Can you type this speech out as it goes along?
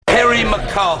Lily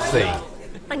McCarthy.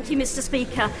 Thank you, Mr.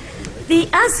 Speaker.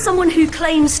 As someone who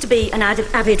claims to be an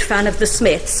avid fan of the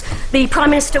Smiths, the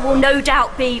Prime Minister will no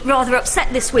doubt be rather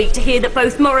upset this week to hear that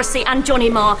both Morrissey and Johnny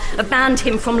Marr have banned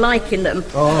him from liking them.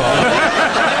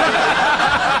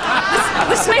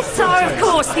 The Smiths are, of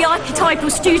course, the archetypal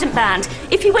student band.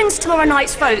 If he wins tomorrow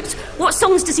night's vote, what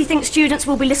songs does he think students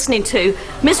will be listening to?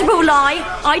 Miserable Lie,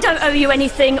 I Don't Owe You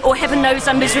Anything, or Heaven Knows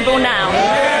I'm Miserable Now?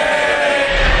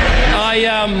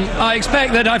 I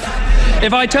expect that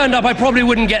if I turned up, I probably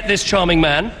wouldn't get this charming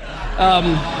man.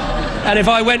 And if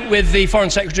I went with the Foreign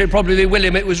Secretary, it'd probably be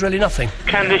William. It was really nothing.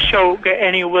 Can this show get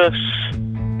any worse?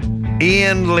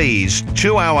 Ian Lee's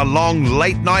 2-hour-long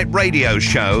late-night radio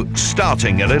show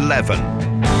starting at 11.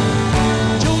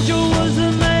 Jojo was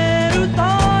a man who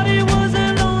thought he was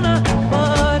a loner,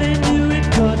 but he knew it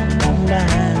couldn't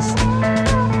last.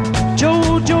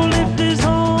 Jojo lived his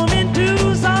home in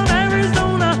Tucson,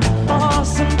 Arizona, for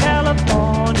some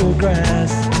California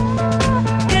grass.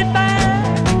 Get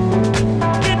back,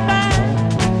 get back,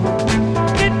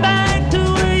 get back to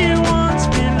where you once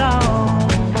belonged.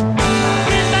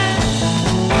 Get back,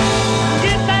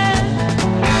 get back,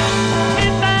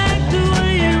 get back to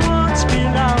where you once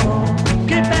belonged.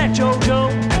 Get back, Jojo.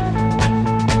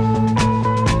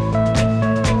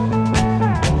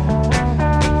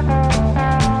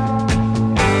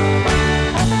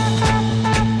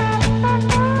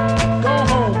 Go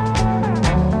home.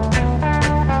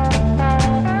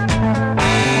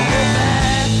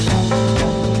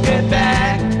 Get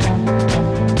back,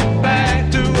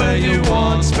 back to where you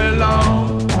once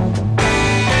belonged. Get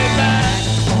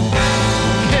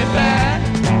back,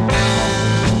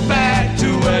 back to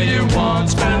where you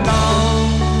once belonged.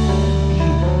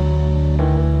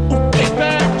 Get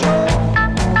back,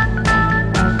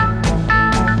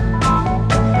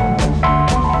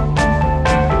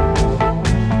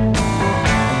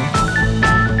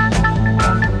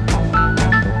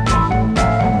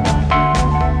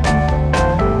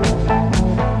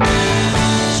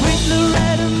 Sweet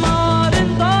Loretta Martin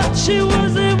thought she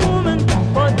was a woman,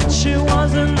 but she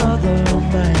was another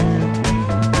man.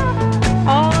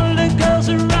 All the girls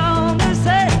around me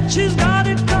say she's got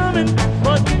it coming,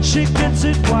 but she gets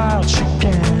it while she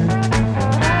can.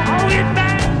 Oh, get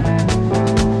back,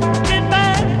 get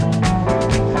back,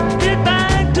 get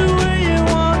back to where you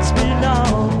once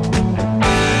belonged.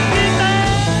 Get back,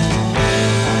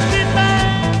 get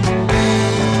back,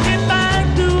 get back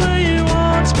to where you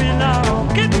once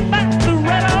belonged. Get back,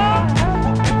 Loretta.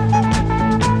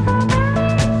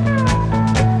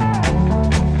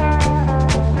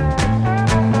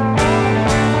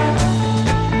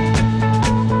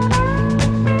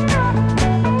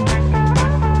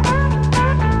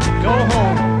 Go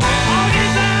home. Oh,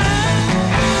 get back,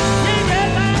 get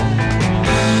back,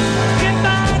 get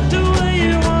back to where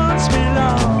you once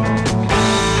belonged.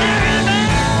 Get back,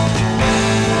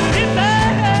 get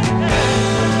back,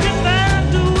 get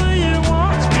back to where you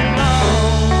once belonged.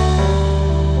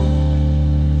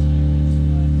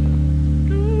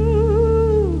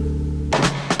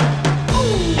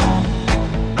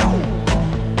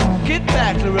 Get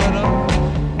back, Loretta.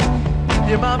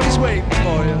 Your mommy's waiting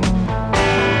for you.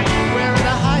 Wearing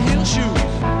a high heel shoes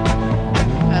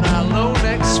and a low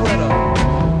neck sweater.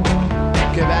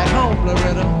 Get back home,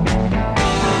 Loretta.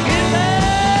 Get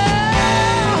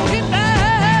back, get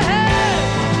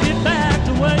back, get back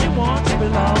to where you once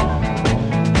belonged.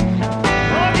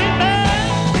 Oh, get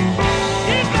back,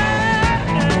 get back,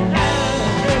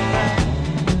 get back.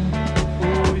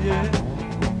 Oh, yeah.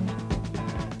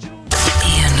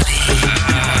 Ian Lee.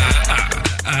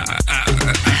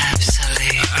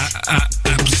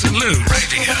 Absolute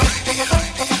Radio.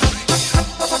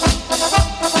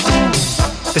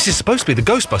 This is supposed to be the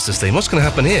Ghostbusters theme. What's going to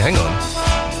happen here? Hang on.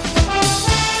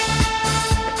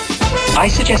 I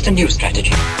suggest a new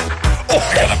strategy.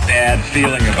 I got a bad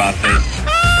feeling about this.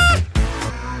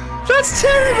 That's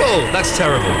terrible. That's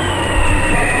terrible.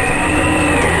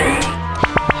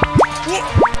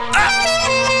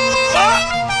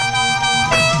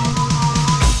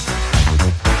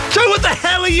 Joe, what the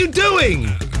hell are you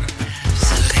doing?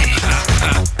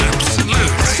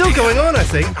 Absolute. It's still going on, I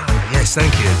think. Oh, yes,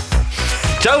 thank you.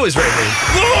 Joe is ready.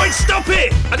 Lloyd, stop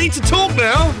it! I need to talk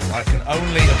now. I can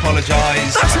only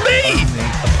apologise. That's me!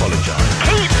 Apologise.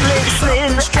 Keep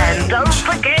listening and don't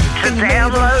forget to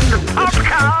download the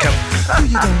podcast.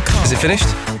 Is it finished?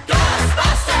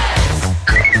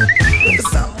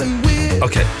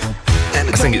 Okay.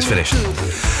 I think it's finished.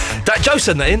 That Joe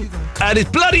sent that in, and it's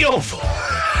bloody awful.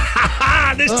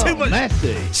 There's too much.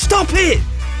 Messy. Stop it!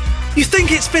 You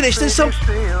think it's finished, there's some...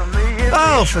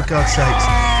 Oh, for God's sakes.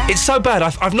 It's so bad.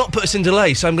 I've not put us in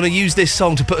delay, so I'm going to use this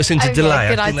song to put us into delay.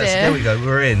 Good I think idea. there we go.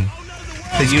 We're in.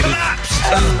 You God,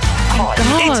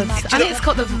 and it's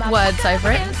got the words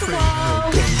over it.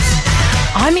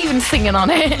 I'm even singing on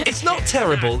it. It's not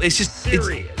terrible. It's just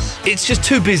it's just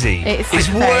too busy. It's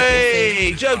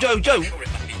way Joe.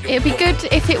 It'd be good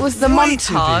if it was the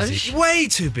montage. Way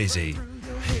too busy.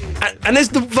 And there's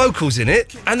the vocals in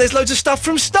it, and there's loads of stuff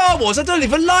from Star Wars. I don't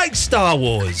even like Star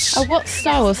Wars. Oh, what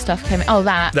Star Wars stuff came in? Oh,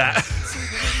 that.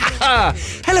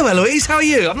 Hello, Eloise. How are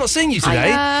you? I've not seen you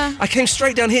today. I came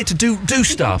straight down here to do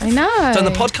stuff. I know. Done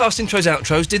the podcast intros,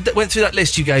 outros. Went through that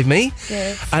list you gave me.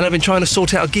 Good. And I've been trying to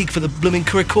sort out a gig for the blooming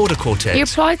Recorder Quartet. You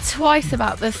applied twice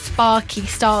about the Starkey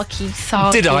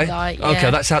Did I? guy. Yeah.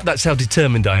 Okay, that's how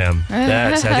determined I am.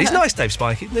 He's nice, Dave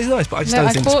Spikey. He's nice, but I just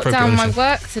don't think it's I appropriate. brought down my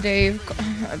work to do.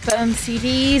 Burn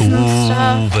CDs and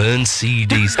stuff. Burn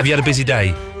CDs. Have you had a busy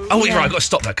day? Oh, Yeah. right, I've got to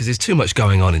stop that because there's too much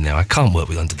going on in there. I can't work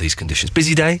with under these conditions.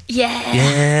 Busy day?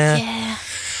 Yeah.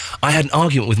 I had an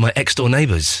argument with my ex-door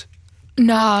neighbours.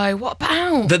 No, what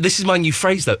about? This is my new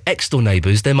phrase, though. Ex-door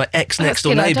neighbours. They're my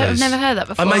ex-next-door That's good. neighbours. I've never heard that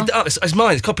before. I made that up. It's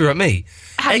mine. It's copyright me.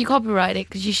 Have you copyrighted it?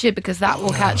 Because you should, because that will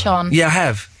catch on. Yeah, I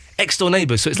have. Ex-door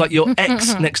neighbours. So it's like your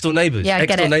ex-next-door neighbours. Yeah, I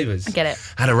get ex-door it. neighbours. I get it.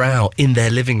 Had a row in their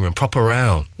living room. Proper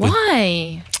row.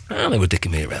 Why? They were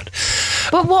dicking me around.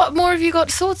 But what more have you got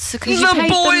sorted? The boiler!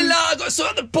 I got to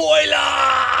sort out the boiler!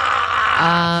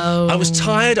 Oh. I was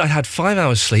tired. I'd had 5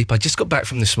 hours sleep. I just got back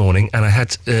from this morning, and I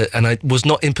was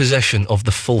not in possession of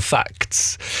the full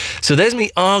facts. So there's me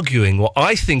arguing what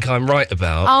I think I'm right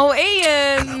about. Oh,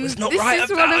 Ian! I was not this right is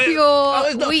about one of it.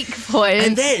 your weak points.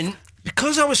 And then,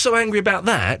 because I was so angry about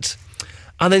that,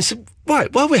 I then said, right,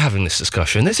 while we're having this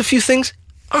discussion, there's a few things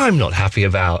I'm not happy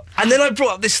about. And then I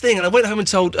brought up this thing, and I went home and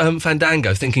told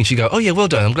Fandango, thinking she'd go, oh, yeah, well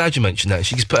done, I'm glad you mentioned that. And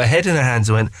she just put her head in her hands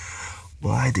and went,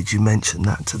 why did you mention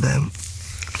that to them?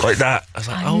 Like that. I was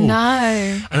like, oh.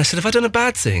 No. And I said, have I done a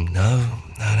bad thing? No,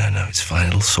 it's fine,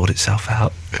 it'll sort itself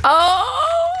out.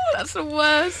 Oh, that's the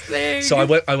worst thing. So I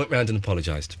went round and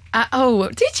apologised.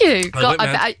 Did you? I went God,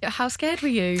 how scared were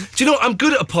you? Do you know what? I'm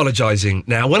good at apologising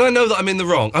now. When I know that I'm in the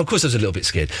wrong, of course I was a little bit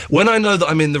scared. When I know that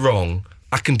I'm in the wrong,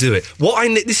 I can do it.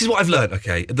 This is what I've learned,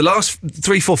 okay? The last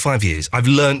 3, 4, 5 years, I've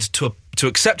learned to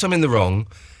accept I'm in the wrong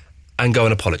and go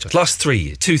and apologise. Last 3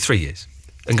 years, 2, 3 years,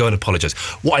 and go and apologise.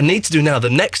 What I need to do now, the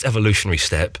next evolutionary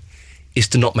step, is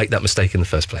to not make that mistake in the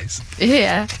first place.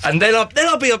 Yeah. And then I'll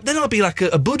be like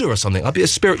a Buddha or something. I'll be a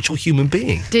spiritual human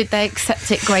being. Did they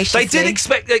accept it graciously? They did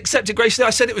accept it graciously. I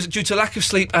said it was due to lack of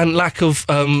sleep and lack of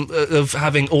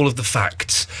having all of the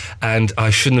facts, and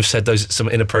I shouldn't have said some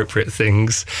inappropriate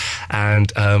things.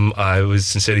 And I was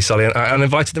sincerely sorry, and I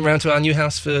invited them round to our new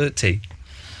house for tea.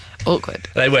 Awkward.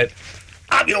 They went,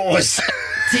 I'm yours.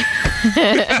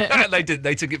 They did.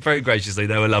 They took it very graciously.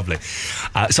 They were lovely.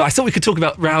 So I thought we could talk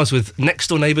about rows with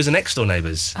next-door neighbours and ex-door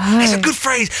neighbours. Oh. It's a good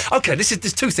phrase. Okay,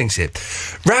 there's two things here.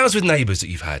 Rows with neighbours that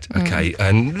you've had, okay?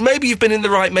 And maybe you've been in the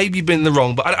right, maybe you've been in the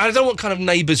wrong, but I don't want kind of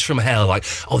neighbours from hell, like,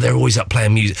 oh, they're always up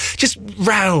playing music. Just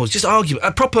rows, just argument.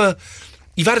 A proper...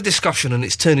 You've had a discussion and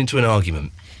it's turned into an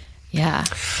argument. Yeah.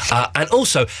 And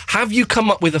also, have you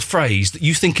come up with a phrase that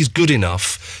you think is good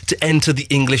enough to enter the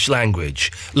English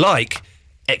language? Like...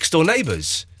 ex-door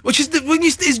neighbours, which is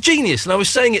genius, and I was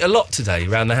saying it a lot today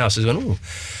around the house. I was going, oh,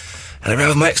 and I ran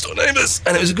with my ex-door neighbours,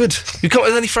 and it was good. You come up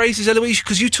with any phrases, Eloise?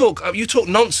 Because you talk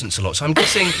nonsense a lot, so I'm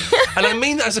guessing, and I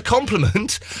mean that as a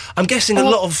compliment, I'm guessing a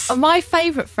lot of... My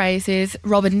favourite phrase is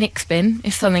rob and nick's bin,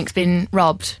 if something's been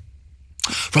robbed.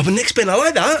 Rob and nick's bin, I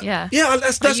like that. Yeah. Yeah,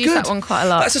 that's I good. use that one quite a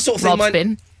lot. That's the sort of thing... Rob's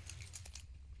bin.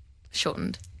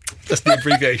 Shortened. That's the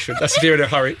abbreviation. That's if you're in a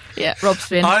hurry. Yeah, Rob's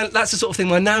bin. That's the sort of thing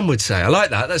my nan would say. I like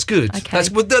that. That's good. Okay.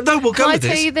 We'll go Can with I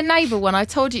this. tell you the neighbour one? I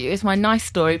told you it was my nice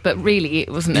story, but really it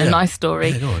wasn't a nice story.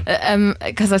 Yeah, go on.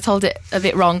 Because I told it a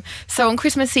bit wrong. So on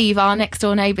Christmas Eve, our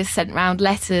next-door neighbours sent round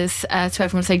letters to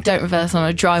everyone saying don't reverse on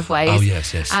our driveways. Oh,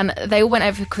 yes. And they all went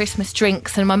over for Christmas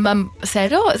drinks, and my mum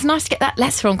said, oh, it's nice to get that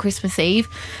letter on Christmas Eve.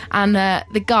 And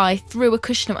the guy threw a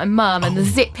cushion at my mum, and the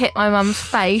zip hit my mum's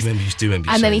face. You do remember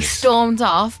you And then he saying this. stormed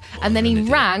off, and then he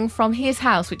rang from his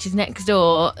house, which is next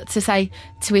door, to say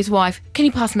to his wife, can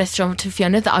you pass a message on to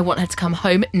Fiona that I want her to come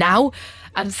home now?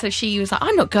 And so she was like,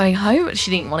 I'm not going home.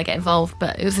 She didn't want to get involved,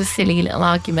 but it was a silly little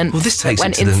argument. Well, this takes that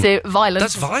went it to into violence.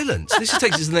 That's violence. This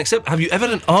takes it to the next step. Have you ever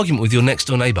had an argument with your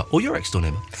next-door neighbour or your ex-door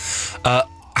neighbour?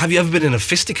 Have you ever been in a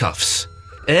fisticuffs?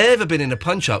 Ever been in a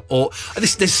punch-up? Or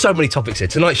there's so many topics here.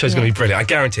 Tonight's show's going to be brilliant. I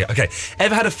guarantee it. Okay.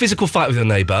 Ever had a physical fight with your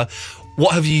neighbour?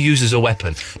 What have you used as a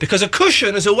weapon? Because a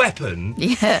cushion as a weapon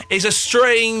is a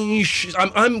strange...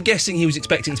 I'm guessing he was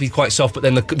expecting it to be quite soft, but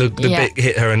then the bit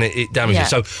hit her and it damaged her.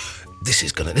 So this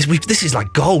is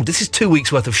like gold. This is 2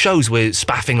 weeks worth of shows we're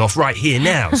spaffing off right here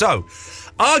now. So,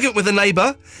 argument with a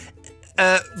neighbour,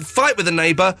 fight with a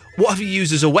neighbour. What have you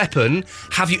used as a weapon?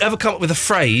 Have you ever come up with a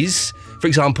phrase? For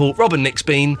example, Robin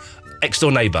Nicksbean,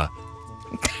 ex-door neighbour.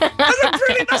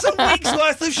 That's a week's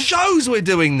worth of shows we're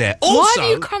doing there. Also, why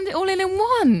do you cram it all in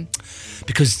one?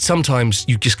 Because sometimes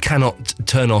you just cannot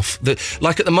turn off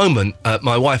like at the moment,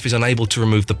 my wife is unable to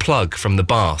remove the plug from the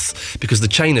bath because the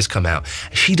chain has come out.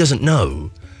 She doesn't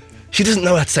know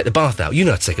how to take the bath out. You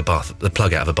know how to take the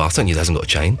plug out of a bath, don't you? It hasn't got a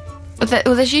chain.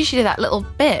 Well, there's usually that little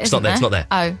bit. It's not there. It's not there.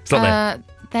 Oh, it's not there.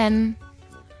 Then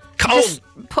just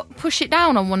push it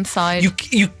down on one side.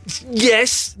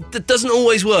 Yes, that doesn't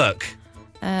always work.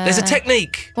 There's a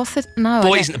technique. What's the... No,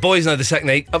 Boys know the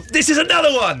technique. This is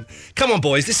another one. Come on,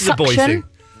 boys. This is a boy thing.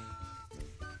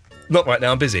 Not right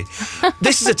now. I'm busy.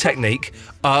 This is a technique.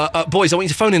 Boys, I want you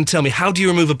to phone in and tell me, how do you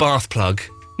remove a bath plug?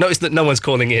 Notice that no one's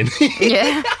calling in.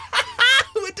 Yeah.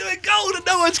 We're doing gold and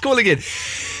no one's calling in.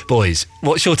 Boys,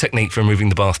 what's your technique for removing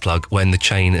the bath plug when the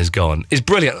chain has gone? It's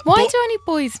brilliant. Why do only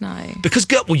boys know? Because,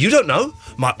 you don't know.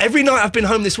 Every night I've been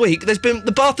home this week,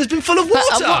 the bath has been full of water.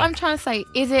 But what I'm trying to say,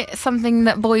 is it something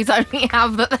that boys only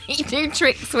have that they do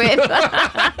tricks with?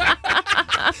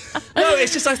 No,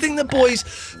 it's just I think that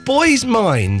boys'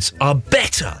 minds are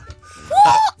better.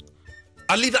 What?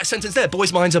 I'll leave that sentence there.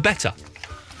 Boys' minds are better.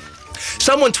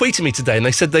 Someone tweeted me today and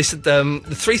they said the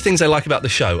 3 things they like about the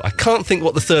show. I can't think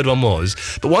what the third one was,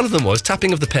 but one of them was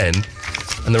tapping of the pen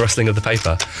and the rustling of the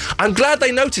paper. I'm glad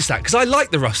they noticed that because I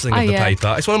like the rustling of the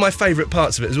paper. It's one of my favourite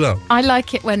parts of it as well. I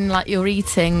like it when you're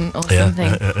eating or something.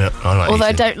 I like Although eating.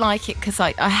 I don't like it because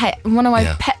I hate... One of my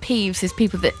pet peeves is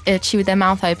people that chew with their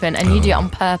mouth open and you do it on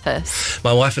purpose.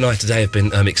 My wife and I today have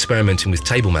been experimenting with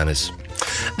table manners.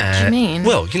 What do you mean?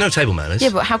 Well, you know table manners. Yeah,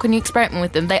 but how can you experiment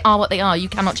with them? They are what they are. You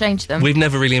cannot change them.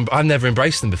 I've never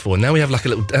embraced them before. Now we have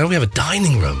now we have a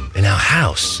dining room in our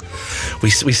house. We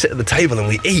sit at the table and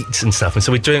we eat and stuff. And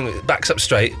so we're doing backs up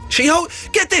straight.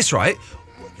 Get this right.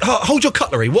 Hold your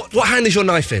cutlery. What hand is your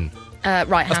knife in?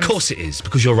 Right hand. Of course it is,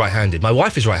 because you're right-handed. My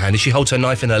wife is right-handed. She holds her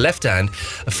knife in her left hand.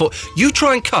 You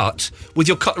try and cut with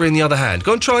your cutlery in the other hand.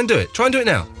 Go and try and do it. Try and do it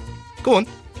now. Go on.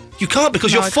 You can't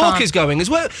because your fork is going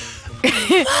as well.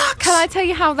 Can I tell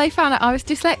you how they found out I was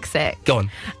dyslexic? Go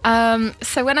on.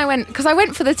 So when I went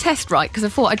for the test, right, because I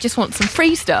thought I'd just want some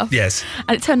free stuff. Yes.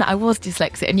 And it turned out I was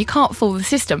dyslexic, and you can't fool the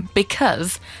system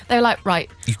because they were like,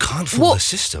 right. You can't fool the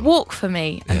system. Walk for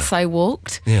me. And so I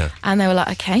walked. Yeah. And they were like,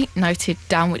 okay, noted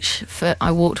down which foot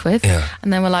I walked with. Yeah.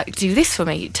 And they were like, do this for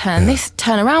me. Turn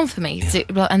around for me.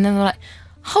 Yeah. And then they were like,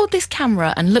 hold this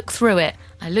camera and look through it.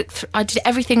 I did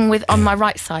everything on my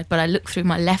right side, but I looked through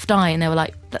my left eye, and they were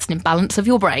like, that's an imbalance of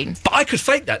your brain. But I could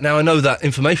fake that. Now I know that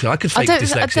information. I could fake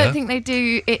dyslexia. I don't think they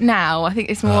do it now. I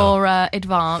think it's more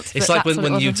advanced. It's like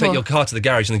when you take your car to the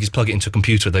garage and they just plug it into a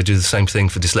computer. They do the same thing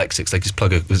for dyslexics. They just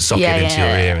plug a socket into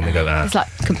your ear and they go, It's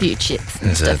like computer chips.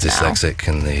 There's a dyslexic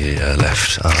in the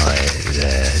left eye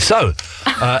there. So,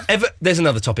 there's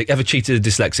another topic. Ever cheated a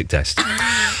dyslexic test?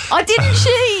 I didn't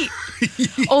cheat!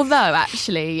 Although,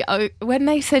 actually, when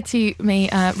they said to me,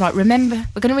 right, remember,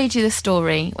 we're going to read you the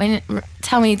story.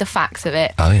 Tell me the facts of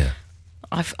it. Oh, yeah.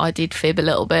 I did fib a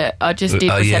little bit. I just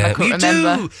did pretend I couldn't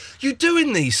remember. You do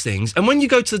in these things. And when I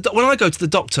go to the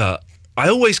doctor, I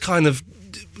always kind of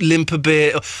limp a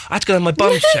bit. I had to go have my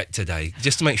bum checked today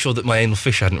just to make sure that my anal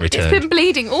fish hadn't returned. It's been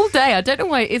bleeding all day. I don't know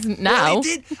why it isn't now. Well, it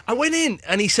did. I went in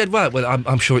and he said, well,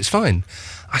 I'm sure it's fine.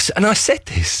 I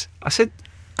said,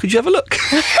 could you have a look?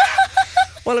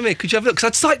 Well, I mean, could you have a look?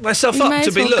 Because I'd psyched myself up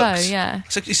to be looked. Yeah.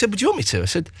 So he said, would you want me to? I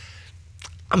said,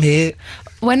 I'm here.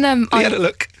 When I had a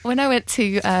look. When I went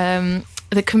to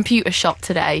the computer shop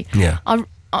today, yeah.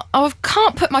 I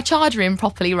can't put my charger in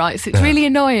properly, right? So it's really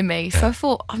annoying me. So I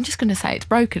thought, I'm just going to say it's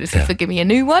broken. So give me a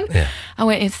new one. Yeah. I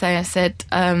went in today. I said,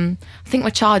 I think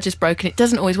my charger's broken. It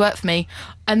doesn't always work for me.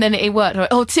 And then it worked. I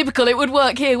went, typical. It would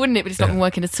work here, wouldn't it? But it's not been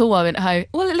working at all. I went home.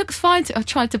 Well, it looks fine. I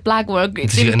tried to blag work.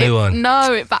 Did you get a new one?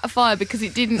 No, it backfired because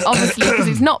it didn't. Obviously, because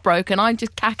it's not broken. I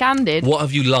just cack-handed. What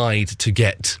have you lied to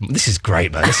get? This is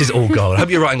great, man. This is all gold. I hope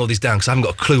you're writing all these down because I haven't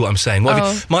got a clue what I'm saying.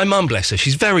 My mum, bless her,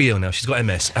 she's very ill now. She's got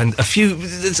MS. And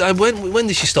when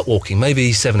did she stop walking?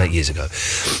 Maybe 7-8 years ago.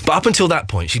 But up until that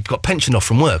point, she'd got pension off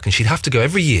from work and she'd have to go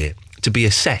every year to be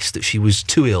assessed that she was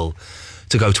too ill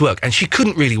to go to work, and she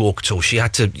couldn't really walk at all. She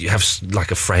had to have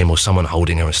like a frame or someone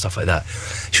holding her and stuff like that.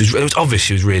 It was obvious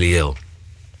she was really ill.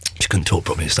 She couldn't talk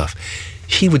properly and stuff.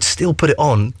 She would still put it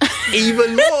on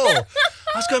even more.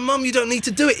 I was going, Mum, you don't need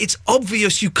to do it. It's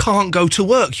obvious you can't go to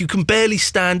work. You can barely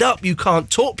stand up. You can't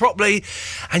talk properly.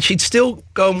 And she'd still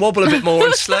go and wobble a bit more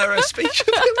and slur her speech a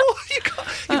bit more.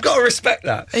 You've got to respect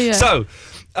that. Yeah. So,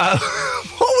 what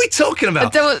are we talking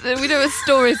about? We don't have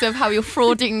stories of how you're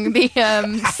frauding the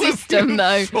system,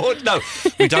 though. No,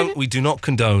 we don't. We do not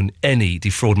condone any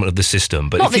defraudment of the system.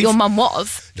 But Not that your mum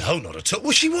was. No, not at all.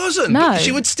 Well, she wasn't. No. But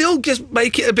she would still just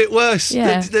make it a bit worse.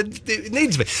 Yeah. It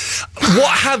needs to be.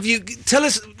 What have you... Tell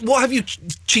us, what have you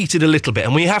cheated a little bit?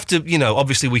 And we have to,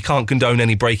 obviously we can't condone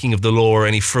any breaking of the law or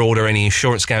any fraud or any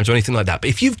insurance scams or anything like that. But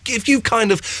if you've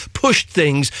kind of pushed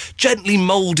things, gently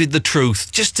moulded the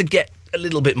truth just to get a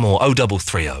little bit more.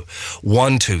 0330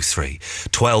 123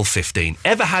 1215.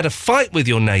 Ever had a fight with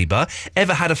your neighbour?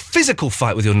 Ever had a physical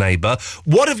fight with your neighbour?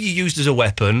 What have you used as a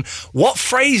weapon? What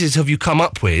phrases have you come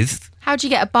up with? How do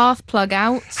you get a bath plug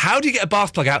out? How do you get a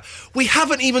bath plug out? We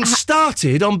haven't even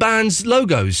started on bands'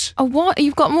 logos. Oh, what?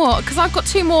 You've got more? Because I've got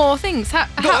 2 more things.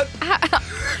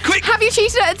 Quick! Have you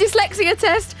cheated at a dyslexia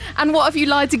test? And what have you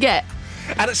lied to get?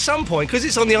 And at some point, because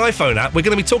it's on the iPhone app, we're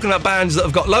going to be talking about bands that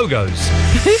have got logos.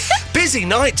 Busy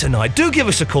night tonight. Do give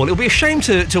us a call. It'll be a shame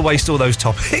to waste all those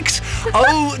topics.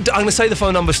 I'm going to say the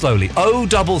phone number slowly.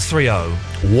 0330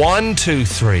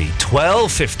 123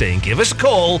 1215. Give us a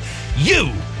call.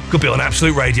 You could be on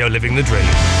Absolute Radio living the dream.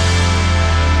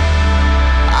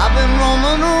 I've been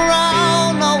roaming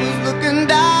around, always looking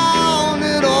down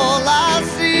at all I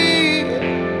see.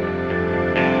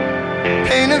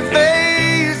 Painted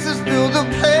faces fill the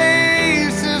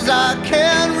places I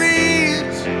can't reach.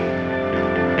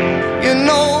 You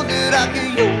know that I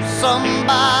could use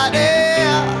somebody.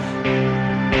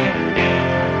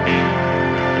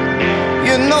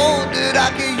 You know that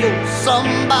I could use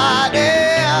somebody.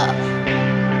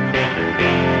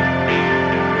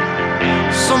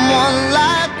 Someone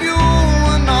like you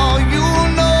and all you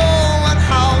know and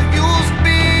how you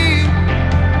speak.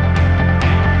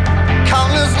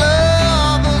 Countless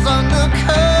lovers under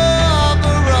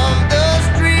cover of the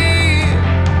street.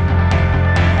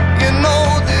 You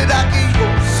know that I could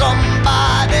use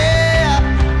somebody.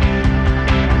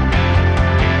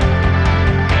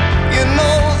 You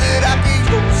know that I could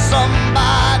use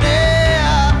somebody.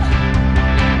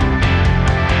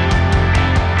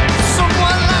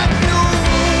 Someone like you.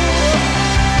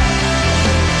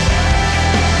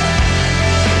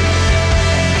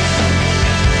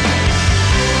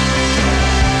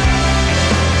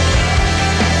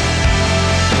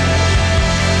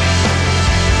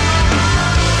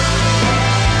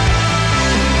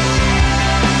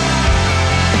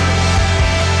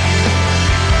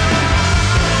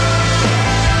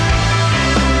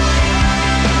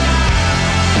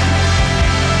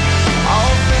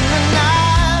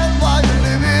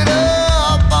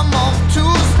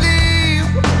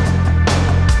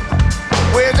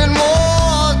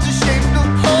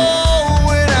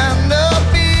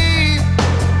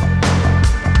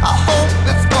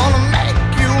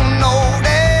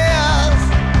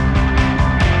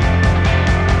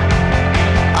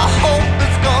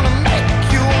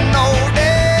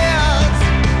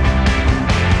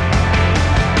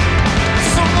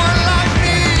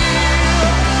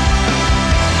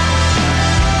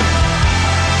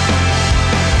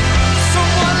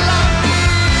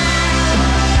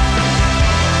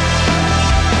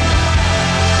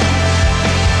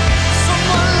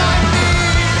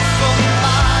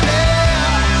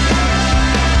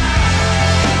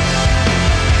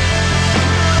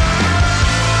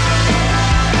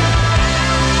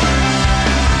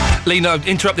 Lino,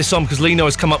 interrupt this song because Lino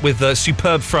has come up with a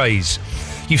superb phrase.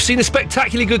 You've seen a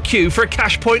spectacularly good queue for a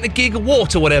cash point, a gig, a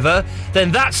wart or whatever,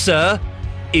 then that, sir,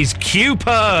 is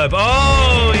Q-perb.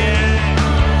 Oh, yeah.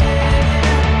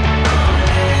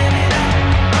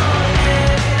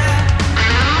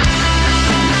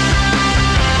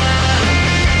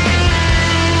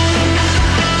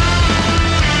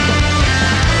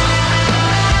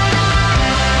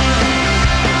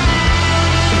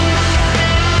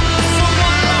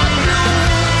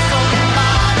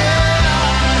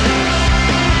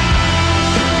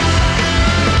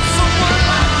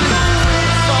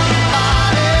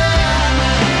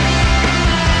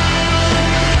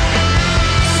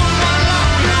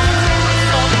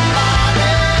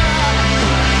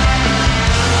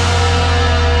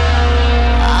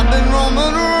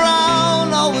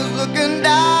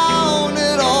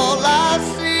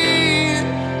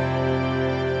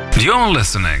 You're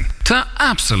listening to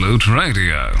Absolute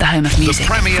Radio. The home of music.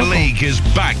 The Premier League is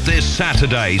back this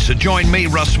Saturday, so join me,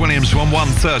 Russ Williams, from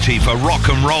 1:30 for rock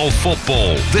and roll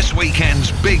football. This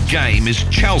weekend's big game is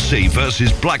Chelsea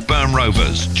versus Blackburn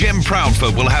Rovers. Jim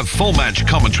Proudfoot will have full match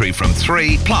commentary from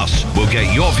 3, plus we'll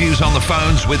get your views on the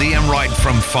phones with Ian Wright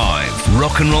from 5.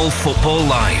 Rock and roll football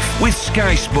live with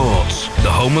Sky Sports,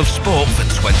 the home of sport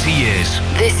for 20 years.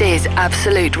 This is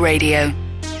Absolute Radio.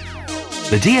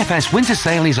 The DFS winter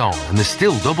sale is on, and there's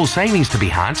still double savings to be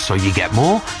had, so you get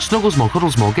more snuggles, more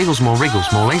cuddles, more giggles, more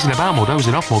wriggles, more lazing about, more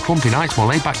dozing off, more clumpy nights, more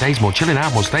laid-back days, more chilling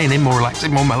out, more staying in, more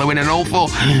relaxing, more mellowing, and all for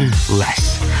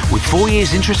less. With 4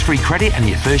 years interest-free credit and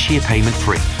your first year payment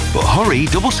free. But hurry,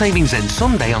 double savings ends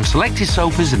Sunday on selected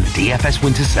sofas and the DFS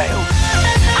winter sale.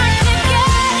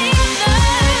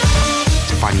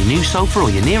 To find your new sofa or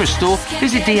your nearest store,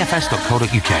 visit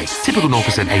dfs.co.uk. Typical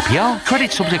 0% APR,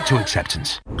 credit subject to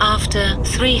acceptance. After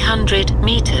 300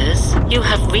 metres, you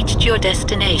have reached your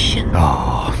destination.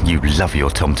 Oh, you love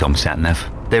your TomTom sat-nav.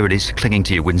 There it is, clinging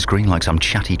to your windscreen like some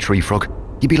chatty tree frog.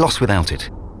 You'd be lost without it.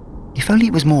 If only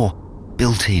it was more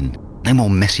built-in. No more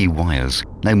messy wires.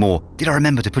 No more, did I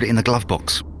remember to put it in the glove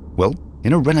box? Well,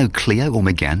 in a Renault Clio or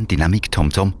Megane Dynamic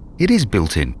TomTom, it is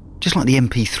built-in. Just like the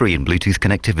MP3 and Bluetooth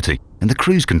connectivity and the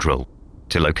cruise control.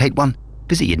 To locate one,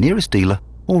 visit your nearest dealer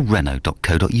or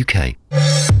renault.co.uk.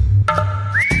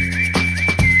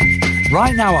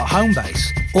 Right now at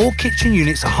Homebase, all kitchen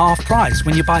units are half price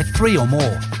when you buy 3 or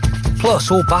more.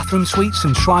 Plus, all bathroom suites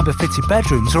and Schreiber-fitted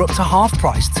bedrooms are up to half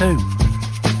price too.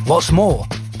 What's more,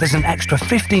 there's an extra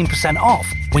 15% off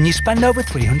when you spend over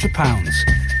 £300.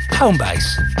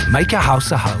 Homebase. Make a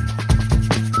house a home.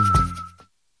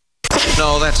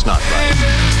 No, that's not right.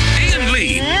 Ian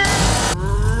Lee.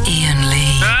 Ian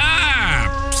Lee.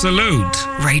 Absolute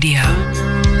Radio.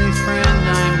 Only friend,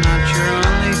 I'm not your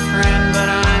only friend, but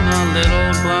I'm a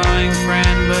little glowing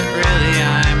friend, but really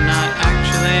I'm not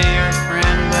actually your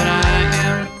friend, but I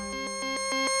am.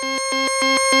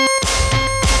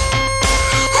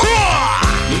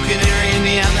 You canary in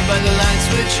the outlet by the light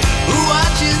switch, who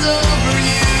watches over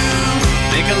you?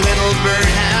 Make a little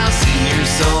birdhouse in your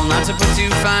soul, not to put too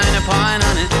fine a point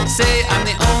on it. Say I'm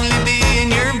the only bee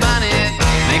in your bonnet.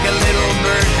 Make a little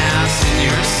birdhouse in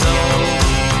your soul.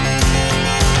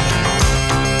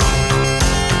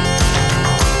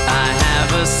 I have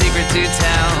a secret to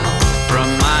tell from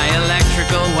my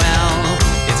electrical well.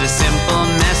 It's a simple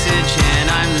message and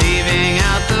I'm leaving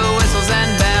out the whistles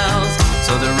and bells.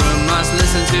 So the room must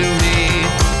listen to me,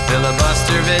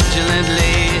 filibuster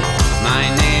vigilantly. My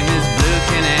name is Blue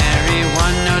Canary,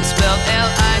 one note spelled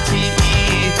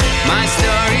L-I-T-E. My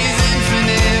story's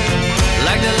infinite,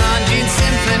 like the Longines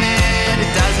Symphony. It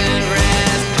doesn't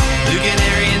rest. Blue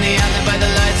Canary in the outlet by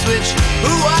the light switch, who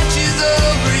watches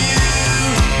over you?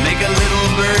 Make a little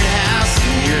birdhouse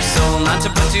in your soul, not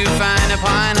to put too fine a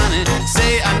point on it.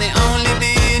 Say I'm the only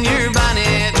bee in your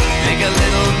bonnet. Make a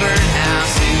little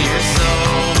birdhouse in your soul.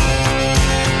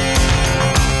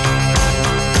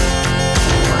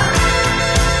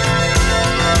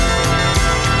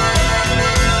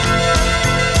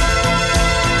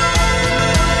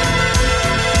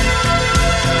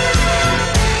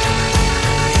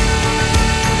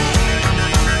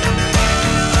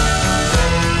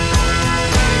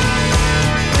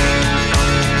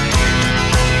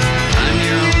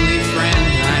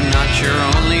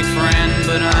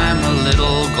 But I'm a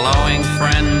little glowing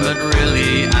friend, but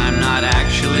really I'm not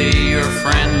actually your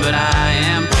friend, but I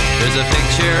am. There's a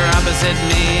picture opposite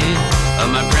me of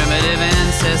my primitive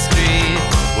ancestry,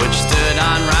 which stood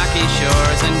on rocky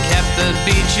shores and kept the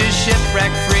beaches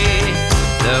shipwreck free.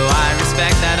 Though I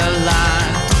respect that a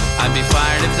lot, I'd be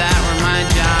fired if that were my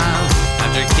job.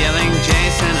 After killing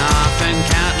Jason off and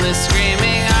countless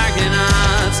screaming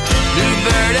Argonauts, new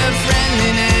bird of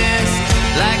friendliness,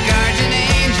 like guardian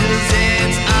angels,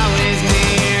 it's always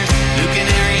near. Blue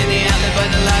Canary in the outlet by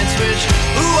the light switch,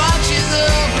 who watches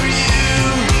over you?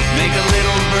 Make a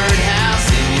little birdhouse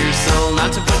in your soul,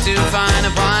 not to put too fine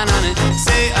a point on it.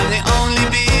 Say I'm the only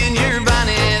bee in your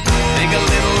bonnet. Make a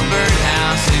little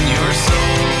birdhouse in your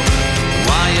soul.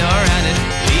 While you're at it,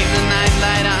 leave the night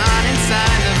light on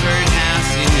inside the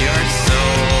birdhouse in your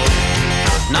soul.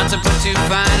 Not to put too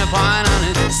fine a point on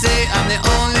it. Say I'm the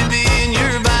only bee in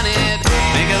your bonnet.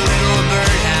 Make a little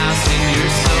birdhouse in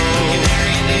your soul.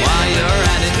 While you're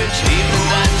at it, leave the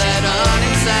night light on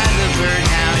inside the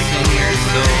birdhouse in your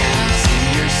soul.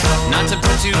 Not to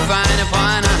put too fine a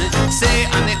point on it. Say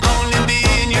I'm the only bee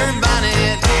in your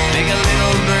bonnet. Make a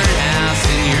little birdhouse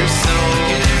in your soul.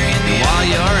 While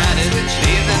you're at it,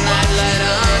 leave the night light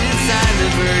on inside the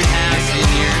birdhouse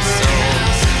in your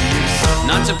soul.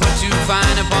 Not to put too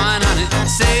fine a point on it.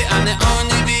 Say I'm the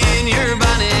only bee in your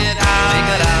bonnet. Make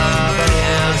a little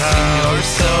birdhouse in your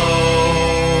soul.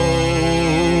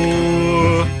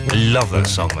 I love that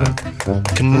song, man.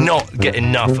 Cannot get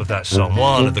enough of that song.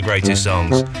 One of the greatest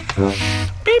songs.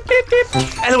 Beep, beep, beep.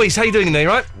 Eloise, how you doing there,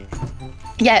 right?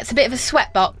 Yeah, it's a bit of a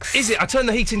sweatbox. Is it? I turned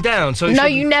the heating down, so... No,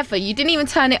 you never. You didn't even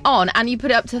turn it on, and you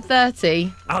put it up to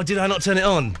 30. Oh, did I not turn it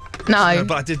on? No.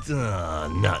 But I did.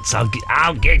 Nuts!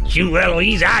 I'll get you,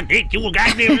 Eloise. I'll get you.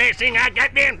 Goddamn last thing I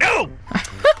goddamn do.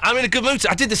 I'm in a good mood.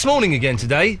 I did this morning again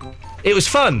today. It was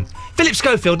fun. Philip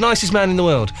Schofield, nicest man in the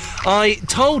world. I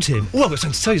told him. Oh, I've got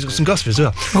something to tell you. I've got some gossip as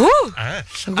well. Ooh.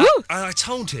 I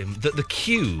told him that The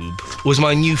Cube was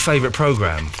my new favourite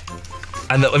programme.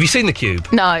 And have you seen The Cube?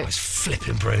 No. It's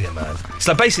flipping brilliant, man. It's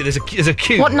like basically there's a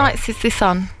cube. What right? nights is this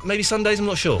on? Maybe Sundays. I'm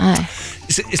not sure. Oh.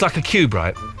 It's like a cube,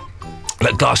 right?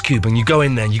 Like a glass cube, and you go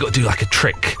in there and you got to do like a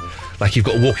trick. Like you've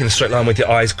got to walk in a straight line with your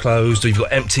eyes closed, or you've got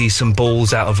to empty some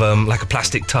balls out of like a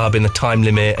plastic tub in a time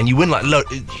limit, and you win like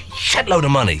shed load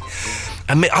of money.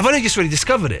 And I've only just really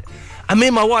discovered it. And me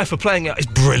and my wife are playing it. It's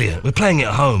brilliant. We're playing it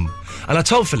at home. And I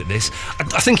told Philip this.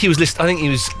 I think he was listening. I think he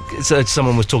was.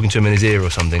 Someone was talking to him in his ear or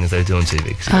something as they do on TV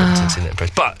because he wasn't seen it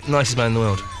impressed. But nicest man in the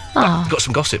world. But got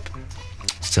some gossip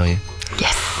to tell you.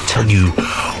 Yes. Tell you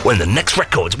when the next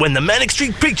records, when the Manic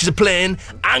Street Preachers are playing,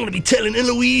 I'm going to be telling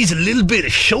Eloise a little bit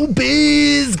of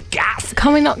showbiz gossip.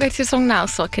 Can we not go to the song now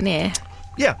so I can hear?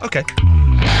 Yeah. Okay.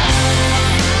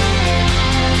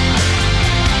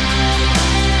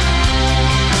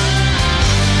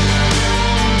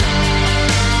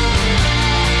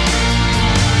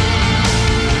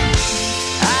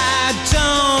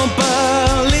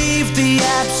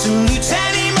 Absolutes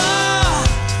anymore.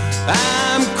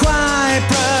 I'm quite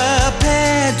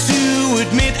prepared to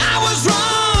admit I was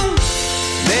wrong.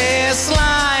 This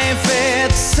life,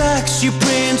 it sucks your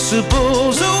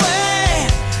principles away.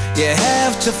 You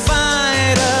have to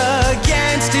fight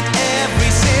against it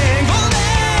every single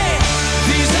day.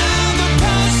 These are the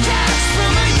postcards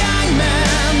from a young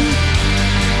man.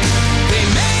 They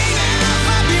may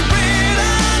never be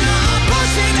written or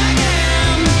posted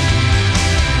again.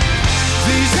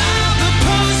 These are the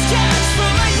postcards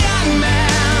from a young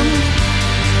man.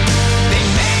 They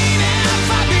may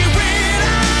never be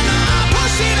written or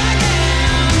posted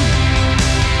again.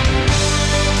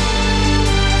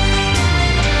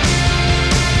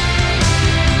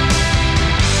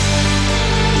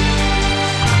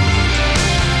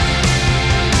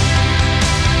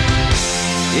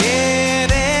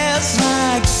 It is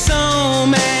like so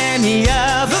many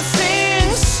other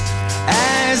things,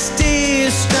 as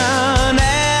distant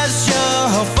as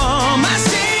your former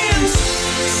sins.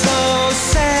 So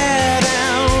sad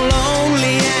and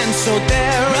lonely and so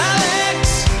derelict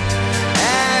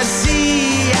as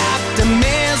the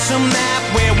optimism that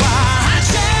we watch.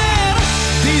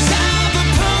 These are the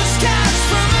postcards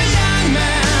from a young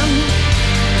man.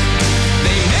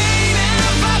 They may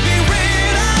never be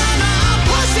written or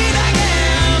posted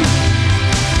again.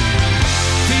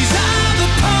 These are the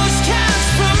postcards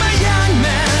from a young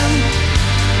man.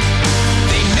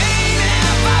 They may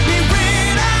never be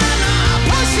written or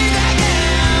posted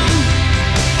again.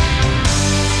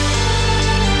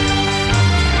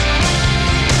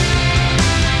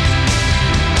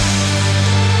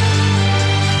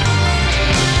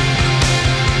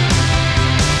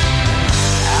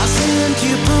 I'll send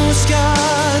you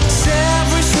postcards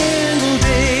every single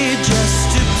day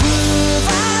just to prove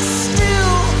I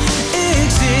still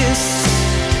exist.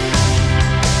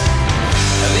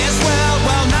 This world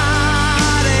will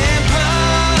not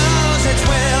impose its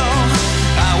will.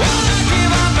 I will not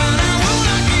give up and I will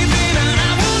not give in and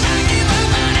I will not give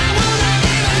up and I will not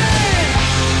give in.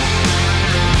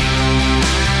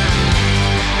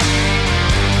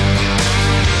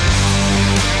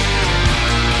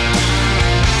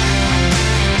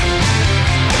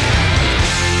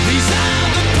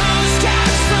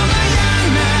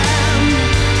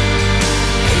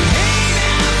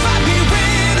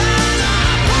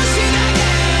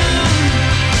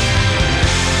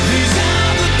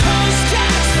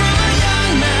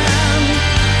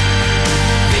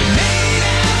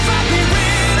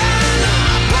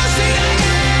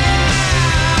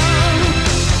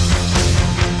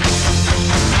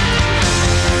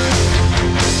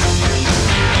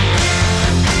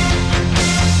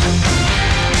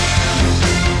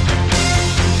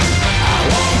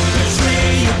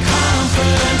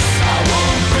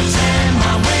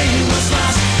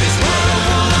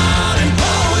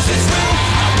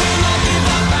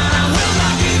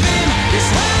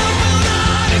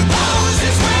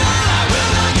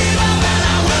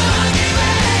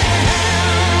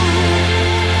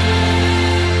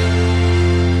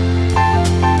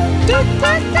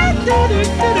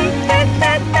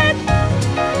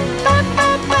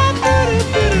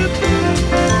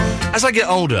 as I get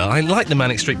older, I like the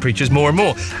Manic Street Preachers more and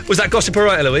more. Was that gossip all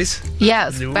right, Eloise? Yeah,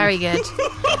 it's very good.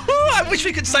 I wish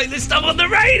we could say this stuff on the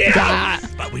radio.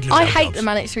 But we'd lose I our hate jobs. the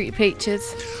Manic Street Preachers.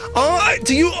 Oh,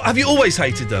 have you always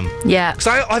hated them? Yeah. Because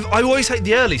I always hate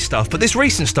the early stuff, but this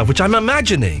recent stuff, which I'm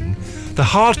imagining the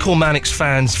hardcore Manics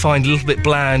fans find a little bit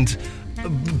bland,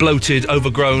 bloated,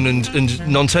 overgrown, and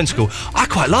nonsensical. I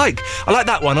quite like. I like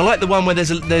that one. I like the one where there's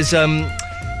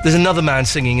another man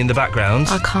singing in the background.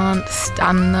 I can't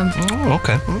stand them. Oh,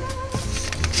 okay.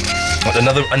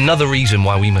 Another reason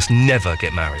why we must never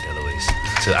get married, Eloise.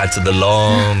 To add to the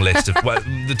long list of, well,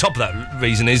 the top of that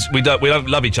reason is we don't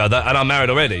love each other, and I'm married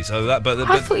already. So that, but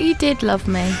I thought you did love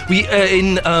me. we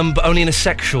but only in a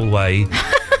sexual way,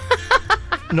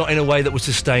 not in a way that would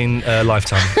sustain a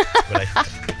lifetime.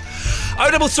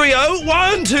 0330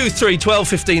 123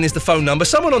 1215 is the phone number.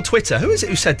 Someone on Twitter, who is it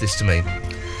who said this to me?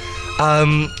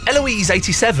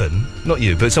 Eloise87, not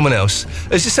you, but someone else,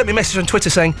 has just sent me a message on Twitter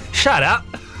saying, "Shut up."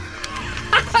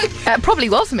 It probably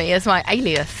was me as my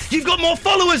alias. You've got more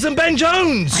followers than Ben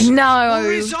Jones. I know. What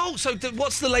results? So,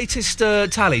 what's the latest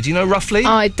tally? Do you know roughly?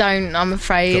 I don't. I'm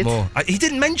afraid. Got more. He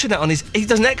didn't mention that on his. He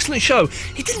does an excellent show.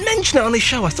 He didn't mention it on his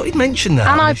show. I thought he'd mention that.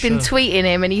 And on I've his been show. tweeting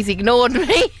him, and he's ignored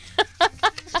me.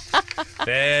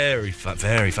 Very fun.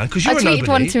 Very fun. Because I you're a tweeted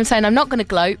nobody. one to him saying, "I'm not going to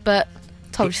gloat, but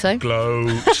told you so." Gloat.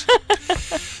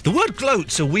 The word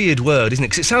gloat's a weird word, isn't it?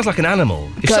 Because it sounds like an animal.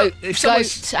 Goat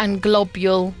and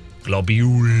globule.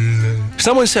 Globule. If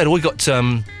someone said, "Oh, we got a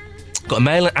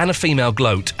male and a female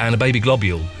gloat and a baby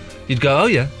globule," you'd go, "Oh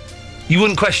yeah." You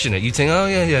wouldn't question it. You'd think, "Oh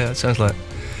yeah, it sounds like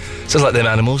them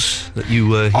animals that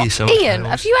you hear so much." Ian,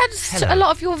 have you had a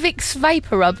lot of your Vicks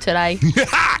Vapor Rub today?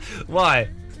 Why?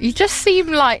 You just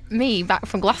seem like me back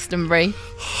from Glastonbury.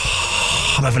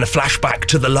 I'm having a flashback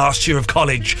to the last year of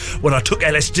college when I took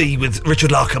LSD with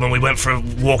Richard Larkham and we went for a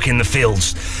walk in the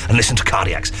fields and listened to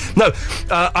Cardiacs. No,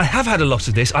 I have had a lot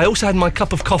of this. I also had my one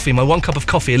cup of coffee,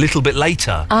 a little bit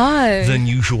later than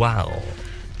usual. And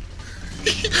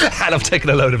I've taken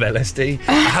a load of LSD.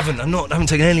 I haven't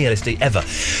taken any LSD ever.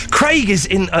 Craig is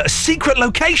in a secret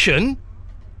location.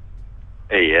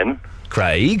 Ian.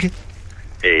 Craig.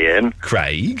 Ian.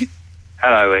 Craig.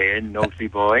 Hello, Ian. Naughty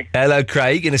boy. Hello,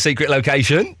 Craig, in a secret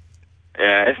location.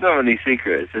 Yeah, it's not really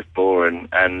secret. It's just boring,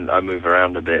 and I move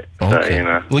around a bit. Okay. So, you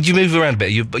know. Would you move around a bit?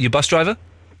 Are you a bus driver?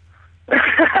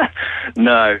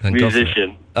 No, Thank God for it.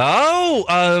 musician.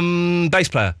 Oh, bass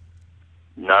player.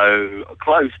 No,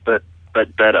 close, but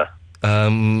better. A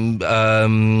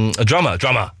drummer.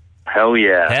 Hell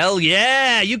yeah. Hell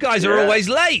yeah! You guys are Yeah. always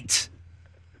late.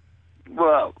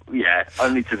 Well, yeah,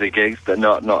 only to the gigs, but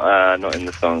not in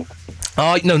the songs.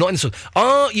 No, not in the song.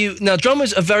 Are you... Now,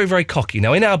 drummers are very, very cocky.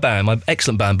 Now, in our band, my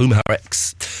excellent band, Boomer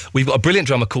X, we've got a brilliant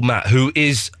drummer called Matt, who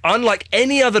is unlike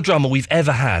any other drummer we've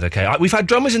ever had, okay? We've had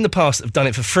drummers in the past that have done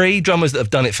it for free, drummers that have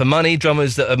done it for money,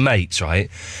 drummers that are mates, right?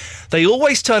 They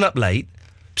always turn up late.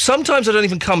 Sometimes I don't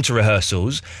even come to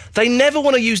rehearsals. They never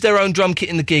want to use their own drum kit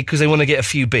in the gig because they want to get a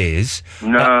few beers.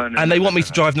 And they want me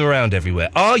to drive them around everywhere.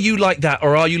 Are you like that,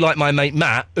 or are you like my mate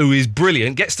Matt, who is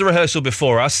brilliant, gets the rehearsal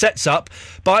before us, sets up,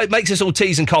 makes us all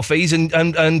teas and coffees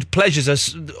and pleasures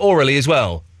us orally as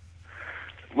well?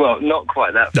 Well, not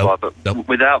quite that far, but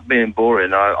without being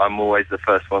boring, I'm always the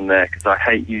first one there because I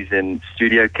hate using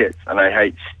studio kits and I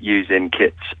hate using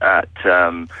kits at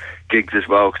gigs as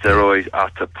well because they're always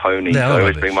utter ponies. I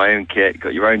always bring my own kit.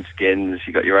 Got your own skins,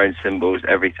 you got your own cymbals,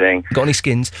 everything. Got any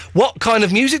skins? What kind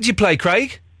of music do you play,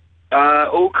 Craig?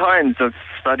 All kinds. I've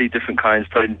studied different kinds,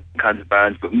 played different kinds of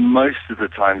bands, but most of the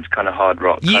time it's kind of hard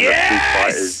rock. Kind of Foo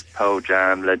Fighters, Pearl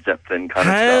Jam, Led Zeppelin kind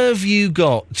of stuff. Have you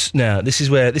got... Now, this is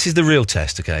the real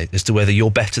test, okay, as to whether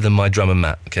you're better than my drummer,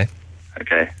 Matt, okay?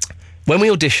 Okay. When we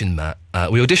auditioned, Matt,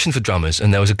 we auditioned for drummers,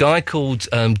 and there was a guy called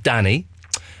Danny,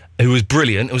 who was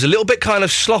brilliant. It was a little bit kind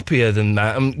of sloppier than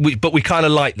Matt, but we kind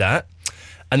of liked that.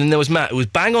 And then there was Matt, who was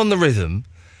bang on the rhythm.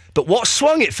 But what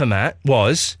swung it for Matt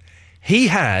was he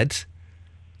had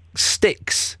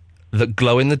sticks that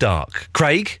glow in the dark.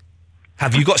 Craig,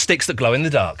 have you got sticks that glow in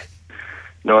the dark?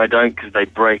 No, I don't, because they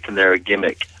break and they're a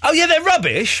gimmick. Oh, yeah, they're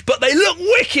rubbish, but they look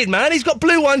wicked, man. He's got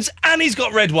blue ones and he's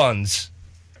got red ones.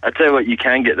 I tell you what you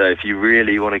can get, though, if you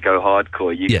really want to go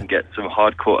hardcore, you can get some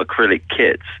hardcore acrylic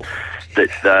kits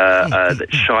that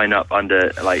shine up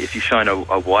under, like, if you shine a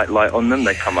white light on them,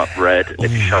 they come up red.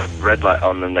 If you shine a red light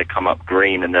on them, they come up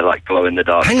green, and they're, like,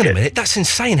 glow-in-the-dark Hang on a kits. minute, that's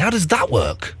insane. How does that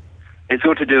work? It's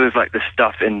all to do with, like, the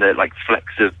stuff in the, like,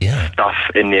 flecks of stuff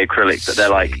in the acrylic, but they're,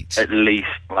 like, at least,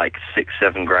 like,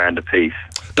 $6-7 grand a piece.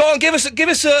 Go on, give us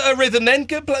a rhythm, then.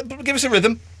 Give us a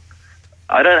rhythm.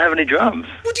 I don't have any drums.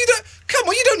 Well, come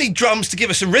on, you don't need drums to give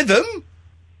us a rhythm.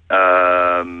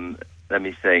 Let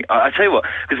me think. I tell you what,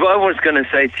 because what I was going to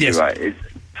say to you, right, is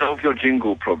solve your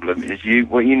jingle problem. Is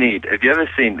what you need. Have you ever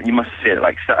seen? You must have seen it,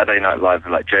 like Saturday Night Live,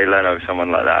 like Jay Leno or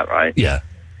someone like that, right? Yeah.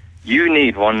 You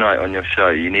need one night on your show.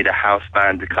 You need a house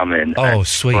band to come in and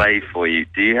play for you.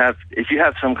 Do you have? If you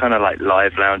have some kind of like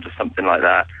live lounge or something like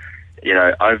that, you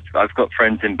know, I've got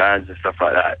friends in bands and stuff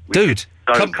like that. Dude,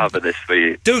 don't cover this for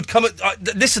you. Dude, come and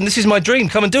listen. This is my dream.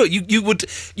 Come and do it.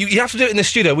 You have to do it in the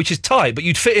studio, which is tight, but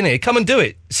you'd fit in here. Come and do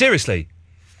it. Seriously.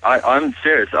 I'm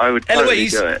serious. I would totally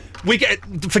do it.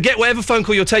 Forget whatever phone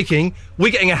call you're taking.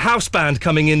 We're getting a house band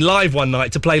coming in live one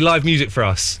night to play live music for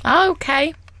us.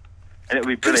 Okay. And it'll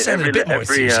be brilliant.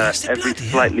 Every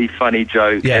slightly funny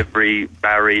joke, every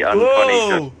Barry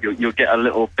unfunny joke, you'll get a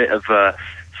little bit of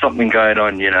something going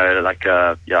on, you know, like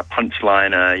a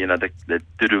punchline, you know, the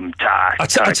dudum ta. I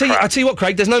tell you what,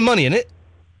 Craig, there's no money in it.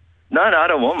 No, I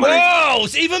don't want money. Oh,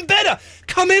 it's even better.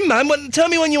 Come in, man. Tell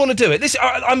me when you want to do it.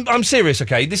 I'm serious,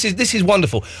 okay? This is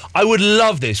wonderful. I would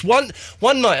love this. One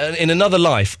night in another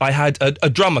life, I had a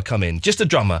drummer come in, just a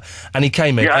drummer, and he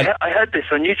came in. Yeah, I heard this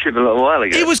on YouTube a little while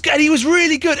ago. He was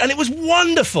really good, and it was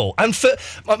wonderful. And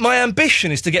my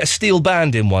ambition is to get a steel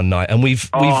band in one night, and we've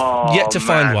yet to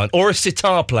find one, or a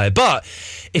sitar player. But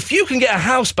if you can get a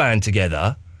house band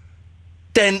together,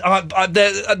 then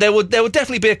there will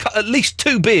definitely be at least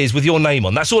 2 beers with your name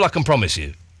on. That's all I can promise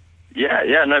you.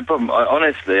 Yeah, no problem.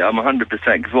 Honestly, I'm 100%,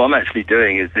 because what I'm actually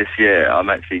doing is this year, I'm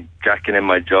actually jacking in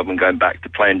my job and going back to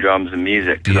playing drums and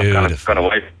music, because I've kind of gone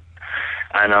away.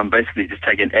 And I'm basically just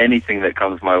taking anything that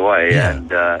comes my way,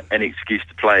 and any excuse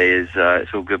to play is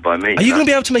it's all good by me. Are you going to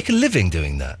be able to make a living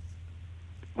doing that?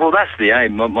 Well, that's the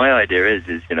aim. My idea is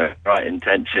you know, right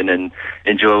intention and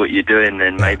enjoy what you're doing,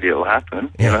 then maybe it'll happen,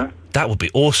 you know? That would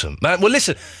be awesome, man. Well,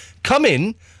 listen, come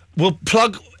in. We'll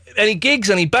plug any gigs,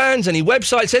 any bands, any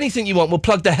websites, anything you want. We'll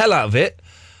plug the hell out of it,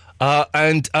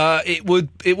 and it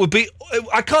would be.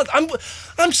 I can't.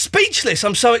 I'm speechless.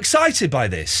 I'm so excited by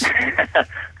this.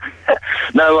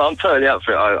 No, I'm totally up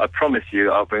for it. I promise you,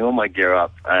 I'll bring all my gear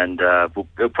up, and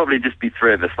it'll probably just be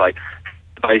 3 of us, like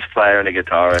a bass player and a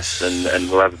guitarist, and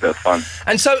we'll have a bit of fun.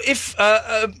 And so, if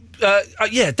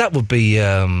that would be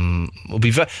wouldn't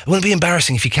it be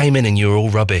embarrassing if you came in and you were all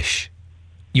rubbish?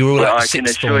 You were all like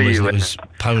sixth formers and it was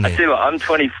pony. I tell you what, I'm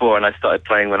 24 and I started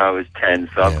playing when I was 10,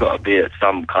 so I've got to be at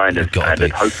some kind of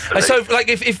standard, hopefully. And so, like,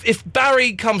 if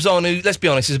Barry comes on, who, let's be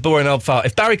honest, is a boring old fart,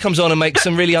 if Barry comes on and makes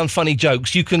some really unfunny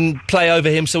jokes, you can play over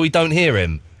him so we don't hear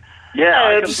him?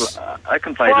 Yeah, I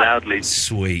can play loudly.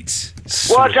 Sweet.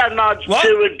 What am I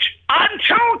doing? I'm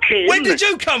talking. Where did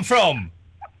you come from?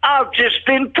 I've just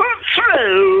been put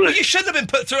through. Well, you shouldn't have been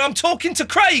put through. I'm talking to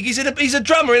Craig. He's a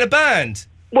drummer in a band.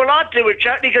 Well, I do a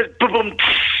joke and he goes boom.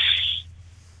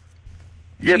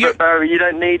 Yeah, but Barry, you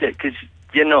don't need it because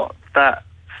you're not that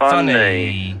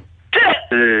funny.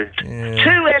 Two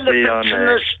elephants in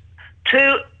the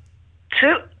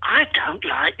two. I don't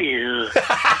like you.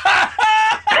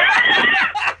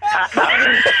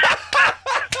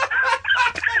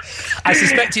 I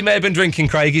suspect he may have been drinking,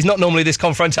 Craig. He's not normally this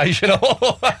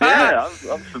confrontational. Yeah,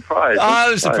 I'm surprised.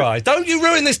 I'm surprised. Don't you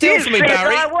ruin this deal for me,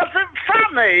 Barry. I wasn't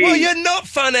funny. Well, you're not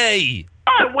funny.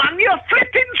 I won your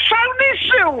flipping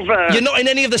Sony Silver. You're not in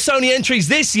any of the Sony entries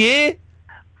this year.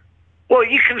 Well,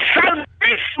 you can sound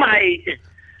this, mate.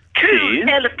 2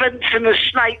 elephants and a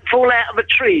snake fall out of a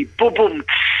tree. Boom, boom.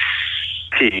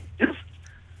 Cheese.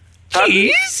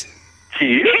 Cheese?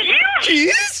 Cheese?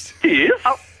 Cheese? Cheese?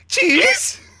 Oh.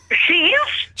 Cheese? Cheese?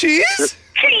 Cheese?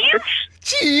 Cheese?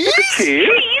 Cheese?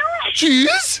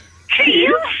 Cheese?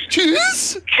 Cheese?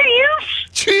 Cheese? Cheese?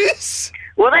 Cheese?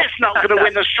 Well, that's not going to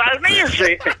win a Sony, is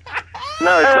it?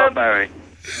 No, it's not, Barry.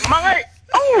 My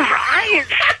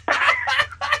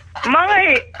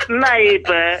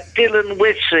neighbour, Dylan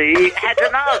Whitty, had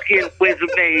an argument with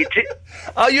me.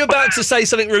 Are you about to say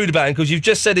something rude about him because you've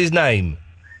just said his name?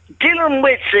 Dylan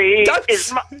Whitty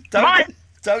is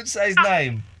Don't say his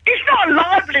name. It's not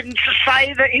libelling to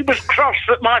say that he was cross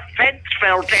that my fence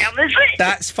fell down, is it?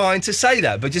 That's fine to say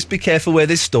that, but just be careful where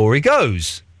this story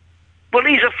goes. Well,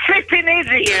 he's a flipping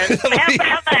idiot. How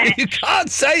about that? You can't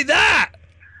say that!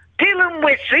 Dylan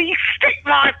Whitty, stick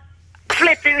my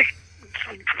flipping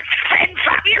fence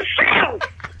up yourself!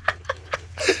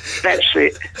 That's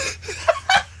it.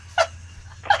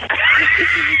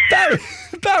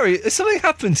 Barry, has something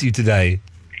happened to you today?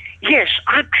 Yes,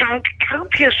 I drank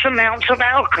copious amounts of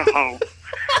alcohol.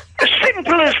 As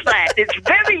simple as that. It's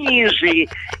very easy.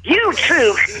 You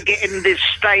too can get in this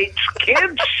state,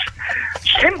 kids.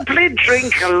 Simply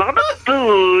drink a lot of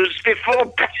booze before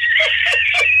bed.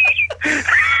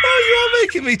 Oh, you're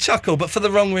making me chuckle, but for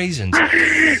the wrong reasons.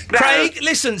 Craig,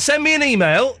 listen, send me an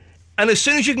email and as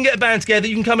soon as you can get a band together,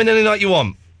 you can come in any night you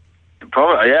want.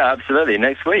 Probably, yeah, absolutely.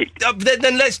 Next week.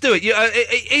 Then let's do it.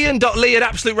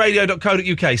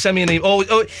 Ian.lee@absoluteradio.co.uk. Send me an email.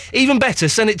 Or even better,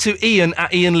 send it to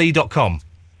ian@ianlee.com.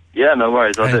 Yeah, no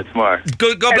worries. I'll do it tomorrow.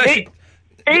 God bless you.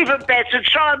 Even better,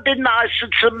 try and be nicer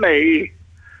to me.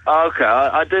 Okay,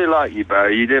 I do like you,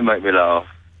 Barry. You do make me laugh.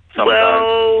 Sometimes.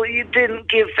 Well, you didn't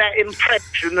give that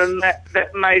impression, and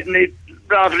that made me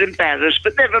rather embarrassed.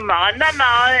 But never mind.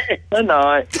 Night-night.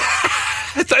 Night-night.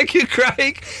 Thank you,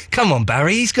 Craig. Come on,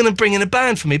 Barry. He's going to bring in a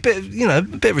band for me. A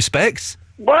bit of respect.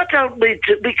 Why don't we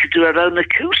could do our own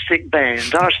acoustic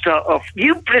band? I start off.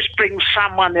 You just bring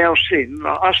someone else in.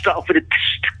 I start off with a.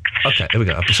 Okay, here we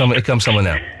go. Here comes someone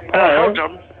now. Hold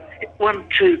on. 1,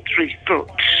 2, 3, 4.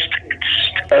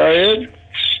 Ian?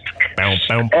 In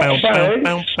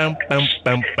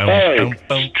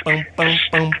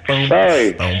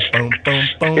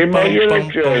my yellow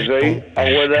jersey,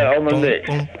 I went out on the nick.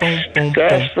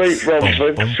 South Street,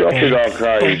 Romford, shopping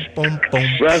arcade.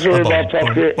 Razzle in my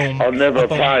pocket, I never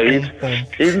paid.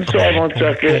 Inside my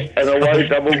jacket, and away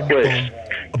double quick.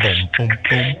 Good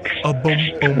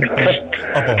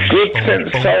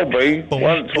sense told me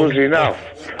once was enough.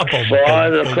 For I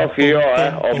had a cocky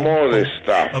eye on more of this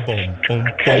stuff. I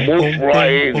walked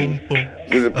right in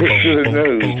with a picture of the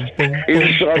news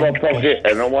inside my pocket,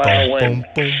 and away I went.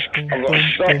 I got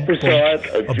stopped beside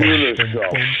a jeweller's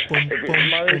shop. If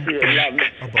it's money for your lunch,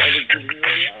 I would give you a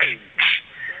loan.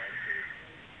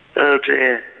 Oh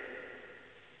dear.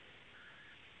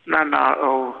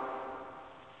 No.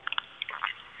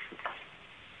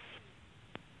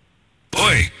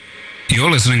 Boy,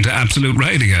 you're listening to Absolute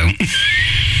Radio.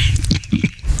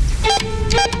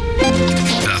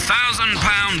 The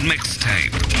 £1,000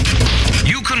 mixtape.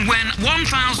 You can win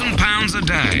 £1,000 a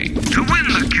day. To win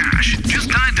the cash, just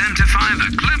identify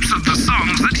the clips of the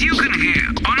songs that you can hear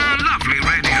on our lovely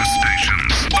radio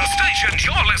stations. The station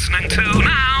you're listening to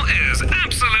now is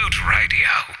Absolute Radio.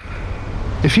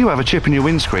 If you have a chip in your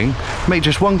windscreen, make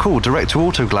just one call direct to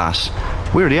Autoglass.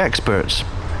 We're the experts.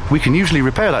 We can usually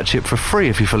repair that chip for free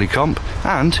if you fully comp,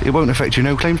 and it won't affect your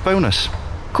no-claims bonus.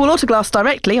 Call Autoglass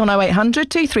directly on 0800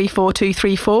 234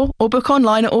 234 or book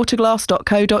online at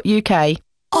autoglass.co.uk.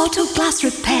 Autoglass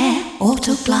repair,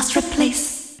 Autoglass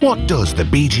replace. What does the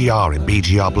BGR in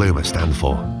BGR Bloomer stand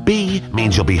for? B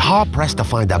means you'll be hard-pressed to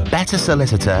find a better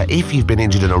solicitor if you've been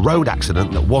injured in a road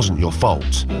accident that wasn't your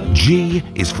fault. G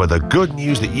is for the good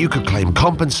news that you could claim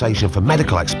compensation for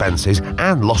medical expenses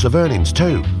and loss of earnings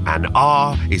too. And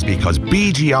R is because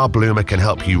BGR Bloomer can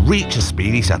help you reach a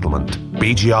speedy settlement.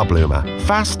 BGR Bloomer.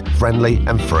 Fast, friendly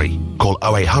and free. Call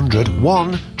 0800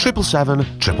 1 777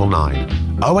 999.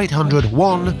 0800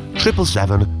 1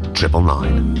 777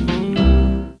 999.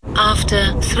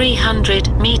 After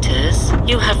 300 metres,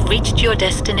 you have reached your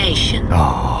destination.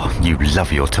 Oh, you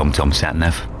love your TomTom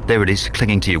sat-nav. There it is,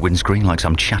 clinging to your windscreen like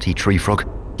some chatty tree frog.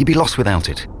 You'd be lost without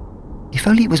it. If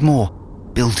only it was more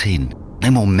built-in.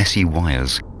 No more messy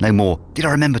wires. No more, did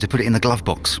I remember to put it in the glove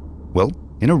box? Well,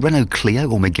 in a Renault Clio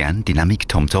or Megane dynamic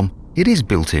TomTom, it is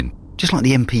built-in. Just like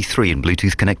the MP3 and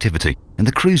Bluetooth connectivity and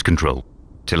the cruise control.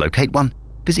 To locate one,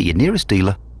 visit your nearest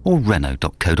dealer or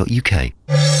renault.co.uk.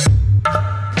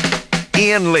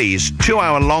 Ian Lee's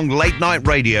 2-hour-long late-night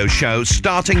radio show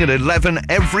starting at 11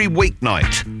 every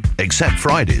weeknight, except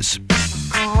Fridays.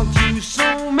 Called you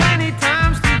so many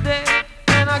times today,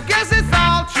 and I guess it's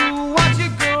all true what your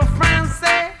girlfriend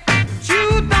say. But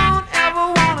you don't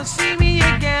ever want to see me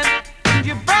again, and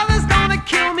your brother's gonna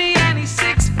kill me and he's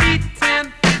 6 feet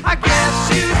 10. I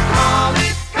guess you'd call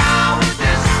it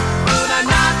cowardice, but I'm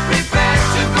not prepared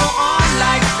to go on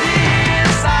like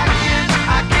this.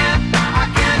 I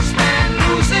can't stand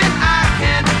losing. I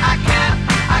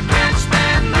can't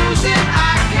stand losing. I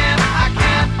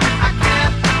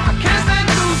can't stand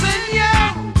losing you.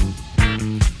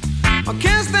 I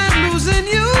can't stand losing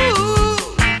you.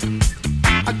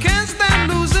 I can't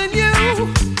stand losing you.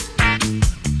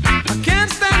 I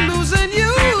can't stand losing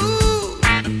you.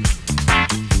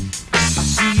 I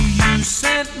see you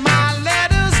sent my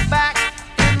letters back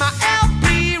in my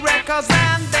LP records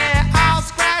and they're all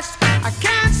scratched. I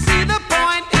can't see the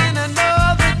point in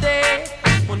another day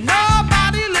when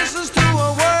nobody listens to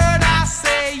a word I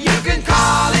say. You can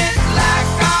call it lack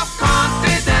of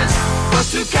confidence, but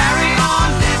to carry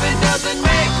on living doesn't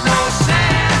make no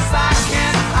sense. I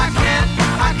can't stand losing.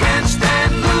 I can't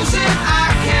stand losing.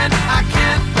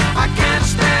 I can't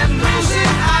stand losing. I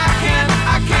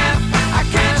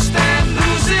can't stand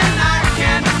losing.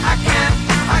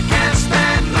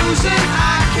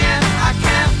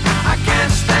 I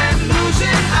can't stand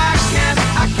losing.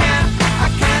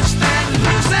 I can't stand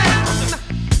losing.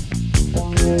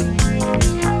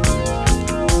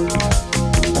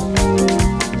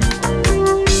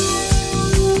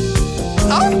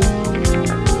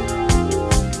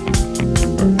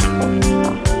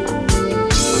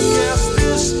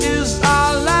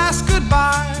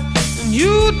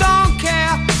 You don't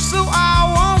care, so I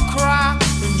won't cry.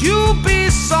 And you'll be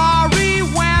sorry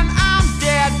when I'm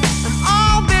dead. And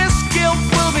all this guilt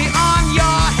will be on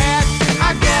your head.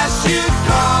 I guess you'd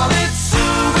call it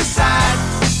suicide,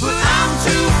 but I'm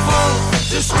too full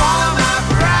to swallow my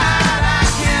pride.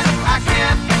 I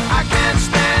can't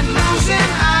stand losing.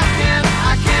 I can't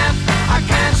stand losing. I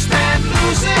can't stand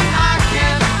losing. I can't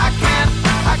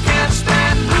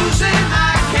stand losing.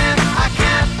 I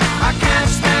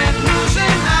can't stand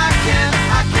losing.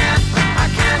 I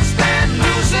can't stand losing. I can't stand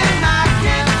losing. I can't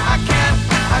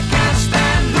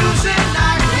stand losing.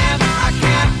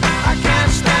 I can't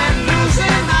stand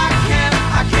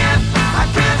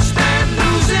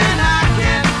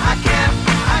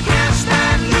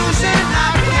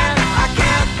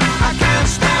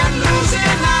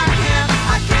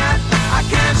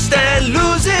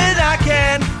losing.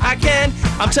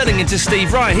 I'm turning into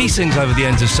Steve Wright. He sings over the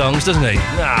ends of songs, doesn't he?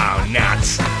 Oh,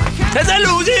 nuts. There's a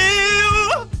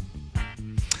loser!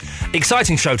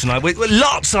 Exciting show tonight. With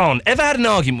lots on. Ever had an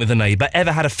argument with a neighbour?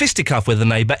 Ever had a fisticuff with a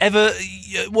neighbour? Ever,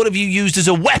 what have you used as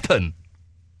a weapon?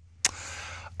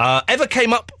 Ever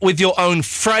came up with your own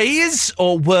phrase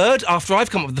or word after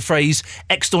I've come up with the phrase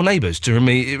ex-door neighbours to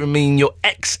mean your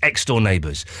ex-door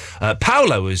neighbours?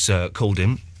 Paolo has called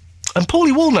him, and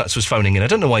Paulie Walnuts was phoning in. I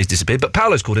don't know why he's disappeared, but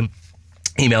Paolo's called him.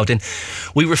 Emailed in.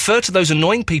 We refer to those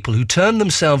annoying people who turn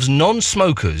themselves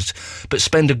non-smokers but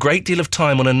spend a great deal of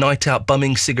time on a night out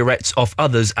bumming cigarettes off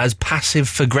others as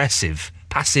passive-faggressive.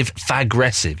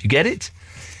 Passive-faggressive. You get it?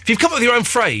 If you've come up with your own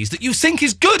phrase that you think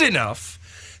is good enough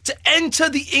to enter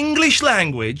the English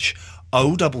language,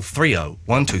 0330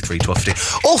 123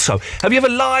 1215. Also, have you ever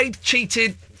lied,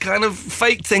 cheated, kind of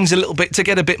faked things a little bit to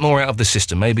get a bit more out of the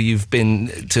system? Maybe you've been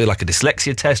to like a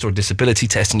dyslexia test or a disability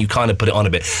test and you kind of put it on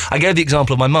a bit. I gave the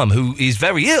example of my mum, who is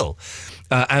very ill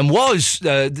and was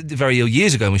very ill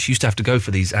years ago when she used to have to go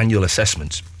for these annual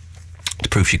assessments to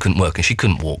prove she couldn't work, and she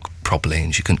couldn't walk properly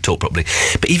and she couldn't talk properly.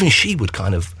 But even she would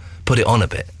kind of put it on a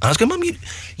bit. And I was going, Mum,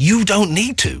 you don't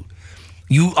need to.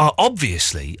 You are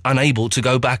obviously unable to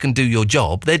go back and do your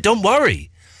job. Don't worry.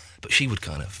 But she would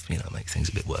kind of, make things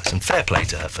a bit worse. And fair play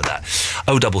to her for that.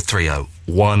 0330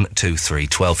 123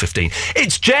 1215.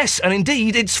 It's Jess, and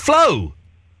indeed, it's Flo.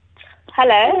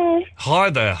 Hello. Hi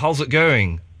there. How's it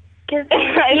going? Good.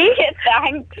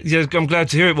 Thanks. Yes, I'm glad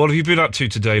to hear it. What have you been up to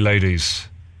today, ladies?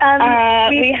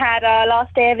 We had our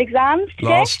last day of exams today.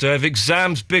 Last day of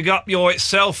exams. Big up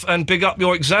yourself and big up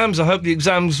your exams. I hope the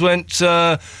exams went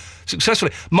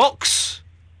successfully. Mocks?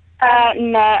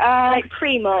 No, like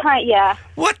pre-mock. Yeah.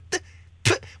 What the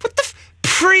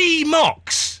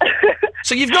pre-mocks?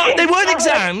 So you've got, they weren't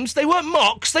exams, they weren't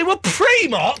mocks, they were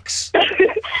pre-mocks?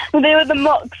 Well, they were the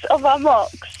mocks of our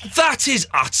mocks. That is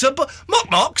utter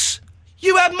mocks?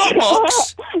 You had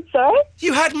mocks? Sorry?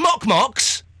 You had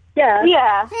mocks? Yeah.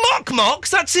 Yeah.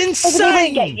 Mocks? That's insane. They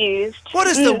wouldn't get used. What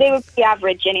is They were pretty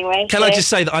average anyway. Can I just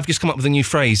say that I've just come up with a new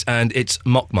phrase, and it's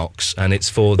mocks, and it's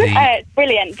for the...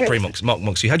 brilliant. Pre-mocks,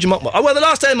 mocks. You had your mocks. Oh, well, the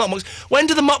last day of mocks. When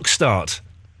do the mocks start?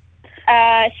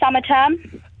 Summer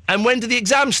term. And when do the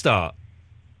exams start?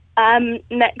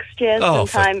 Next year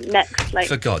sometime.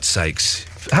 For God's sakes.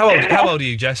 How old are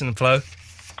you, Jess and Flo?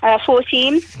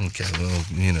 14. Okay, well,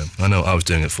 I know I was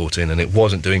doing it at 14 and it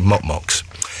wasn't doing mocks.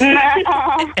 Anyway.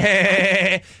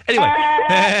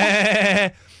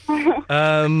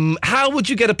 How would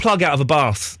you get a plug out of a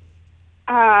bath?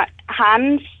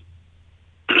 Hands.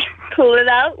 Pull it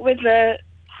out with the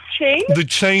chain. The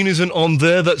chain isn't on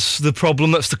there, that's the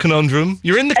problem, that's the conundrum.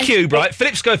 You're in the cube, right?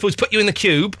 Philip Schofields put you in the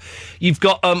cube. You've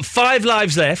got 5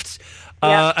 lives left.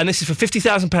 And this is for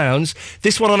 £50,000.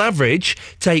 This one, on average,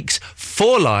 takes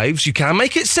 4 lives. You can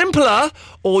make it simpler,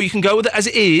 or you can go with it as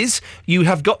it is. You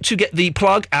have got to get the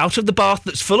plug out of the bath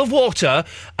that's full of water,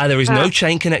 and there is no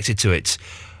chain connected to it.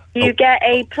 You get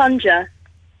a plunger.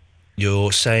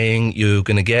 You're saying you're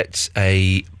going to get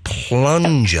a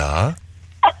plunger?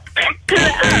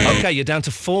 Okay, you're down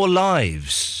to 4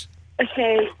 lives.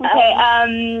 Okay.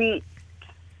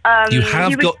 You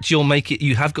have got your make it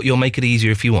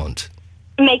easier if you want.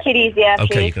 Make it easier, please.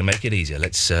 Okay, you're going to make it easier.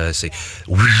 Let's see.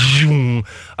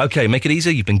 Okay, make it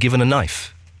easier. You've been given a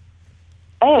knife.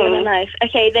 Oh, a knife.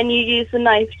 Okay, then you use the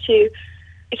knife to...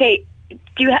 Okay,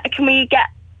 can we get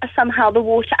somehow the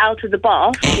water out of the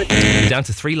bath? Down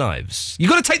to 3 lives.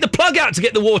 You've got to take the plug out to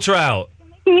get the water out.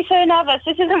 You're making me so nervous.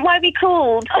 This isn't why we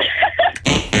called.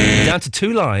 Down to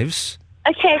 2 lives.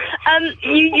 Okay,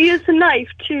 you use the knife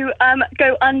to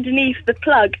go underneath the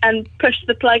plug and push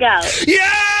the plug out.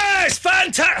 Yes!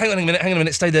 Fantastic! Hang on a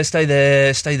minute. Stay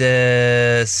there.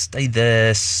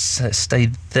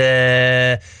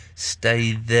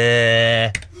 Stay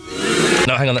there.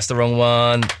 No, hang on, that's the wrong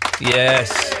one.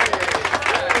 Yes.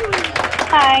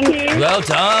 Thank you. Well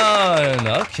done.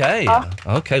 Okay.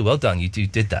 Okay, well done. You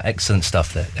did that. Excellent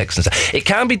stuff there. Excellent stuff. It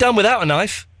can be done without a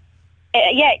knife.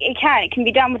 Yeah, it can. It can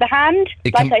be done with a hand,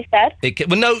 I said.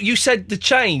 Well, no, you said the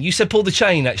chain. You said pull the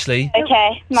chain, actually.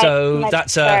 Okay.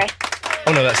 Sorry.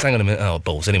 Oh, no, hang on a minute. Oh,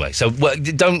 balls. Anyway, so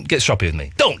don't get stroppy with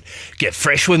me. Don't get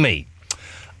fresh with me.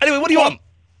 Anyway, what do you want?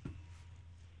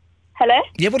 Hello?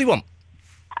 Yeah, what do you want?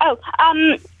 Oh,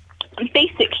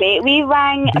 basically, we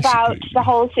rang about the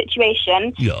whole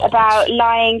situation, about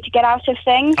lying to get out of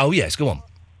things. Oh, yes, go on.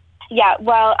 Yeah,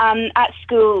 well, at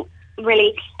school,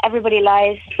 really, everybody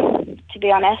lies, to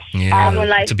be honest. Yeah,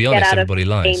 to be honest, everybody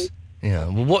lies. Yeah.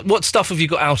 Well, what stuff have you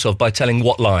got out of by telling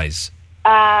what lies?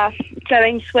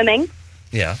 Going swimming.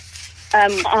 Yeah.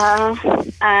 We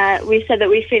said that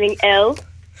we're feeling ill.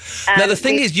 Now, the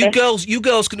thing is, you girls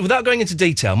can, without going into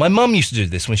detail, my mum used to do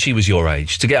this when she was your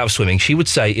age, to get out of swimming. She would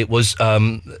say it was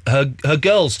her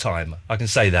girls' time. I can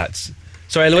say that.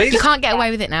 Sorry, Eloise? You can't get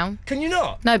away with it now. Can you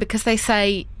not? No, because they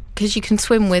say, because you can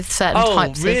swim with certain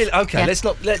types of... Oh, really? Okay, yeah. let's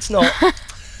not...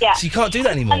 Yeah. So you can't do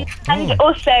that anymore? And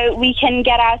also, we can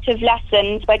get out of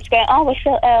lessons by just going, oh, we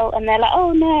feel ill, and they're like,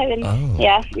 oh, no, and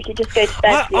yeah, we could just go to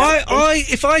bed.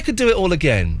 If I could do it all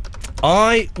again,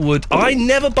 I would... I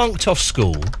never bunked off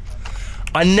school.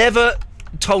 I never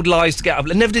told lies to get out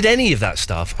of... I never did any of that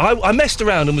stuff. I messed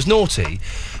around and was naughty,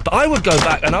 but I would go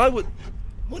back and I would...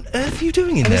 What on earth are you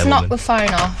doing in there, Just knock woman? the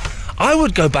phone off. I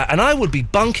would go back and I would be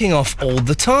bunking off all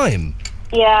the time.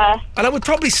 Yeah. And I would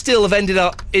probably still have ended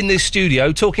up in this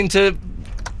studio talking to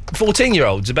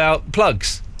 14-year-olds about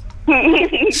plugs.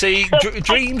 See,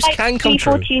 dreams can come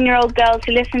true. 14-year-old girls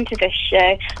who listen to this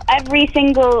show, every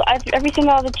single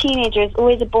other teenager is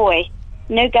always a boy.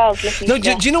 No girls listen to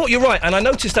this. Do you know what? You're right. And I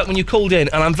noticed that when you called in,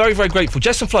 and I'm very, very grateful.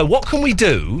 Jess and Flo, what can we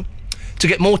do to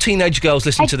get more teenage girls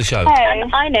listening to the show?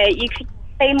 I know. You could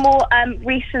play more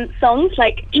recent songs.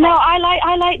 No, I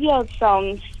like the old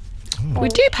songs. We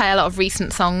do play a lot of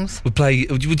recent songs. We play...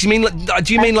 Do you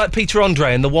mean like Peter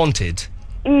Andre and The Wanted?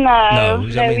 No,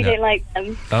 we don't like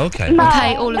them. Okay. We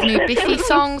play all of new Biffy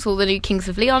songs, all the new Kings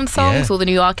of Leon songs, all the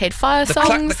new Arcade Fire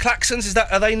songs. The Klaxons,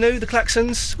 are they new, the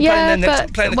Klaxons? Yeah,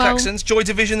 playing the Klaxons. Joy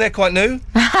Division, they're quite new.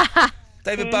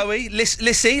 David Bowie.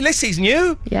 Lissy's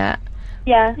new. Yeah.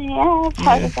 Yeah, I've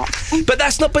heard of that. But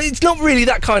it's not really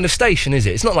that kind of station, is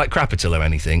it? It's not like Crapital or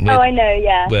anything. I know,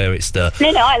 yeah. Where it's the...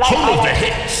 No, I like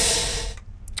hits.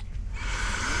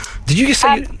 Did you just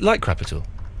say you like Crapital?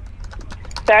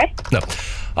 Sorry? No.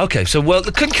 Okay, so,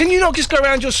 can you not just go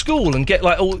around your school and get,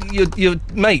 all your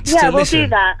mates to listen? Yeah, we'll do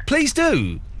that. Please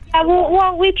do. Yeah,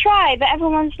 well, we try, but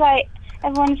everyone's like, oh,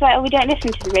 we don't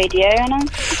listen to the radio, and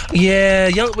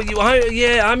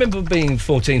I remember being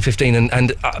 14, 15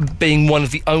 and being one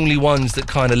of the only ones that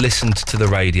kind of listened to the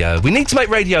radio. We need to make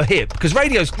radio hip, because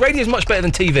radio's much better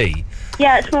than TV.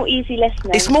 Yeah, it's more easy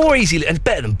listening. It's more easy and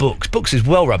better than books. Books is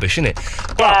well rubbish, isn't it?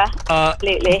 Yeah,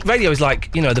 absolutely. Radio is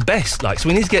the best, so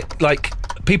we need to get,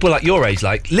 people like your age,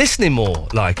 listening more,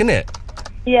 isn't it?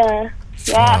 Yeah.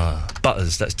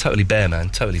 Butters, that's totally bare, man,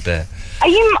 totally bare. Are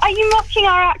you mocking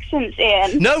our accents,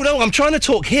 Ian? No, I'm trying to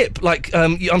talk hip,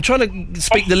 I'm trying to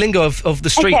speak the lingo of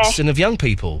the streets and of young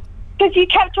people. Because you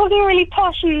kept talking really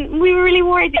posh, and we were really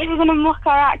worried that you were going to mock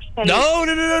our accent. No,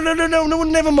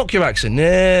 one never mock your accent.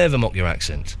 Never mock your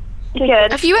accent.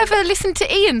 Good. Have you ever listened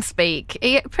to Ian speak?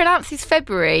 He pronounces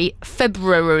February.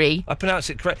 I pronounce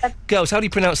it correct. Girls, how do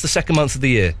you pronounce the second month of the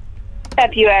year?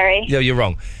 February. No, you're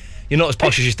wrong. You're not as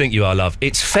posh as you think you are, love.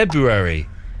 It's February.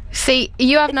 See,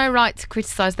 you have no right to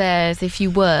criticise theirs if you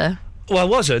were. Well, I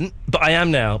wasn't, but I am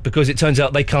now, because it turns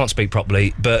out they can't speak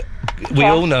properly, but we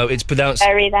all know it's pronounced...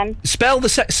 February, then. Spell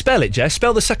it, Jess.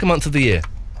 Spell the second month of the year.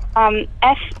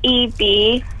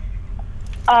 F-E-B...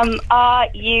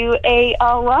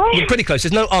 R-U-A-R-Y? You're pretty close.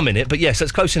 There's no in it, but yes,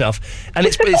 that's close enough. And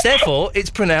it's therefore, it's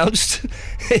pronounced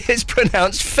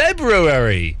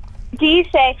February. Do you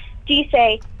say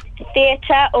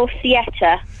theatre or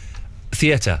theatre?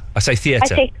 Theatre. I say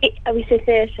theatre. We say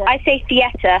theatre. I say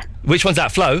theatre. Which one's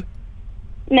that, Flo?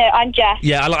 No, I'm Jess.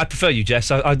 Yeah, I prefer you, Jess.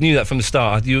 I knew that from the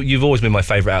start. You've always been my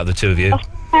favourite out of the two of you. Oh,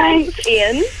 thanks,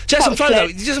 Ian. Jess and Flo, though.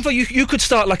 Jess and Flo, you could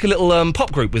start a little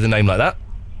pop group with a name like that.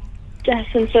 Jess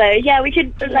and Flo. Yeah, we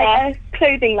could a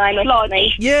clothing line or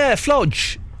something. Yeah,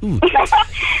 Flodge. Ooh.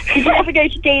 Did you ever go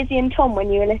to Daisy and Tom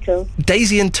when you were little?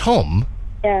 Daisy and Tom?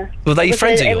 Yeah. Were they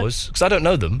friends of yours? Because I don't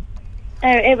know them.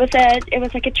 Oh, it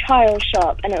was like a child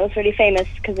shop, and it was really famous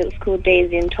because it was called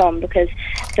Daisy and Tom, because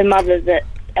the mother that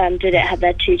did it had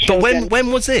their two children. But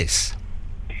when was this?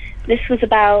 This was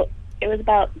about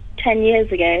 10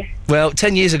 years ago. Well,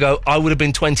 10 years ago, I would have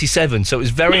been 27, so it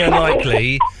was very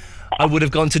unlikely I would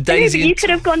have gone to Daisy You and could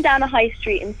have gone down a high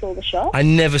street and saw the shop. I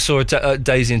never saw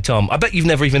Daisy and Tom. I bet you've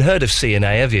never even heard of C&A,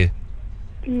 have you?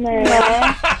 No.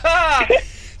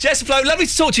 Jess Flo, lovely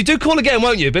to talk to you. Do call again,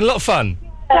 won't you? Been a lot of fun.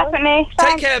 Definitely.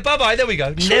 Take care. Bye-bye. There we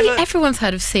go. Surely everyone's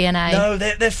heard of CNA. No,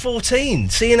 they're 14.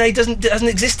 CNA hasn't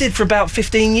existed for about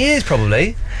 15 years,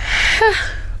 probably.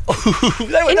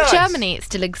 In Germany, it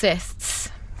still exists.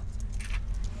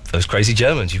 Those crazy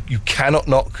Germans. You cannot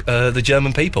knock the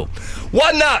German people.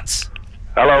 One nut!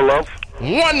 Hello, love.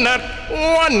 One nut,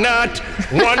 one nut,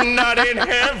 one nut in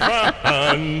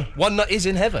heaven. One nut is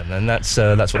in heaven, and that's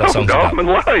what that song's about. I'm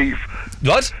alive.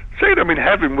 What? Saying I'm in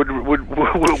heaven would...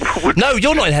 No,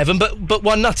 you're not in heaven, but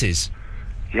one nut is.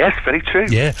 Yes, very true.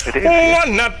 Yeah. It is.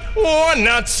 One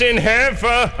nut's in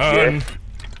heaven. Yes.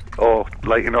 Or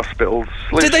late in hospitals.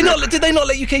 Did they not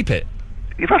let you keep it?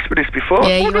 You've asked me this before.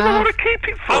 Yeah, what do I want to keep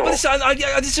it for?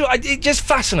 It just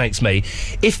fascinates me.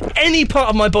 If any part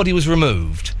of my body was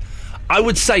removed, I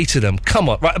would say to them, come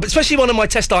on, right, especially one of my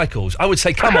testicles, I would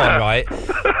say, come on, right,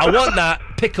 I want that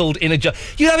pickled in a jar.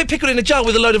 You'd have it pickled in a jar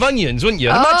with a load of onions, wouldn't you?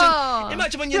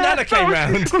 Imagine when your nana came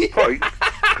round. Good point.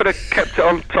 Could have kept it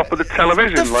on top of the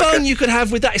television. The fun you could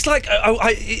have with that. It's like,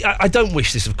 I don't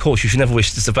wish this, of course, you should never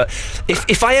wish this, but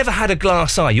if I ever had a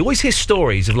glass eye, you always hear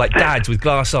stories of, like, dads with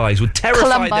glass eyes would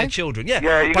terrify their children. Yeah,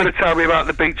 you're going to tell me about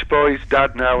the Beach Boys'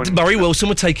 dad now. And Murray Wilson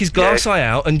would take his glass eye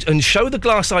out and show the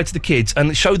glass eye to the kids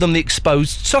and show them the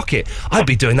exposed socket. I'd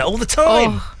be doing that all the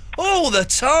time. All the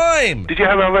time. Did you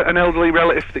have an elderly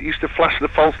relative that used to flash the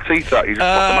false teeth at you?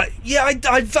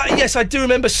 Yes, I do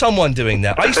remember someone doing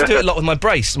that. I used to do it a lot with my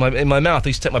brace in my mouth. I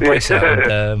used to take my brace out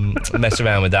and mess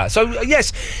around with that. So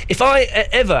yes, if I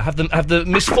ever have the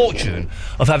misfortune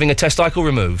of having a testicle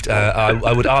removed,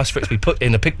 I would ask for it to be put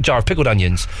in a jar of pickled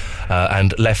onions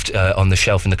and left on the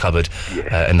shelf in the cupboard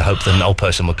in the hope that an old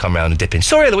person would come round and dip in.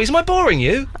 Sorry, Eloise, am I boring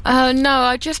you? No,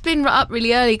 I've just been up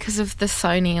really early because of the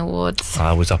Sony Awards.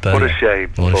 I was up early. What a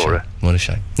shame, Laura. What a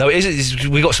shame. No,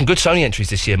 we got some good Sony entries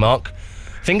this year, Mark.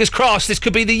 Fingers crossed, this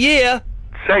could be the year.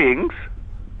 Sayings?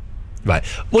 Right.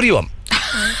 What do you want?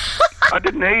 I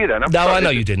didn't hear you then. No, I know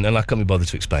you didn't, and I can't be bothered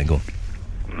to explain. Go on.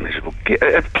 Miserable.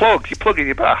 You plug in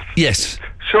your bath. Yes.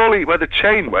 Surely where the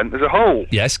chain went, there's a hole.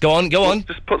 Yes, go on.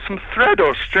 Just put some thread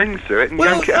or string through it and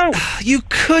yank it out. You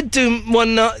could do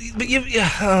one nut, but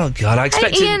oh God, I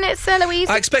expected... Hey, Ian, it's Eloise.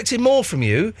 I expected more from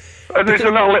you. And there's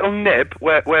a little nib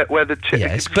where the chain...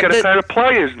 Yes, but get a pair of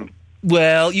pliers and...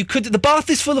 Well, you could... The bath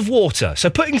is full of water, so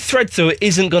putting thread through it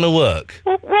isn't going to work.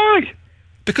 Well, why?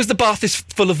 Because the bath is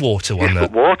full of water,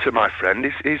 but water, my friend,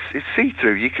 is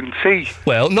see-through. You can see.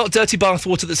 Well, not dirty bath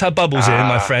water that's had bubbles in,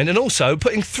 my friend. And also,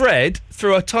 putting thread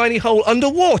through a tiny hole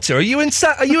underwater. Are you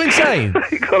insane?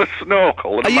 You got a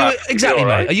snorkel and Exactly,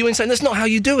 right? mate. Are you insane? That's not how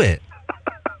you do it.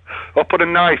 Or put a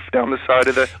knife down the side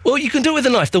of the... Well, you can do it with a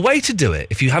knife. The way to do it,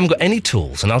 if you haven't got any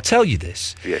tools, and I'll tell you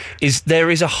this, is there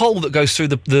is a hole that goes through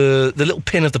the little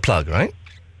pin of the plug, right?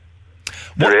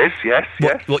 There is, yes.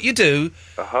 What you do,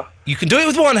 you can do it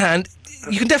with one hand.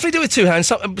 You can definitely do it with two hands.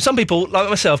 Some people, like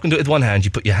myself, can do it with one hand.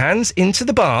 You put your hands into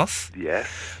the bath. Yes.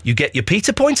 You get your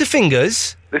Peter Pointer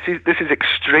fingers. This is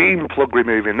extreme plug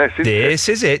removing. This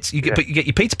is it. You get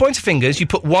your Peter Pointer fingers. You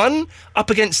put one up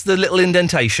against the little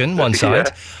indentation, one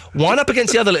side. One up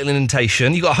against the other little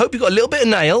indentation. I hope you've got a little bit of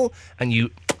nail, and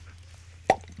you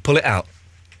pull it out.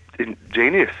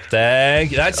 Genius.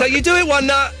 Thank you. That's how you do it, one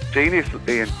nut. Genius,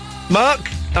 Ian. Mark,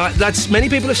 many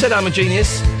people have said I'm a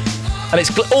genius, and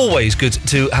it's always good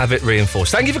to have it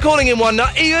reinforced. Thank you for calling in, one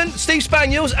nut. Ian, Steve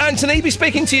Spaniels, Anthony, be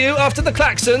speaking to you after the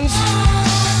klaxons.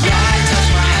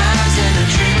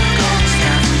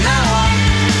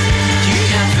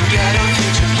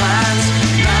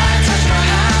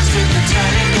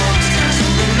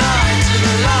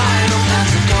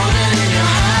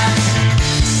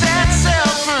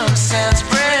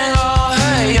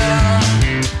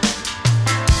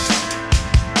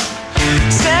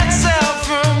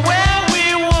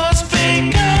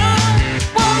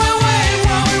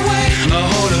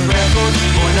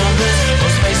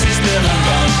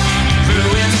 Through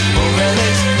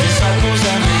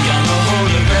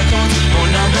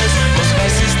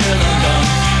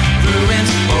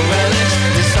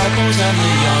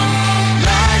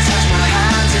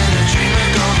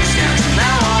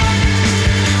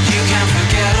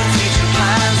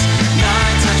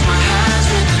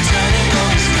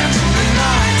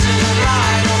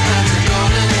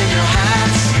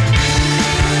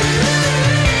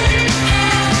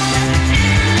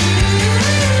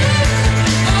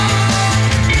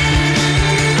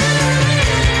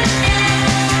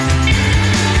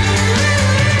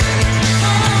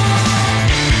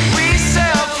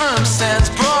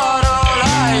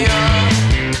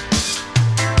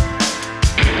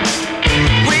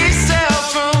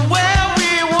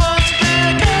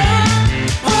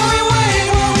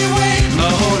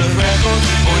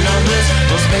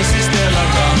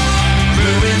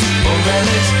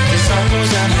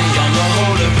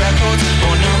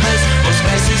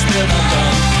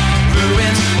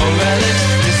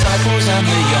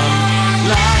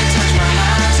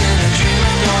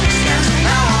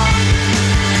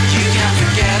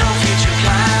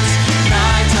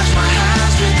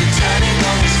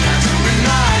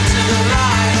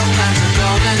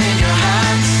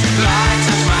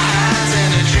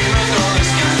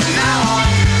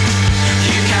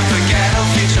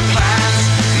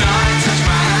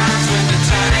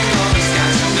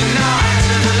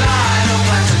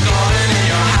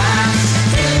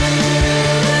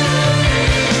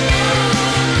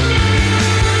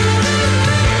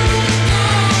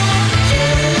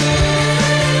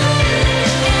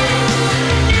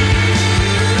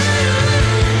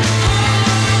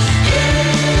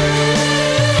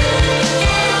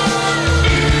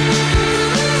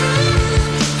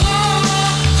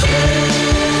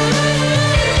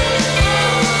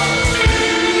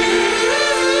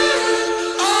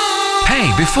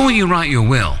Before you write your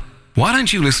will, why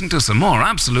don't you listen to some more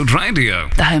Absolute Radio?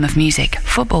 The home of music,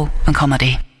 football and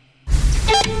comedy. The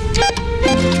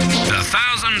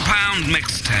 £1,000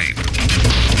 mixtape.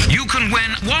 You can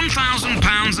win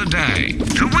 £1,000 a day.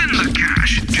 To win the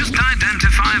cash, just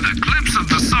identify the clips of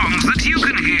the songs that you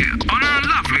can hear on our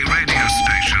lovely radio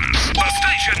stations. The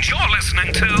stations you're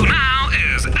listening to now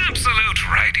is Absolute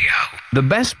Radio. The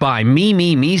Best Buy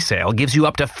Me sale gives you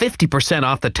up to 50%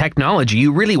 off the technology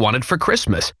you really wanted for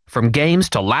Christmas. From games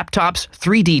to laptops,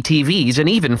 3D TVs, and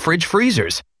even fridge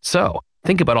freezers. So,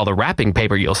 think about all the wrapping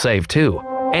paper you'll save too.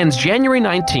 Ends January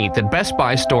 19th at Best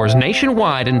Buy stores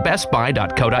nationwide and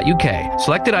bestbuy.co.uk.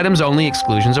 Selected items only,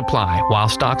 exclusions apply while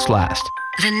stocks last.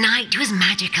 The night was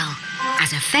magical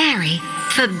as a fairy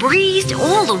Febrezed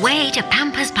all the way to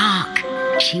Pampers Park.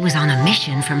 She was on a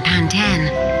mission from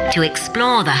Pantene to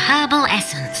explore the herbal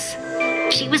essence.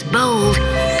 She was bold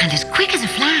and as quick as a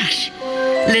flash.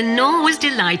 Lenore was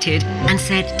delighted and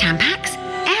said, Tampax,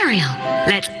 Ariel,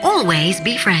 let's always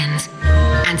be friends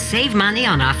and save money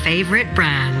on our favourite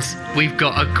brands. We've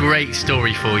got a great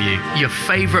story for you. Your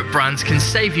favourite brands can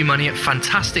save you money at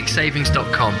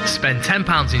fantasticsavings.com. Spend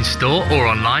 £10 in store or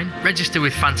online, register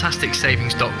with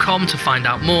fantasticsavings.com to find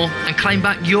out more and claim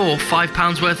back your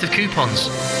 £5 worth of coupons.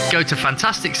 Go to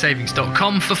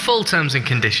fantasticsavings.com for full terms and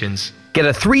conditions. Get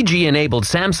a 3G-enabled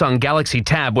Samsung Galaxy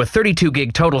Tab with 32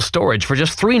 gig total storage for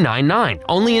just $399,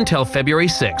 only until February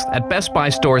 6th at Best Buy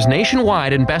stores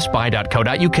nationwide and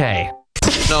bestbuy.co.uk.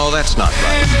 No, that's not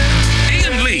right.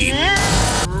 Ian Lee.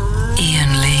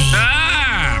 Ian Lee.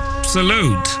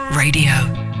 Absolute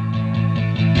Radio.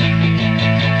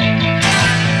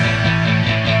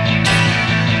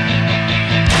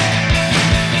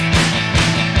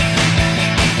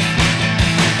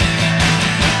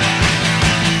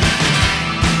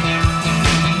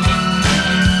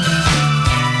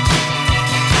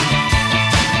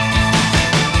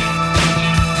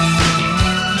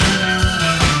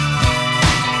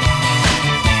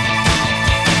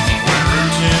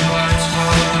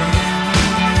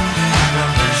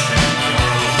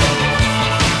 Where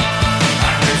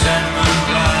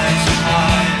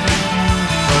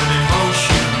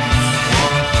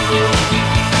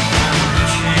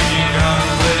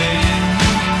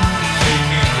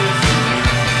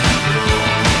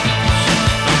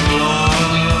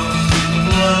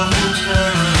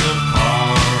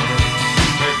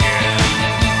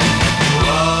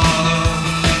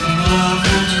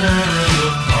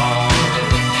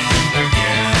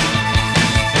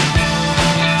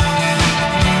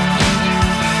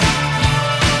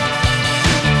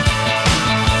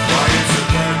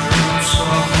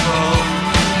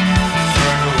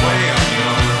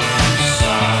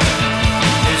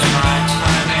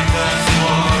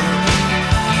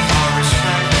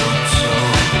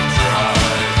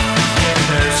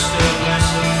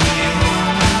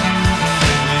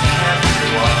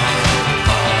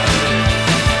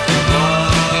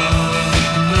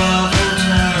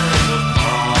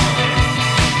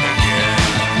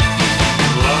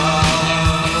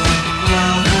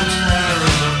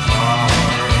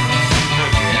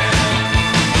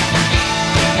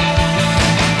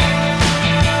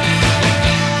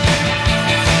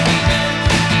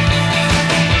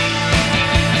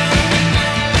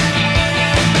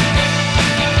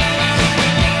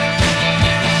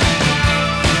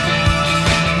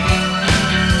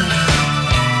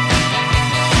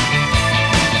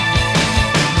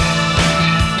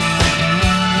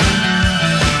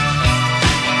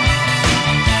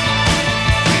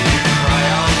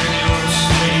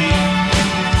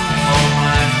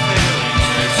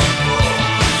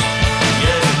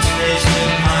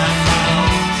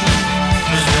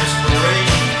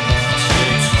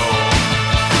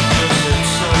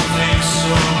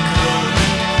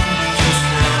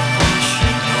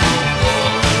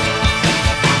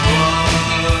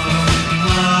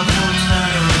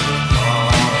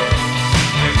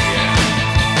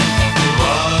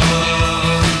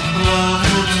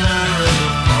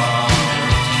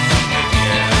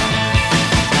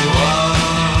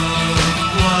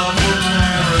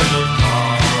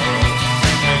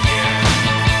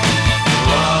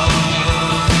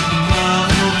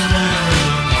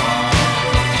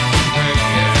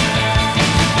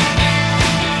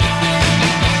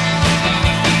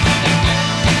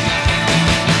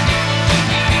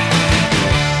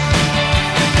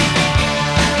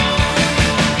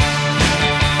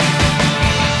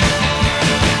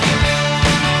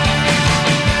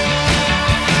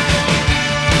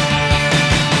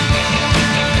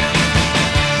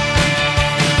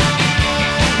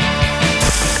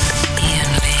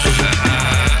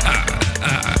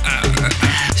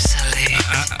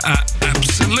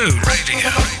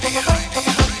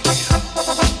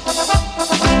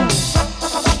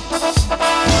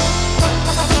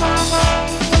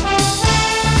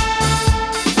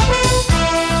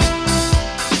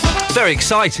very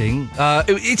exciting.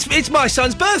 It's my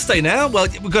son's birthday now. Well,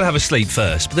 we've got to have a sleep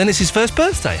first, but then it's his first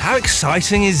birthday. How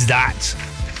exciting is that?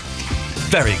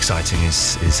 Very exciting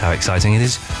is how exciting it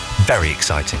is. Very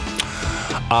exciting.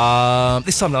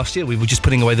 This time last year, we were just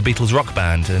putting away the Beatles rock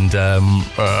band, and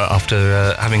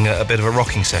after having a bit of a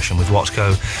rocking session with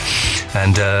Watco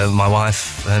and my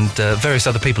wife and various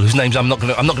other people whose names I'm not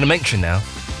going to mention now.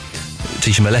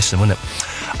 Teach them a lesson, wouldn't it?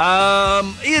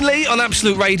 Ian Lee on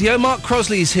Absolute Radio. Mark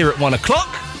Crosley is here at 1 o'clock.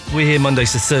 We're here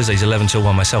Mondays to Thursdays, 11 till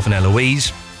 1, myself and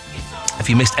Eloise. If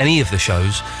you missed any of the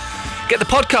shows, get the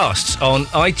podcasts on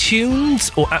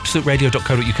iTunes or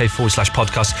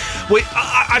absoluteradio.co.uk/podcast.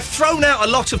 I've thrown out a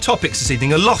lot of topics this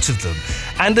evening, a lot of them.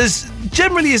 And as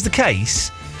generally is the case,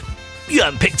 you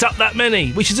haven't picked up that many,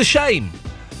 which is a shame.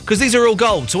 Because these are all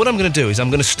gold. So what I'm going to do is I'm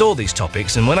going to store these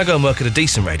topics, and when I go and work at a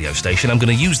decent radio station, I'm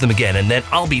going to use them again, and then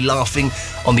I'll be laughing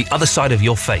on the other side of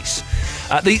your face.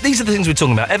 These are the things we're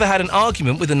talking about. Ever had an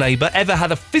argument with a neighbour? Ever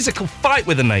had a physical fight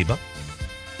with a neighbour?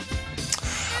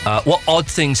 What odd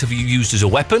things have you used as a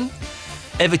weapon?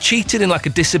 Ever cheated in like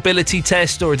a disability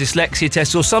test or a dyslexia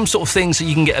test or some sort of thing so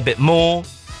you can get a bit more?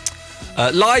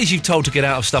 Lies you've told to get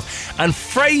out of stuff. And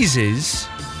phrases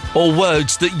or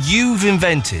words that you've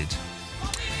invented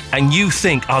and you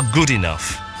think are good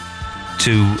enough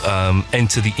to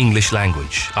enter the English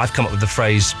language. I've come up with the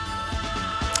phrase,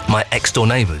 my ex-door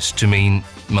neighbours, to mean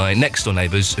my next-door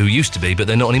neighbours who used to be, but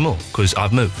they're not anymore, because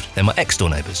I've moved. They're my ex-door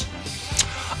neighbours.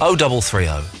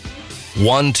 0330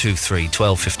 123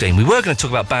 1215. We were going to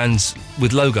talk about bands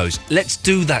with logos. Let's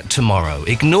do that tomorrow.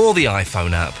 Ignore the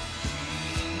iPhone app.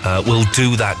 We'll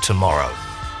do that tomorrow.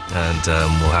 And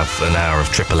we'll have an hour of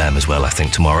Triple M as well, I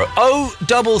think, tomorrow.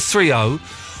 0330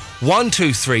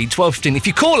 123 1215. If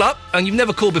you call up, and you've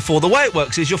never called before, the way it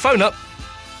works is you'll phone up,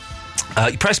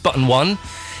 you press button 1,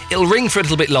 it'll ring for a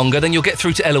little bit longer, then you'll get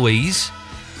through to Eloise,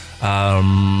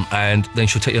 and then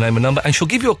she'll take your name and number, and she'll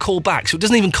give you a call back, so it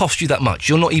doesn't even cost you that much.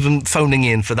 You're not even phoning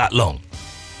in for that long.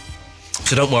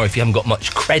 So don't worry if you haven't got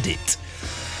much credit.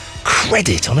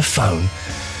 Credit on a phone.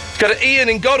 Got Ian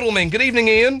in Godalming. Good evening,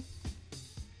 Ian.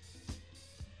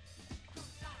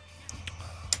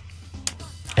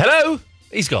 Hello?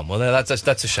 He's gone. Well, that's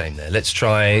a shame there. Let's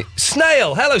try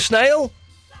Snail. Hello, Snail.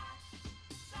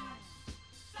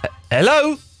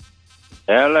 Hello?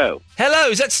 Hello. Hello,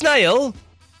 is that Snail?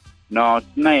 No, it's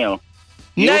Nail.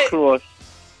 You're close.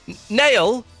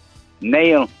 Nail?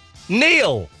 Nail.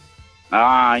 Neil?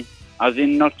 Aye, as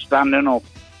in not standing up.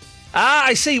 Ah,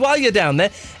 I see, while you're down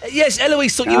there. Yes,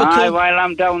 Eloise thought you were called... Aye, while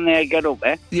I'm down there, get up,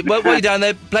 eh? While you're down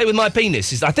there, play with my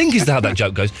penis, I think is how that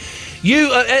joke goes.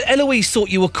 You, Eloise thought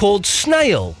you were called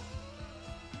Snail.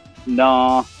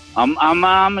 No,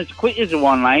 I'm as quick as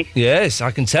one, like. Yes,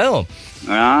 I can tell.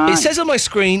 Aye. It says on my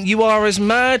screen, you are as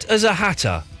mad as a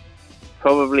hatter.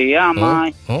 Probably am,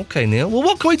 I. Okay, Neil. Well,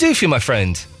 what can we do for you, my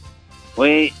friend?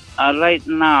 I'd like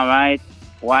to know, right,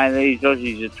 why these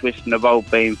Aussies are twisting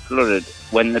about being flooded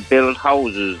when they build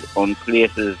houses on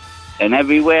places, and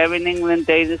everywhere in England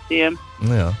they the same.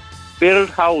 Yeah. Build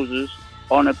houses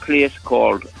on a place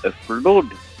called a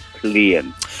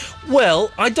floodplain.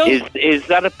 Well, I don't... Is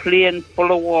that a plane full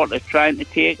of water trying to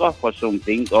take off or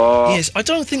something? Or... Yes, I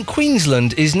don't think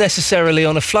Queensland is necessarily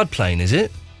on a floodplain, is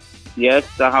it? Yes,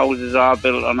 the houses are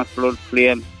built on a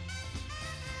floodplain.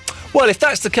 Well, if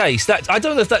that's the case, I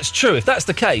don't know if that's true. If that's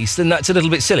the case, then that's a little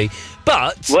bit silly.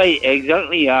 But... Wait,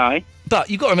 exactly, aye. But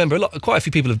you've got to remember, quite a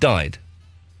few people have died.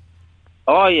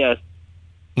 Oh, yes.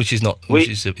 Which is a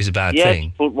bad thing.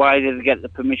 Yes, but why did they get the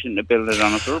permission to build it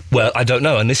on a floodplain? Well, I don't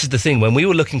know, and this is the thing. When we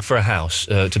were looking for a house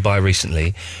to buy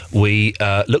recently, we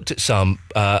looked at some,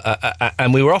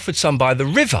 and we were offered some by the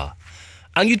river.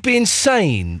 And you'd be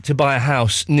insane to buy a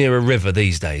house near a river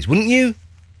these days, wouldn't you?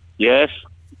 Yes.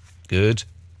 Good.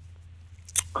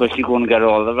 Because you're going to get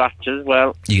all the rats as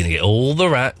well. You're going to get all the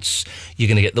rats, you're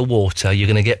going to get the water,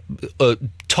 you're going to get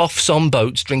toffs on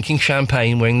boats drinking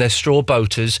champagne, wearing their straw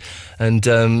boaters and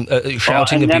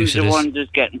shouting abuse at us. And the ones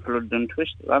just getting flooded and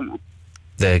twisted, aren't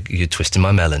they? You're twisting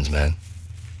my melons, man.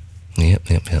 Yep.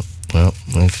 Well,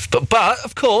 but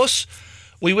of course...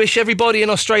 We wish everybody in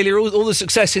Australia all the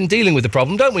success in dealing with the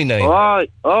problem, don't we, Neil?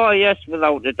 Oh, yes,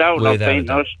 without a doubt. I've been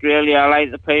to Australia. I like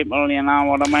the people, you know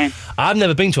what I mean? I've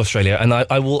never been to Australia, and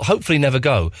I will hopefully never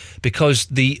go, because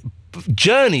the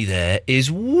journey there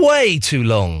is way too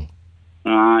long.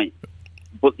 Right.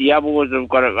 But the other ones have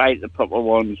got it right, the proper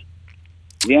ones.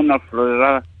 They're not flooded,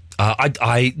 are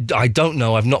they? I don't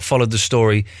know. I've not followed the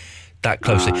story that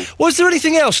closely. Right. Was there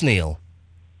anything else, Neil?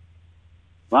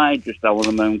 I just over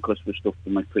the moon because we stuffed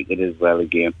them at cricket as well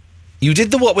again. You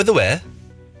did the what with the where?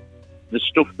 The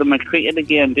stuffed them at cricket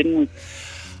again, didn't we?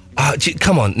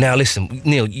 Come on, now listen,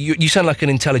 Neil. You sound like an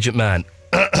intelligent man.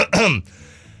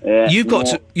 You've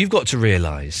got to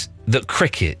realise that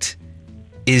cricket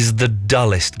is the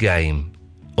dullest game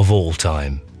of all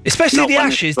time. Especially the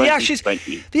Ashes. The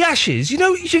Ashes. You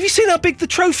know, have you seen how big the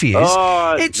trophy is?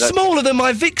 It's smaller than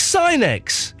my Vic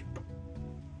Sinex.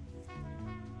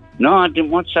 No, I didn't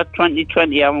watch that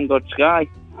 2020. I haven't got Sky.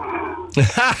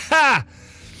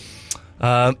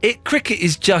 Cricket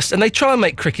is just, and they try and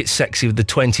make cricket sexy with the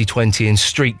 2020 and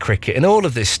street cricket and all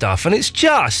of this stuff, and it's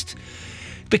just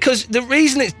because the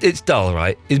reason it's dull,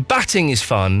 right, is batting is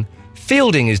fun,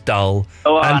 fielding is dull,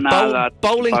 and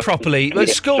bowling properly. At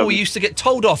school, we used to get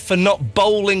told off for not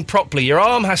bowling properly. Your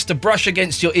arm has to brush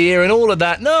against your ear and all of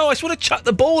that. No, I just want to chuck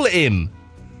the ball at him.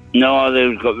 No,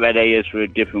 they've got red ears for a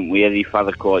different way. Your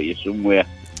father caught you somewhere.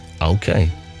 Okay.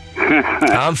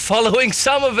 I'm following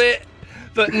some of it,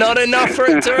 but not enough for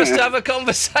us to have a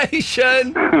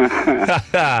conversation.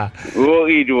 What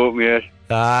you do, mate?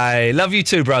 I love you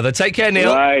too, brother. Take care,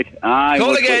 Neil. Right.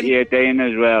 Call again. You're Dane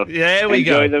as well. There we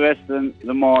go. Enjoy the rest of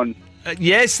the morning.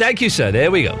 Yes, thank you, sir.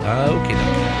 There we go. Okay.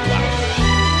 Wow.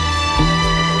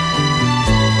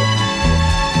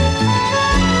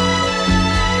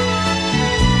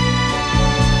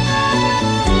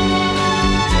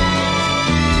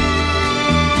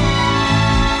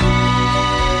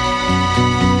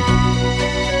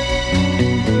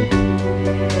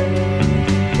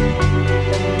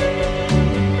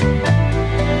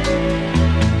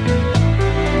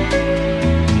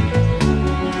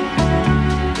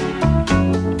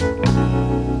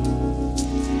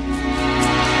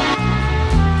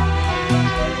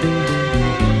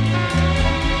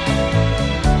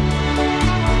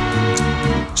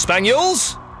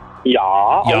 Spaniels? Yeah.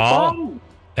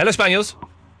 Hello, Spaniels.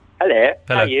 Hello.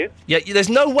 How are you? Yeah, there's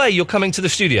no way you're coming to the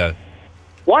studio.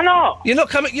 Why not? You're not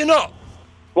coming. You're not.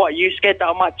 What, are you scared that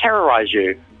I might terrorise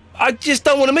you? I just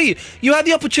don't want to meet you. You had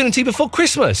the opportunity before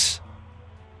Christmas.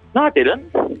 No, I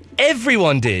didn't.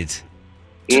 Everyone did.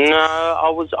 No, I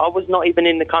was not even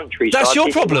in the country. That's your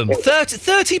problem.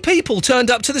 30 people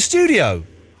turned up to the studio.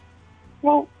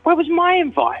 Well, where was my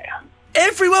invite?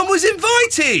 Everyone was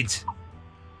invited.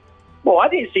 Well, I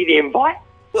didn't see the invite.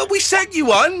 Well, we sent you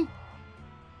one.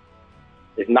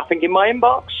 There's nothing in my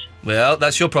inbox. Well,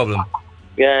 that's your problem.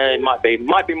 Yeah, it might be.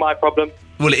 Might be my problem.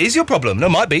 Well, it is your problem. No,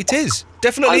 might be. It is.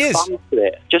 Definitely is. Bum to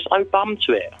it. Just bum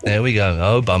to it. There we go.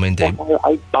 Oh, bum indeed.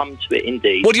 Bum to it,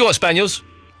 indeed. What do you want, Spaniels?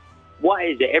 What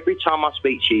is it? Every time I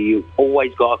speak to you, you've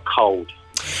always got a cold.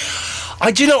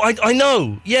 I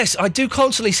know. Yes, I do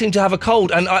constantly seem to have a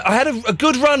cold. And I had a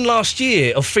good run last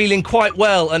year of feeling quite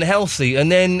well and healthy.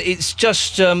 And then it's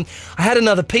just, I had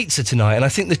another pizza tonight, and I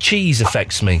think the cheese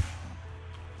affects me.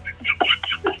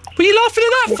 What are you laughing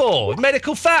at that for?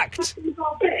 Medical fact.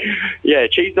 Yeah,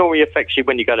 cheese normally affects you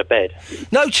when you go to bed.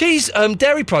 No, cheese,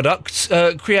 dairy products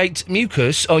create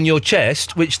mucus on your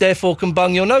chest, which therefore can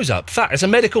bung your nose up. Fact. It's a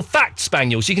medical fact,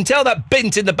 Spaniel. So you can tell that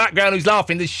bint in the background who's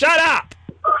laughing. Shut up!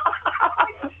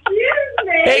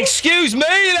 Excuse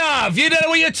me, love. You don't know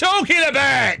what you're talking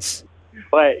about.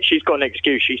 Wait, she's got an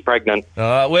excuse. She's pregnant.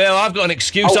 Well, I've got an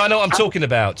excuse. I know what I'm talking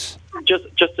about. Just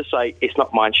to say, it's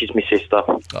not mine. She's my sister.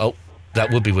 Oh,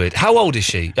 that would be weird. How old is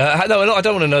she? No, I don't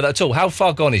want to know that at all. How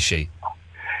far gone is she?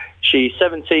 She's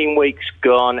 17 weeks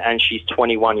gone, and she's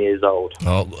 21 years old.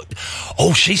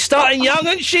 Oh, she's starting young,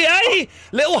 isn't she, eh?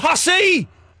 Little hussy.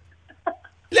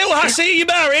 Little hussy, you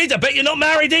married? I bet you're not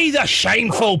married either.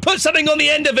 Shameful. Put something on the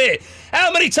end of it.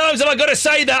 How many times have I got to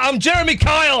say that? I'm Jeremy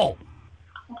Kyle.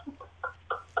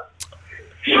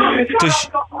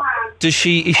 Is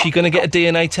she going to get a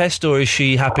DNA test, or is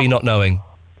she happy not knowing?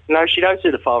 No, she knows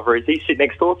who the father is. He's sitting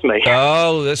next door to me.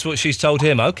 Oh, that's what she's told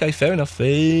him. Okay, fair enough.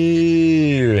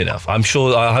 Fair enough. I'm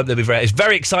sure. I hope they'll be very. It's a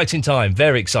very exciting time.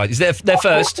 Very exciting. Is their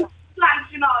first?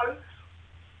 You know.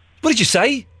 What did you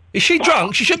say? Is she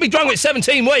drunk? She shouldn't be drunk at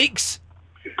 17 weeks.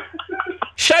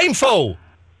 Shameful.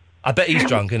 I bet he's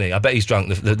drunk, isn't he? I bet he's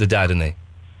drunk, the dad, isn't he?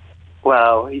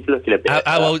 Well, he's looking a bit...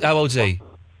 How old's he?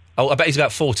 Oh, I bet he's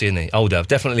about 40, isn't he? Older,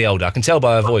 definitely older. I can tell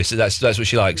by her voice that's what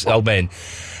she likes, old men.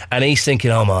 And he's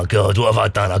thinking, oh, my God, what have I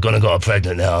done? I've got her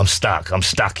pregnant now. I'm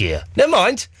stuck here. Never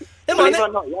mind. Believe it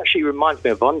or not, he actually reminds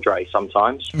me of Andre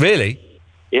sometimes. Really?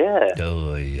 Yeah.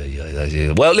 Oh,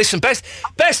 yeah. Well, listen, best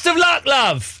of luck,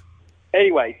 love.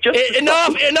 Anyway, just...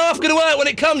 Enough going to work when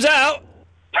it comes out.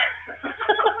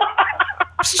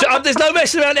 There's no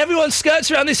messing around. Everyone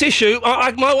skirts around this issue.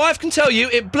 My wife can tell you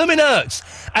it blooming hurts.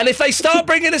 And if they start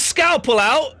bringing a scalpel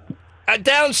out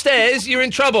downstairs, you're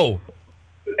in trouble.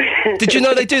 Did you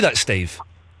know they do that, Steve?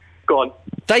 Go on.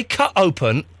 They cut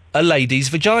open a lady's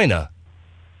vagina.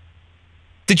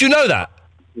 Did you know that?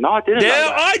 No, I didn't know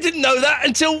that. I didn't know that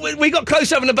until we got close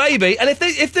to having a baby. And if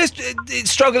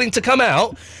it's struggling to come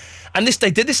out, and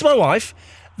they did this to my wife,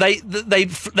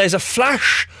 there's a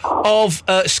flash of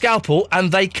scalpel,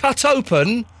 and they cut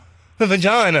open the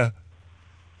vagina.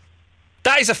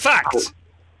 That is a fact.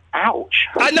 Ouch.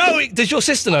 I know. Does your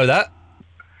sister know that?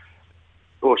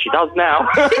 Well, she does now.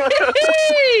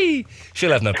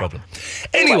 She'll have no problem.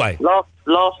 Anyway.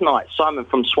 Last night, Simon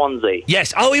from Swansea.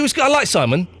 Yes. Oh, he was good. I like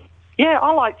Simon. Yeah,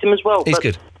 I liked him as well. He's but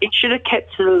good. He should have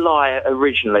kept to the lie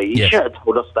originally. He Yes. should have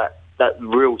told us that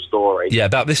real story. Yeah,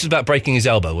 this was about breaking his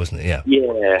elbow, wasn't it? Yeah.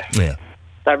 Yeah.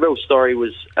 That real story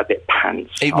was a bit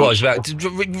pants. It was about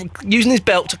using his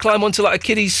belt to climb onto like a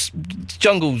kiddie's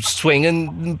jungle swing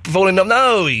and falling up.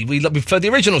 No, we prefer the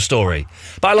original story.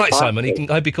 But I like Simon.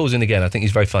 I hope he calls in again. I think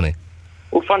he's very funny.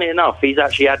 Well, funny enough, he's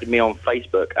actually added me on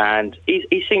Facebook, and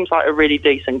he seems like a really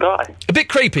decent guy. A bit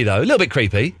creepy though. A little bit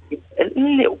creepy. A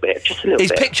little bit, just a little His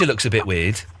bit. picture looks a bit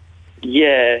weird.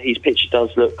 Yeah, his picture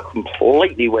does look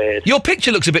completely weird. Your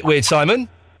picture looks a bit weird, Simon.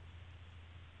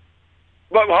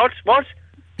 What?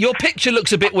 Your picture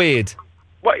looks a bit weird.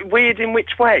 What? Weird in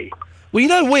which way? Well, you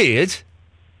know weird.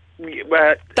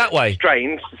 That way.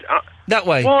 Strange. That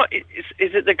way. What? Is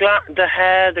it the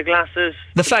hair, the glasses?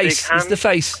 The face. big It's the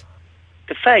face.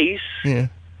 The face? Yeah.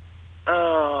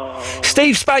 Oh.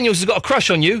 Steve Spaniels has got a crush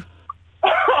on you.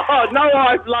 Oh, no,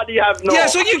 I bloody have not. Yeah,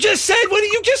 that's what you just said.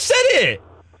 You just said it.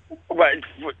 Well,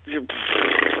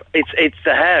 it's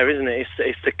the hair, isn't it?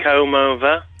 It's the comb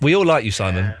over. We all like you,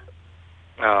 Simon.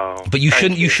 Oh. But you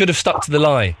shouldn't. You should have stuck to the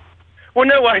lie. Well,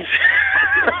 no, I...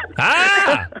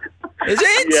 Is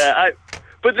it? Yeah,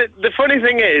 but the funny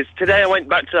thing is, today I went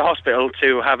back to the hospital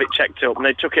to have it checked up, and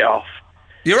they took it off.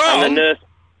 You're on? And the nurse...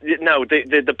 No,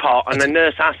 the pot, and the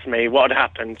nurse asked me what had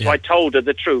happened, so I told her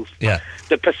the truth. Yeah.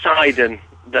 The Poseidon,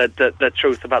 the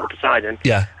truth about the Poseidon.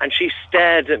 Yeah. And she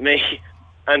stared at me,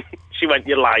 and she went,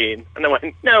 "You're lying." And I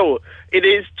went, "No, it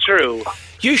is true."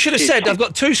 You should have said, "I've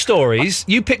got two stories.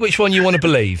 You pick which one you want to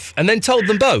believe," and then told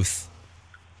them both.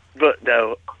 But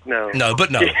no. No,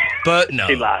 but no. But no.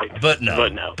 She lied. But no.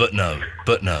 But no. But no.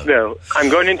 But no. No,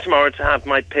 I'm going in tomorrow to have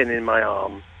my pin in my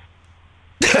arm.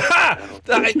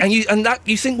 And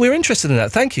you think we're interested in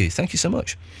that? Thank you so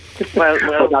much. Well,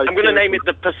 I'm going to name it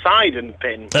the Poseidon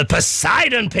pin. The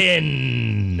Poseidon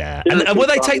pin. And will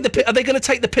they take the pin? Are they going to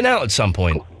take the pin out at some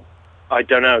point? I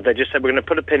don't know. They just said we're going to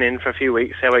put a pin in for a few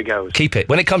weeks. See how it goes. Keep it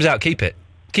when it comes out. Keep it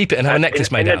and have a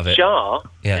necklace made out of it. In a jar.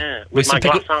 Yeah. With my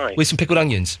glass eye. With some pickled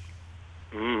onions.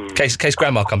 In case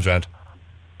Grandma comes round.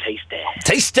 Tasty.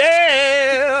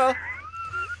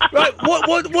 Right.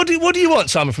 What do you want,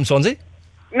 Simon from Swansea?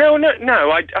 No. No.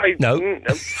 No. I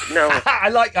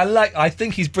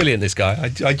think he's brilliant. This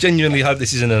guy. I genuinely hope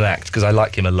this isn't an act because I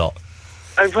like him a lot.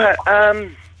 Well,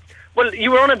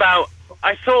 you were on about.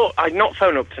 I thought I'd not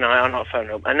phone up tonight. I'll not phone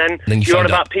up, and then you were on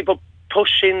about people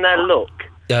pushing their luck.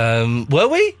 Were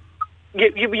we?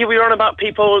 You were on about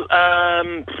people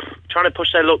trying to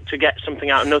push their luck to get something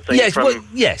out of nothing. Yes.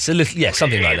 Yes. A little. Yes.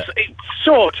 Something like that. It's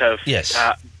sort of. Yes.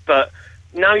 But.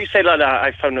 Now you say like that,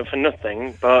 I phoned up for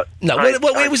nothing, but... No,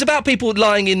 it was about people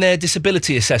lying in their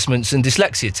disability assessments and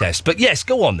dyslexia tests. But yes,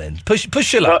 go on then.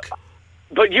 Push your luck.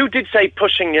 But you did say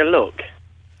pushing your luck.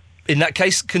 In that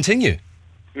case, continue.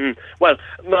 Well,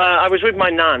 I was with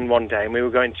my nan one day, and we were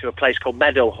going to a place called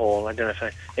Meadowhall, I don't know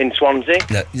in Swansea.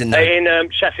 No.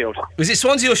 In Sheffield. Was it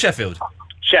Swansea or Sheffield?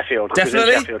 Sheffield.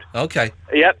 Definitely? Sheffield. Okay.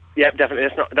 Yep, definitely.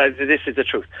 This is the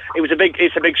truth. It's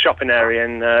a big shopping area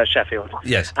in Sheffield.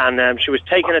 Yes. And she was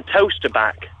taking a toaster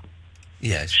back.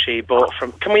 Yes. She bought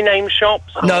from... Can we name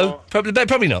shops? No,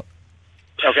 probably not.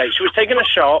 Okay, she was taking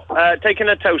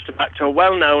a toaster back to a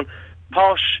well-known,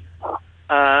 posh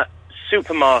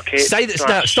supermarket.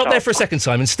 Stop there for a second,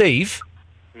 Simon. Steve,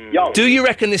 do you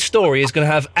reckon this story is going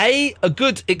to have A, a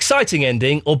good, exciting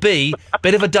ending, or B, a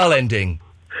bit of a dull ending?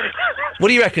 What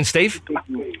do you reckon, Steve?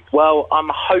 Well, I'm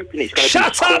hoping it's going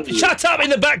to be... Shut up in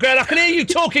the background. I can hear you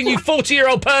talking, you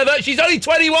 40-year-old pervert. She's only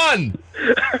 21.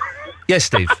 Yes,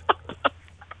 Steve.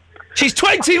 She's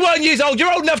 21 years old.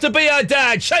 You're old enough to be her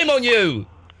dad. Shame on you.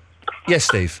 Yes,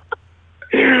 Steve.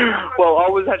 Well, I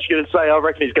was actually going to say I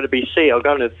reckon it's going to be C. I'm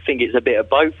going to think it's a bit of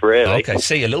both, really. Okay,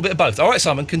 C, a little bit of both. All right,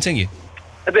 Simon, continue.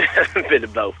 A bit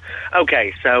of both.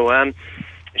 Okay, so...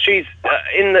 she's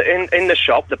in the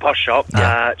shop, the posh shop,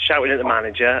 shouting at the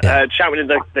manager,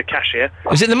 shouting at the cashier.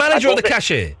 Was it the manager or the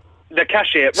cashier? The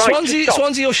cashier. Right,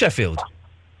 Swansea or Sheffield?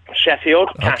 Sheffield,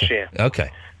 cashier. Okay.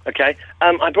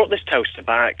 I brought this toaster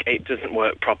back. It doesn't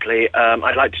work properly.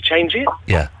 I'd like to change it.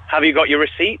 Yeah. Have you got your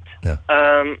receipt? No.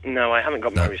 No, I haven't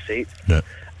got my receipt. No.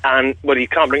 And, well, you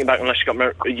can't bring it back unless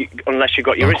you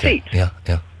got your receipt. Yeah.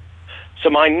 So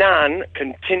my nan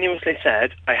continuously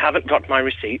said, I haven't got my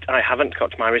receipt, I haven't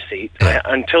got my receipt,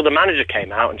 until the manager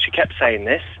came out, and she kept saying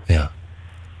this. Yeah.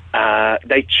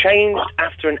 They changed,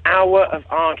 after an hour of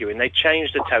arguing, they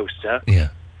changed the toaster. Yeah.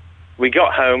 We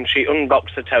got home, she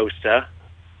unboxed the toaster,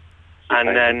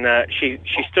 and then she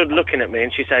stood looking at me,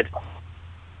 and she said,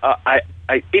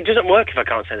 it doesn't work if I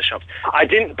can't say the shops. I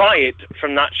didn't buy it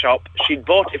from that shop. She'd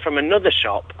bought it from another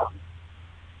shop,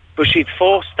 but she'd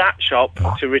forced that shop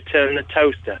to return the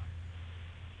toaster.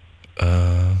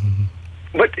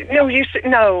 But no,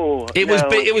 no. It was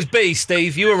B. It was B,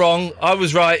 Steve. You were wrong. I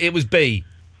was right. It was B.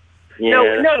 No.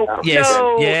 Yes.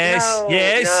 No, yes. no,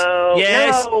 yes. no,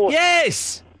 yes. no.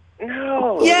 Yes.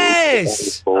 No.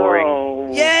 Yes. Boring. Oh.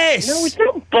 Yes. No, it's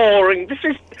not boring. This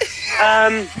is.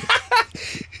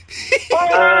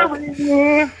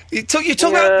 You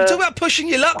talk about pushing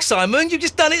your luck, Simon. You've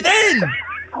just done it then.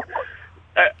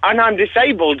 And I'm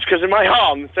disabled because of my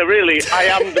arm, so really, I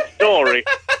am the story.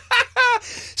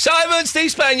 Simon,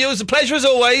 Steve Spaniels, a pleasure as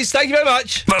always. Thank you very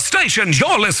much. The station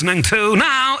you're listening to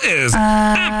now is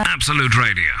Absolute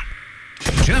Radio.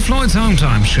 Jeff Lloyd's Home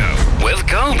Time Show with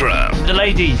Cobra. The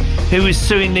lady who is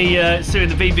suing the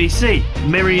BBC,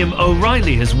 Miriam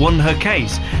O'Reilly, has won her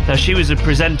case. Now, she was a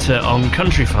presenter on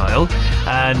Country File,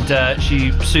 and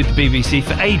she sued the BBC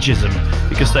for ageism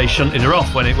because they shunted her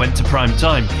off when it went to prime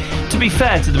time. To be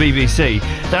fair to the BBC,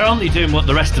 they're only doing what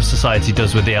the rest of society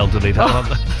does with the elderly, aren't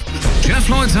they? Jeff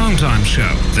Lloyd's Home Time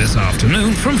Show this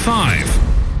afternoon from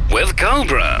 5. With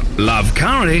Cobra. Love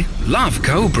curry, love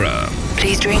Cobra.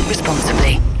 Please drink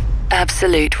responsibly.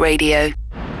 Absolute Radio.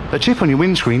 A chip on your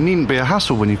windscreen needn't be a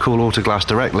hassle when you call Autoglass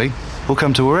directly. We'll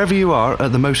come to wherever you are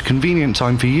at the most convenient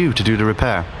time for you to do the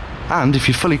repair. And if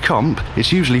you're fully comp,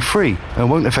 it's usually free and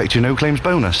won't affect your no-claims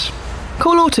bonus.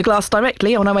 Call Autoglass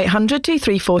directly on 0800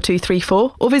 234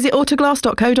 234 or visit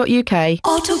autoglass.co.uk.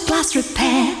 Autoglass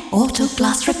repair,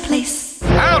 Autoglass replace.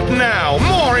 Out now,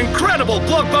 more incredible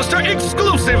blockbuster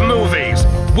exclusive movies.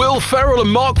 Will Ferrell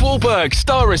and Mark Wahlberg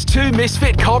star as two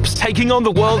misfit cops taking on the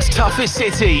world's toughest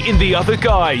city in The Other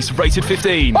Guys, rated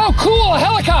 15. Oh, cool, a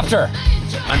helicopter!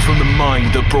 And from the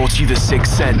mind that brought you The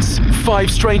Sixth Sense, 5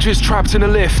 strangers trapped in a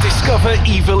lift discover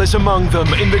evil is among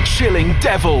them in the chilling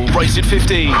Devil, rated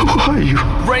 15.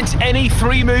 Rent any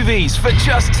 3 movies for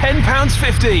just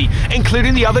 £10.50,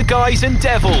 including The Other Guys and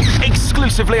Devil,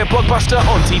 exclusively at Blockbuster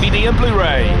on DVD and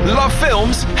Blu-ray. Love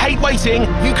films? Hate waiting?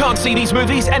 You can't see these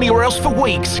movies anywhere else for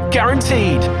weeks,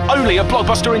 guaranteed. Only at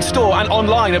Blockbuster in store and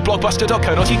online at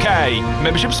blockbuster.co.uk.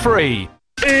 Membership's free.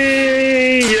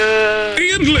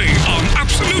 Ian Lee on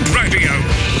Absolute Radio.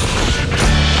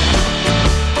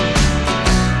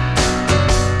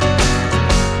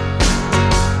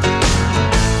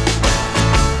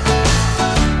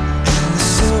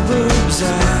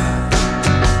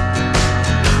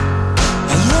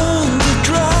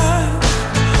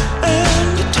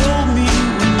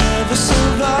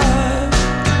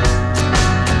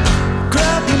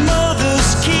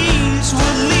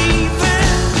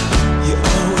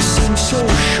 So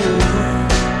sure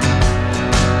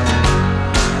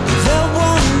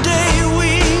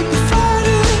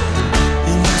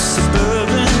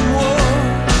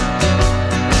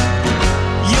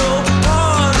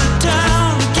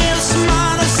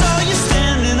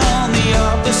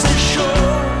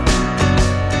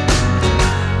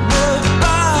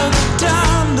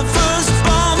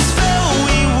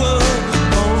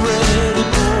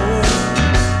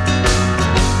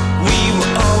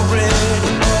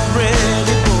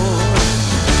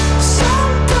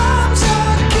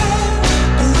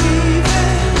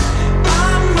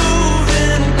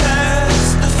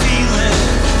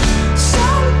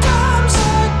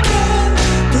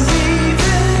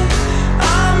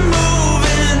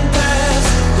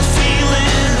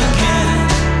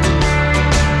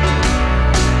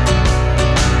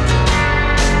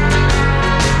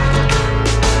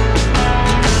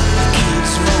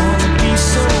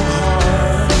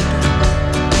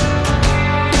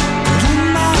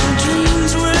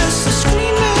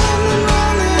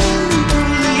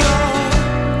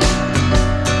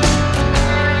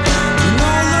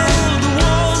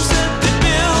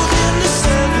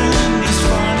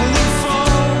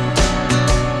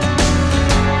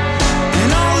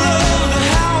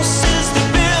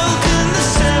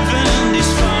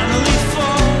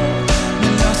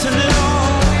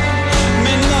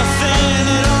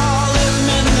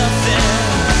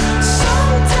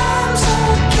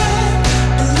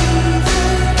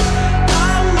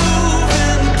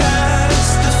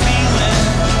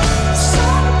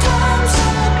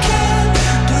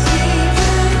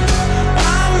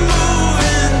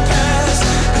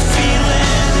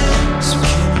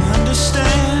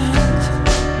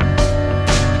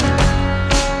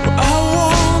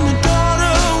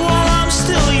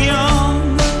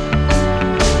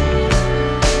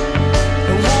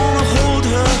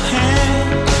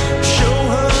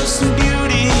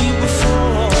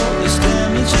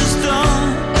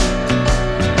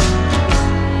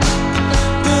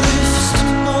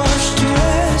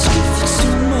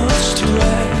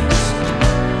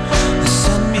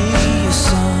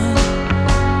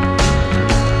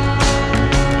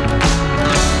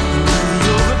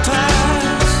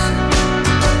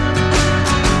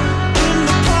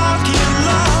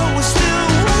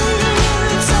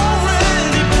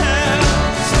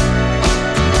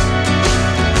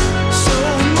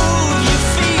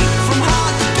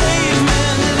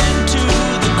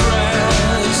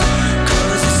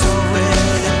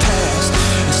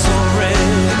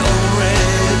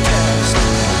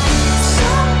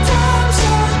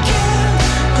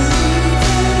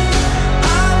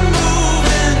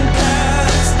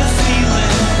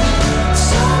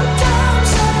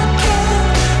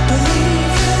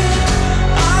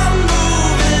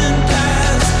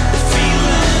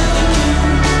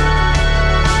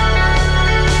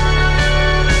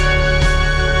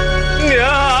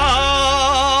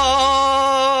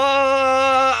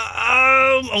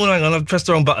I've pressed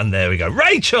the wrong button. There we go.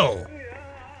 Rachel!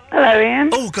 Hello, Ian.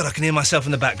 Oh, God, I can hear myself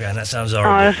in the background. That sounds Oh,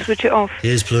 horrible. I'll switch it off.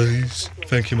 Yes, please.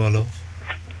 Thank you, my love.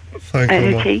 Thank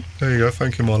you, Okay. There you go.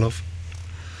 Thank you, my love.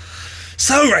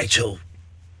 So, Rachel.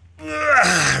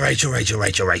 Rachel.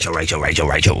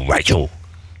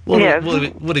 What Yeah. are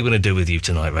we going to do with you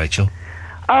tonight, Rachel?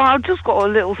 Oh, I've just got a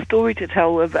little story to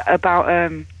tell about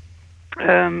a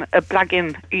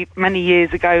blagging many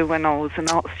years ago when I was an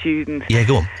art student. Yeah,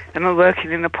 go on. And I was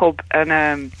working in a pub, and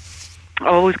I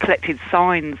always collected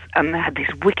signs, and they had this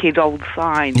wicked old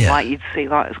sign, like you'd see,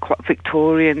 like it's quite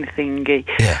Victorian thingy,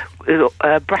 with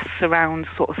brass surround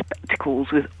sort of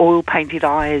spectacles with oil-painted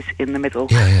eyes in the middle,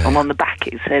 and on the back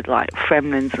it said, like,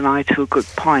 Fremlin's an eye to a good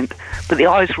pint, but the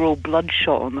eyes were all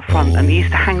bloodshot on the front, and they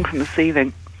used to hang from the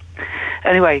ceiling.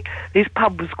 Anyway, this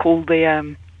pub was called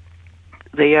the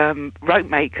Rope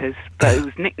Makers, but it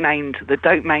was nicknamed the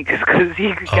Dope Makers because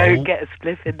you could go and get a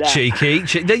spliff in there. Cheeky.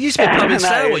 There used to be a pub in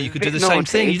Slough where you could do a the bit same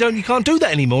naughty. thing. You can't do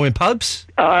that anymore in pubs.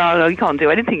 Oh, no, you can't do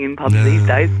anything in pubs these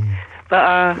days.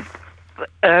 But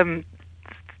the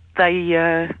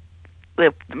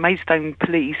Maidstone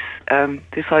police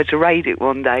decided to raid it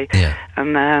one day,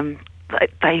 and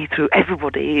they threw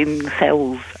everybody in the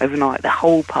cells overnight, the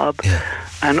whole pub,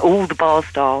 and all the bar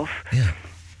staff.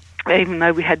 Even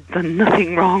though we had done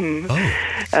nothing wrong,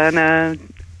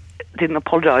 and didn't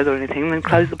apologise or anything, then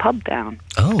closed the pub down.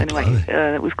 Anyway,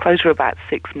 it was closed for about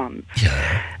 6 months.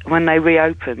 When they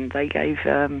reopened, they gave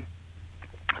the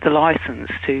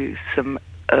licence to some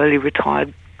early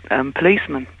retired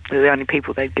policemen. They're the only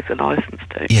people they'd give the licence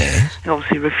to. They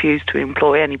obviously refused to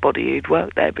employ anybody who'd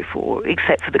worked there before,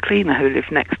 except for the cleaner who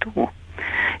lived next door.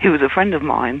 He was a friend of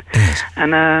mine,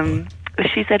 and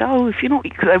she said, "Oh, if you're not,"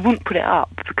 because they wouldn't put it up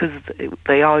because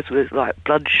the eyes were like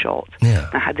bloodshot.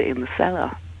 They had it in the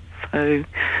cellar, so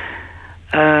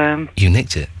you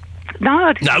nicked it. No,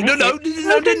 I didn't. No,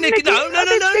 didn't nick it. No,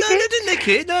 didn't nick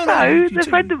it. No. The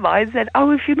friend of mine said,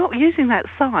 "Oh, if you're not using that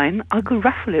sign, I could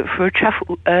raffle it for a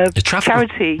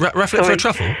charity. Raffle it for a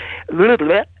truffle?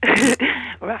 Raffle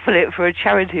it for a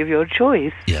charity of your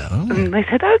choice." And they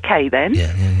said, "Okay, then."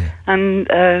 And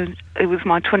it was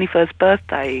my 21st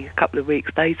birthday a couple of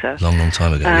weeks later. Long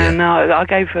time ago. And I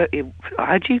gave her.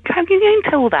 How can you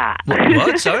tell that?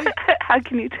 What? Sorry? How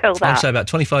can you tell that? I'd say about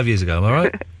 25 years ago. Am I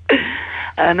right?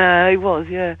 And it was,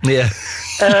 yeah.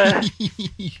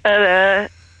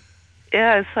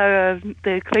 So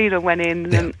the cleaner went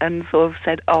in and sort of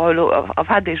said, "Oh, look, I've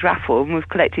had this raffle and we've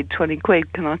collected 20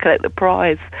 quid. Can I collect the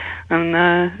prize?" And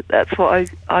that's what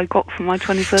I got for my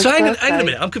 21st So hang birthday. on a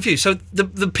minute, I'm confused. So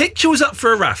the picture was up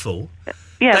for a raffle.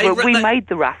 Yeah, but we made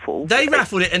the raffle. They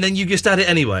raffled it and then you just had it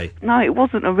anyway? No, it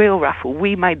wasn't a real raffle.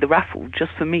 We made the raffle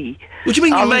just for me. What do you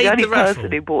mean you made I was the the only raffle?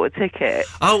 person who bought a ticket.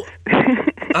 Oh,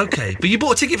 OK. But you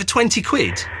bought a ticket for 20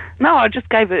 quid? No, I just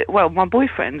gave it. Well, my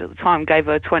boyfriend at the time gave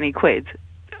her 20 quid,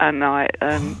 and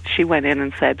she went in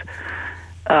and said,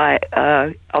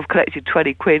 "I've collected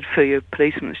 20 quid for your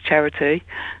policeman's charity,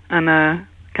 and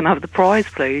can I have the prize,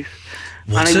 please?"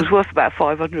 And it was worth about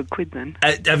 500 quid then.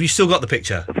 Have you still got the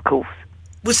picture? Of course.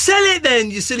 Well, sell it then,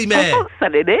 you silly mare. I'm not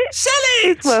selling it. Sell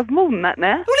it! It's worth more than that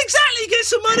now. Well, exactly. Get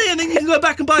some money and then you can go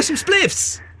back and buy some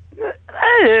spliffs.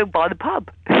 Buy the pub.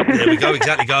 There we go,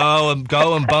 exactly. Go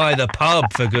and buy the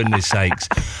pub, for goodness sakes.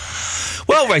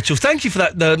 Well, Rachel, thank you for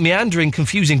that meandering,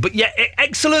 confusing, but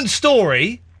excellent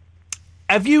story.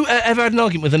 Have you ever had an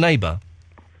argument with a neighbour?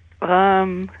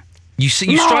 You strike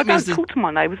me as I don't talk to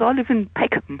my neighbours. I live in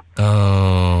Peckham.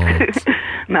 Oh.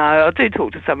 No, I do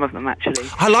talk to some of them, actually.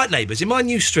 I like neighbours. In my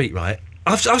new street, right,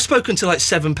 I've spoken to like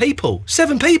 7 people.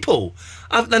 7 people!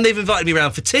 And they've invited me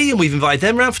round for tea, and we've invited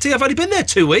them round for tea. I've only been there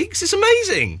 2 weeks. It's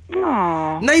amazing.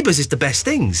 Aww. Neighbours is the best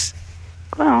things.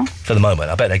 Well. For the moment.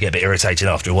 I bet they get a bit irritated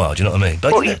after a while, do you know what I mean?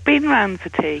 But, Well, you've been round for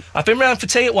tea. I've been round for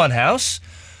tea at one house.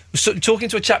 Was talking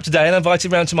to a chap today, and I invited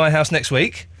round to my house next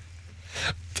week.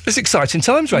 It's exciting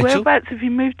times, Rachel. Whereabouts have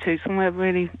you moved to? Somewhere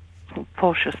really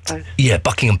posh, I suppose. Yeah,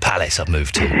 Buckingham Palace I've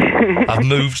moved to. I've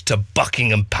moved to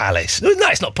Buckingham Palace. No,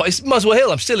 it's not. It's Muswell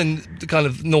Hill. I'm still in the kind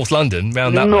of North London,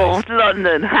 round that way. North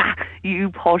London. Ha! You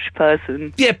posh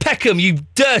person. Yeah, Peckham, you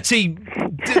dirty...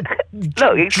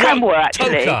 Look, it's Camberwell,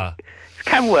 actually. Toker. It's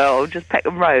Camberwell, just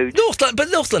Peckham Road. But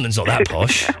North London's not that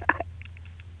posh.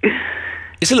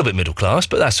 It's a little bit middle class,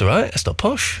 but that's all right. That's not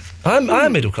posh. I'm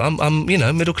middle class. I'm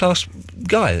middle class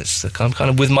guy. I'm kind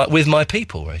of with my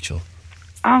people, Rachel.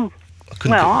 Oh.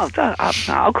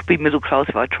 I could be middle class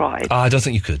if I tried. I don't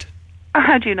think you could.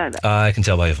 How do you know that? I can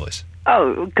tell by your voice.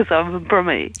 Oh, because I'm a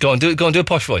Brummie. Go on, do a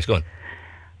posh voice. Go on.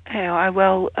 Yeah,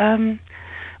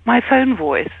 my phone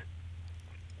voice.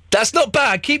 That's not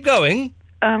bad. Keep going.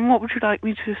 What would you like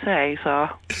me to say, sir?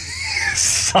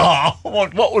 sir.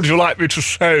 What would you like me to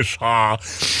say, sir?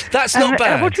 That's not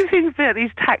bad. What do you think about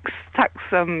these tax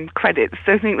credits?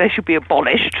 Do you think they should be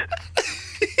abolished?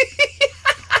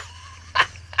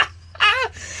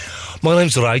 My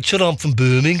name's Rachel. I'm from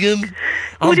Birmingham.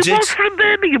 Well, it was from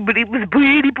Birmingham, but it was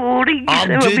really boring.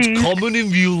 I'm dead common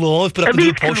in real life, but I can do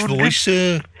a posh voice,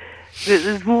 sir.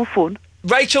 There's more fun.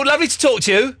 Rachel, lovely to talk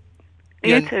to you.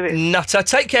 You too. Nutter.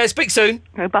 Take care. Speak soon.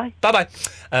 Bye. Bye-bye.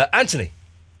 Anthony.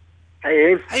 Hey,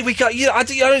 Ian. Hey, we got you. I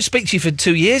don't speak to you for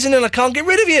 2 years, and then I can't get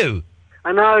rid of you.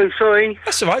 I know, sorry.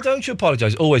 That's all right. Don't you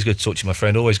apologise. Always good to talk to you, my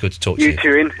friend. Always good to talk to you. You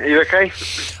too, Ian. Are you okay?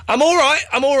 I'm all right.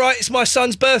 It's my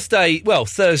son's birthday. Well,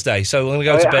 Thursday, so I'm going to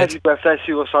go to bed. Happy birthday to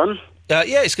your son. Yeah,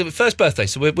 it's his first birthday,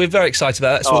 so we're very excited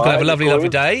about that. So we're going to have a lovely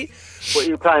day. What are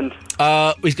you planned?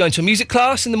 He's going to a music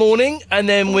class in the morning, and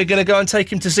then we're going to go and take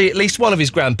him to see at least one of his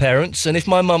grandparents. And if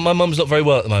my mum's not very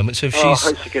well at the moment, so if I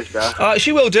hope she gets better.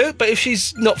 she will do, but if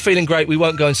she's not feeling great, we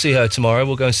won't go and see her tomorrow.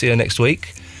 We'll go and see her next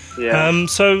week. Yeah.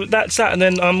 So that's that, and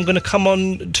then I'm going to come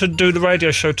on to do the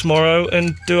radio show tomorrow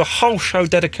and do a whole show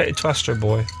dedicated to Astro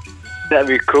Boy. That'd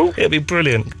be cool. It'll be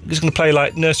brilliant. He's going to play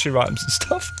like nursery rhymes and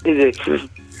stuff. Is it?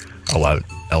 I won't.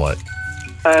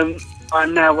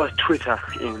 I'm now on Twitter,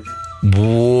 Ian.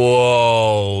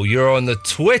 Whoa, you're on the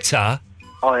Twitter?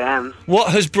 I am.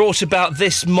 What has brought about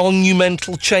this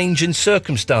monumental change in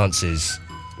circumstances?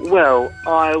 Well,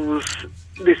 I was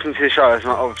listening to the show last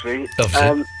night, obviously.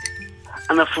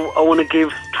 And I thought I want to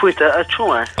give Twitter a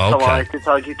try. So I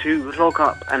decided to log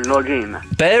up and log in.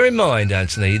 Bear in mind,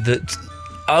 Anthony, that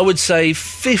I would say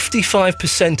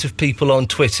 55% of people on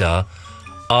Twitter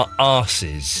are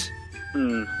arses.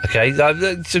 Okay,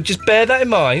 so just bear that in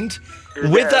mind.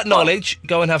 With that knowledge,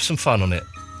 go and have some fun on it.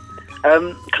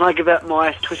 Can I give out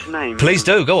my Twitter name? Please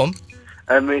do, go on.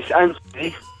 It's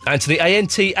Anthony. Anthony,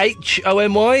 Anthony?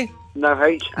 No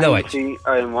H. No H. Anthony.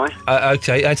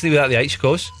 Okay, Anthony without the H, of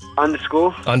course.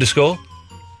 Underscore.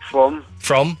 From.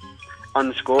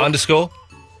 Underscore.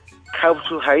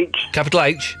 Capital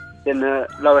H. Then the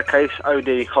lowercase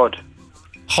OD, Hod.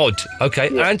 Hod, okay.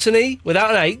 Yeah. Anthony,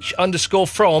 without an H,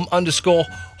 _from,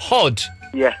 _Hod.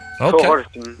 Yeah. Okay.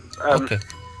 Okay.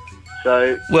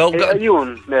 So, are you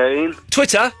on there, Ian?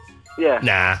 Twitter? Yeah.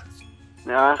 Nah.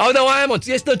 Oh, no, I am on.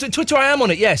 Yes, no, Twitter, I am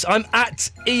on it, yes. I'm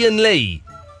at Ian Lee.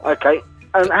 Okay.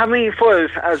 How many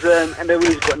followers has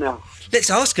Eloise got now? Let's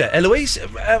ask her. Eloise,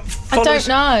 I don't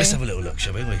know. Let's have a little look,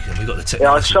 shall we? We've got the technology.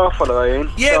 Yeah, I'll start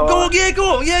following. Yeah, so, go on. Yeah,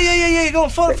 go on,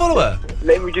 follow her.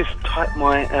 Let me just type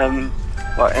my,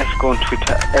 let's go on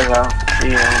Twitter.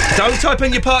 Yeah. Don't type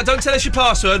in don't tell us your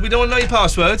password. We don't want to know your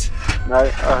password. No,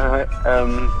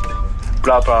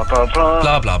 blah, blah, blah, blah.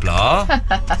 Blah, blah, blah.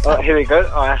 Here we go.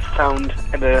 I found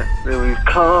the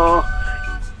car.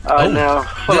 Now,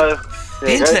 follow.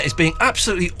 The internet is being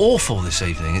absolutely awful this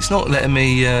evening. It's not letting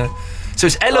me... So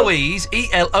it's Eloise,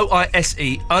 ELOISE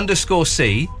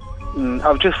 _C.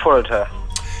 I've just followed her.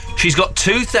 She's got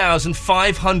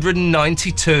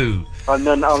 2,592. I'm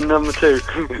number 2.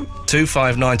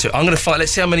 2592. I'm going to find...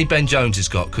 Let's see how many Ben Jones has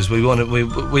got, because we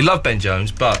love Ben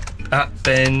Jones, but at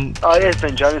Ben... Oh, yes,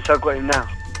 Ben Jones, so I've got him now.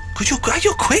 Because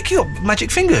you're quick, you got magic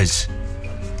fingers.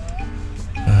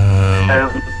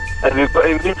 Have you got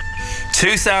him?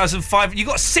 2,005. You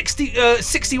got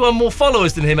 61 more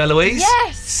followers than him, Eloise.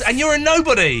 Yes. And you're a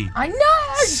nobody. I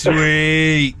know.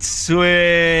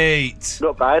 Sweet.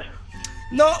 Not bad.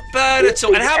 Not bad at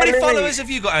all. And how many followers have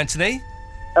you got, Anthony?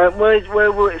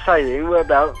 Where will it say?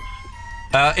 Whereabouts?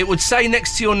 It would say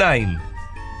next to your name.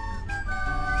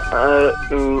 2.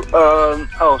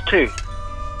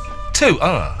 2.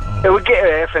 It will get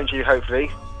there eventually,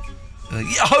 hopefully.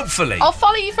 Yeah, hopefully. I'll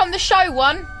follow you from the show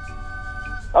one.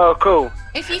 Oh, cool.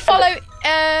 If you follow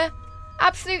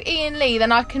Absolute Ian Lee,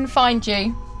 then I can find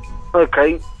you.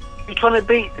 Okay. You trying to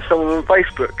beat someone on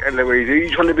Facebook, Eloise? Are you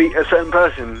trying to beat a certain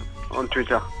person on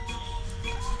Twitter?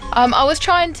 I was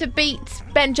trying to beat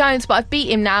Ben Jones, but I've beat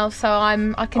him now, so I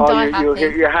can die happy.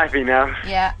 You're happy now?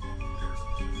 Yeah.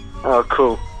 Oh,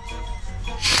 cool.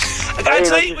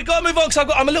 Anthony, we've got to move on, because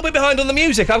I'm a little bit behind on the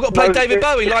music. I've got to play David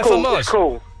Bowie, Life on Mars. It's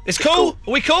cool. It's cool?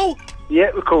 Are we cool?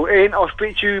 Yeah, we're cool. Ian, I'll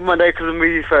speak to you Monday because I'm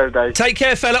with you Thursday. Take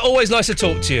care, fella. Always nice to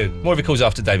talk to you. More of your calls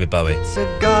after David Bowie. It's a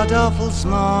god-awful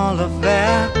small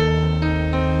affair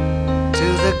to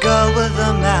the girl with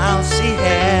the mousy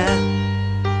hair,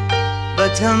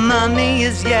 but her mummy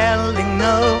is yelling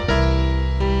no,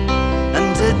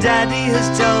 and her daddy has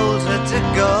told her to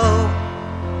go,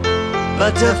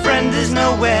 but her friend is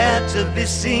nowhere to be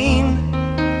seen.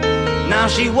 Now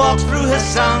she walks through her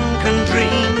sunken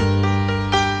dream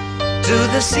to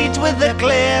the seat with the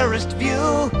clearest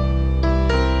view,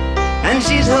 and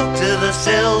she's hooked to the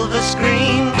silver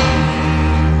screen.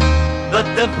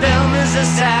 But the film is a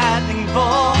sad thing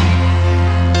for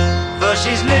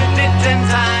she's lived it 10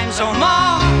 times or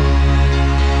more.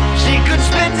 She could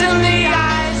spit in the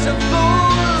eyes of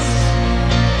fools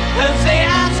if they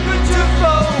ask her to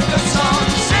focus on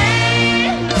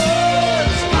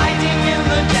sailors fighting in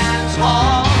the dance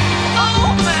hall.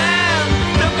 Oh man,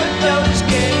 look at those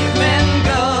cavemen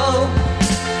go.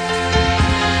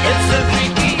 It's the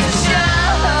freakiest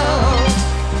show.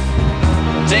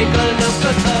 Take a look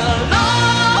at the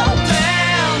long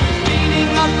man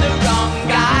beating up the wrong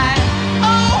guy.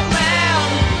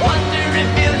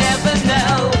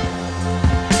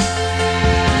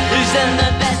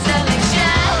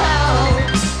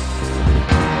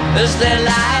 Is their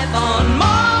life on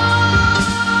Mars?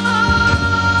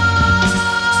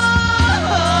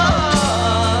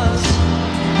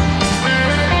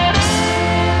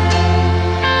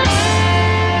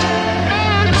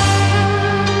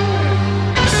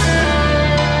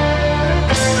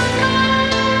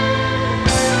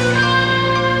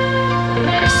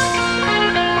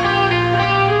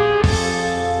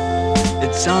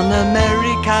 It's on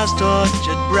America's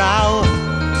tortured brow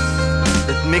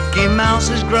that Mickey Mouse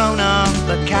has grown up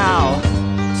a cow.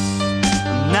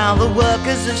 And now the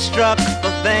workers have struck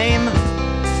for fame,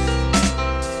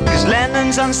 'cause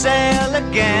Lennon's on sale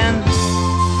again.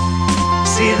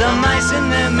 See the mice in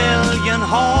their million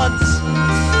hordes,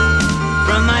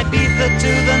 from Ibiza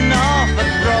to the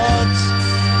Norfolk Broads.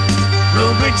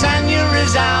 Rule Britannia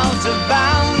is out of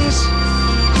bounds,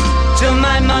 to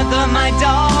my mother, my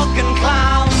dog and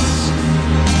clowns.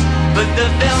 But the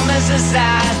film is a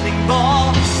sad thing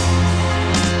for,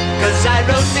 'cause I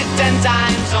wrote it 10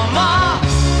 times or more.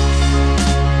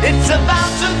 It's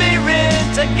about to be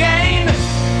writ again,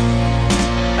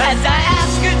 as I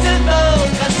ask you to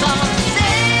focus on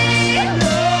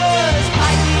sailors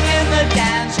fighting in the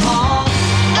dance hall.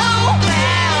 Oh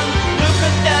man, look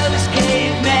at those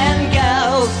cavemen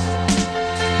go.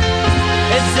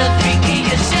 It's the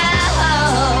freakiest show.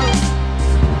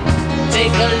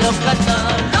 Take a look at the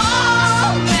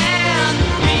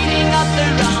the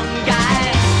wrong guy.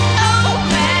 Oh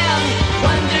man,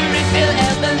 wonder if you'll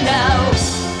ever know.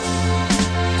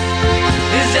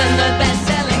 Isn't the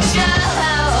best-selling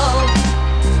show?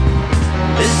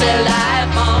 Is there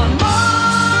life on Mars?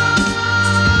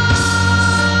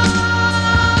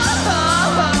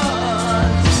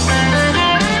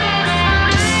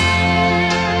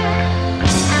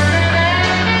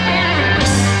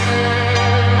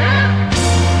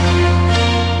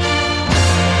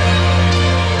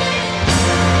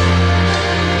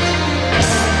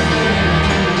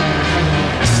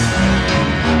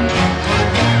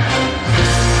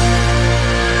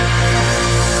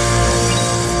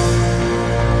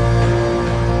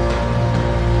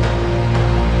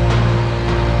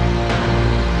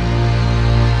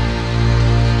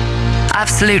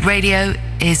 Absolute Radio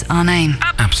is our name.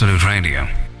 Absolute Radio.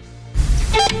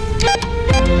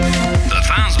 The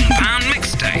 £1,000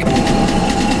 mixtape.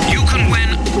 You can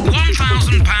win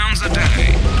 £1,000 a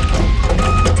day.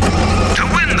 To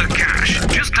win the cash,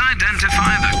 just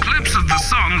identify the clips of the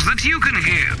songs that you can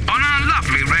hear on our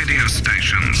lovely radio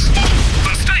stations.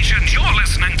 The station you're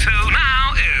listening to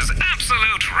now is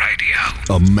Absolute Radio.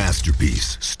 A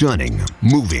masterpiece. Stunning,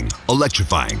 moving,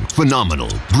 electrifying, phenomenal,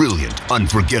 brilliant,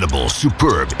 unforgettable,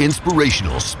 superb,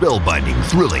 inspirational, spellbinding,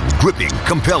 thrilling, gripping,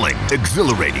 compelling,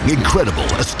 exhilarating, incredible,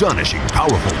 astonishing,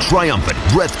 powerful, triumphant,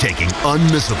 breathtaking,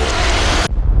 unmissable.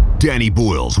 Danny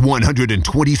Boyle's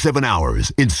 127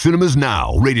 Hours in cinemas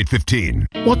now, rated 15.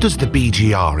 What does the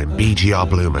BGR in BGR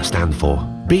Bloomer stand for?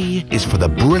 B is for the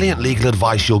brilliant legal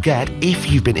advice you'll get if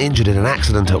you've been injured in an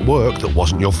accident at work that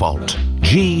wasn't your fault.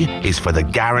 G is for the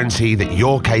guarantee that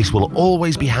your case will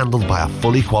always be handled by a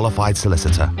fully qualified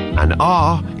solicitor. And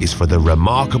R is for the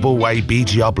remarkable way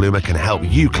BGR Bloomer can help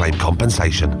you claim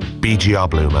compensation. BGR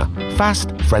Bloomer.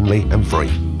 Fast, friendly and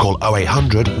free. Call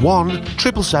 0800 1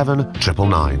 777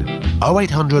 999.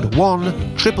 0800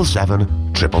 1 777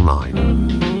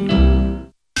 999.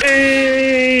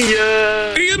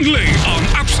 Ian Lee on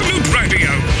Absolute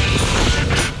Radio.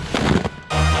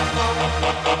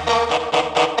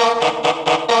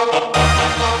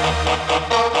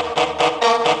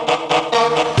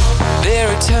 There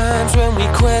are times when we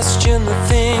question the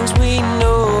things we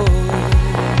know.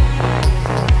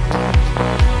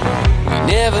 We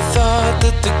never thought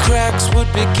that the cracks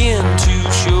would begin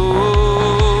to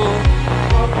show.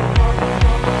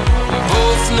 We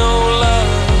both know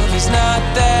love is not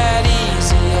that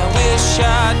easy. I wish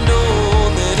I'd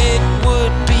known that it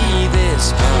would be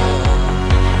this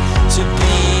hard to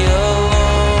be alone.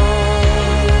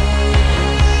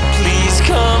 Please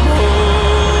come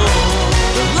home.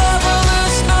 The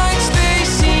loveless nights, they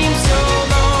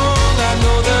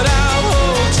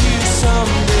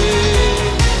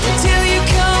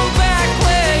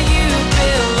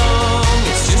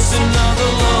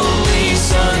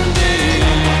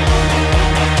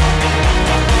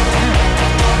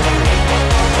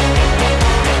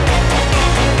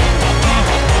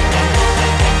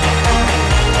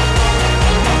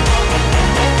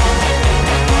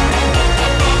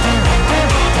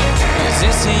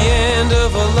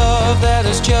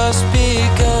has just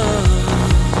begun.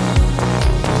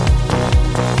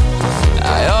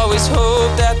 I always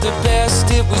hoped that the best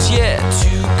it was yet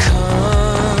to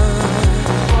come.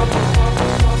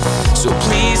 So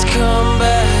please come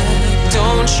back,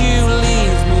 don't you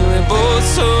leave me. We're both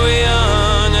so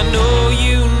young, I know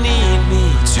you need me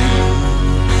too.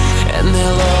 And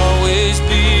there'll always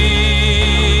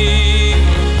be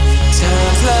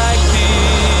times like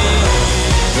these.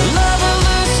 The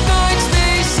loveless nights,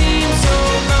 they seem so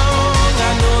long.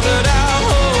 I know that I'll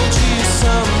hold you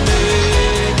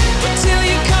someday, but till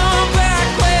you come back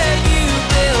where you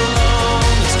belong,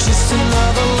 it's just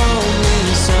another lonely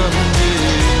Sunday.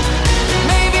 And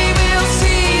maybe we'll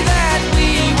see that we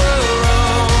were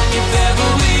wrong if ever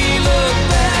we look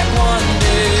back one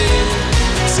day.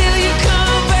 Till you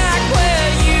come back where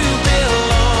you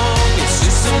belong, it's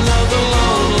just another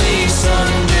lonely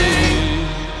Sunday.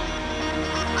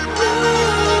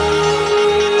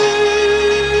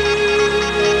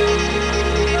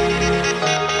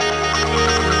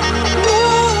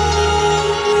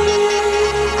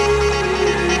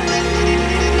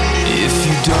 If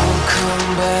you don't come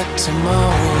back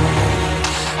tomorrow,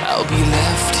 I'll be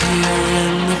left here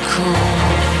in the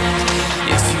cold.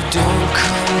 If you don't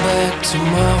come back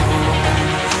tomorrow,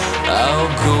 I'll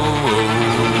go.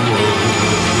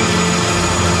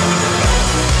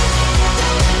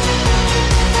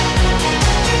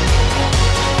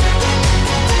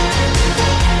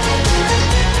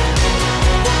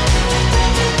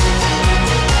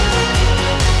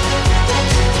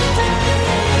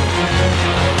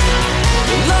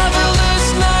 The loveless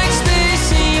nights, they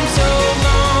seem so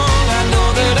long. I know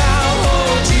that I'll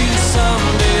hold you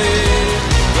someday,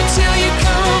 but till you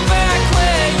come back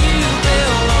where you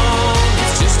belong,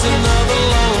 it's just another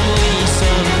lonely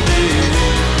Sunday.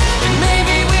 And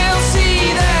maybe we'll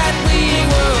see that we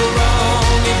were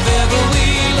wrong if ever we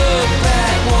look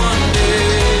back one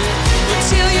day. But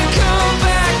till you come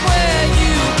back where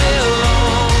you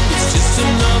belong, it's just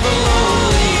another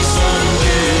lonely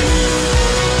Sunday.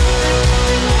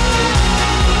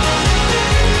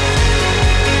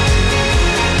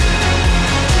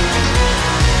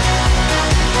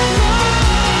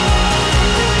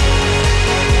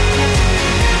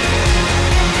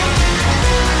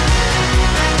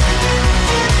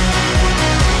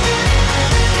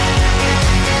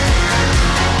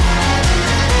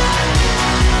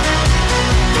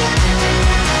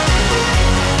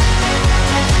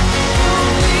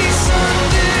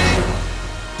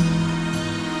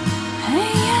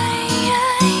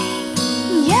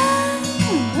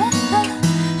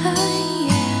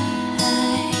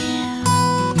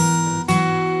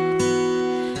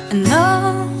 An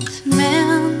old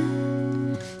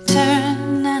man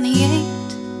turned 98.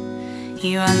 He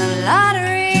won the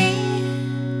lottery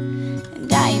and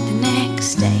died the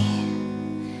next day.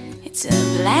 It's a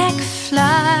black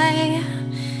fly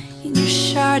in your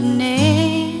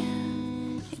Chardonnay.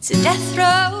 It's a death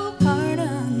row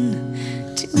pardon,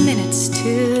 2 minutes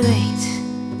too late.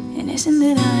 And isn't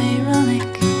it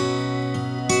ironic?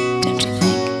 Don't you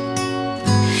think?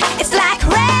 It's like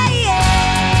rain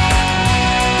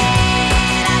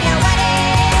on your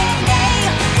wedding day.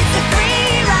 It's a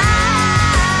free ride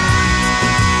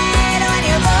when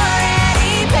you've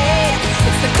already paid.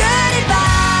 It's the good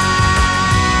advice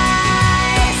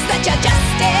that you just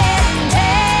didn't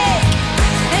take.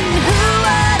 And who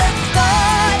would have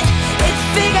thought it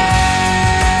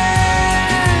figures?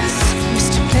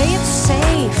 Mr. Play It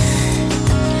Safe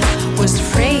was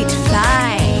afraid to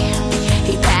fly.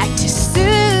 He packed his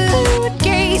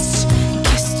suitcase,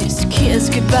 kissed his kids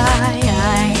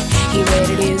goodbye. He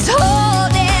waited his whole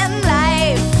damn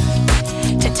life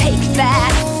to take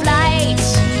that flight.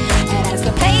 And as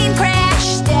the plane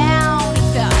crashed down, he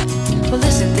thought, well,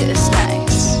 isn't this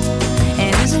nice?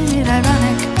 And isn't it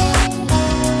ironic?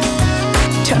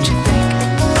 Don't you think?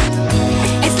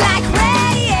 It's like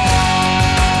rain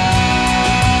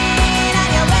on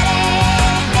your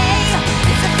wedding day.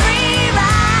 It's a free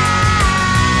ride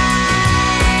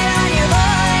when you've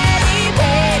already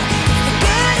paid. It's the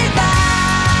good advice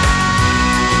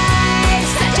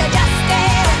that you just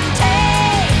didn't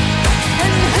take.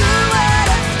 And who would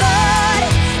have thought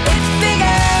it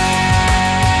figures?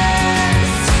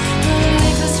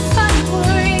 Life is fun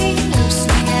for you,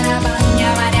 swinging up on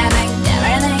your body. I think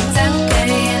everything's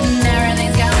okay and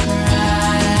everything's going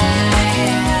right.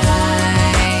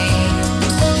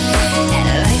 And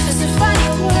life is a funny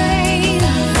way,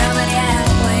 nobody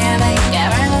halfway. I think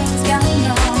everything's going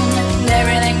on and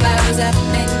everything blows up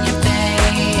in your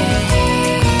face.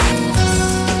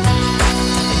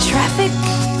 The traffic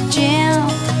jam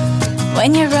when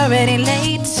you're already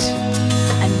late.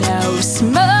 I know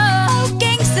smoking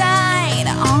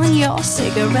your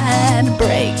cigarette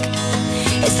break.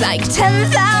 It's like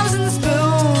 10,000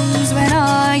 spoons when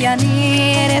all you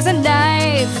need is a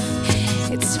knife.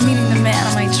 It's meeting the man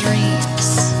of my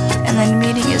dreams and then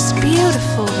meeting his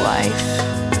beautiful wife.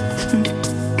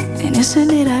 And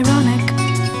isn't it ironic?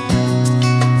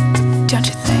 Don't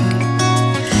you think?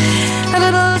 A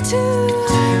little too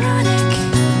ironic.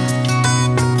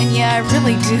 And yeah, I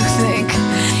really do think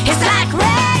it's like rain.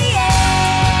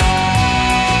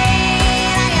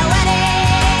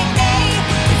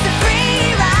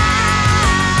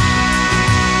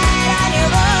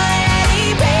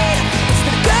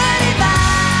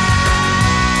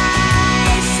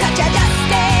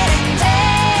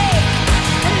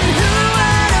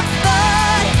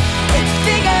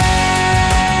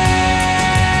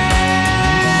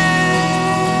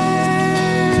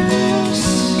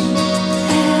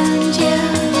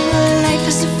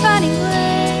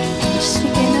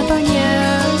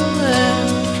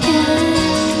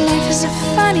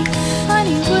 Funny,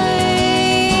 funny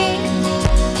way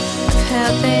of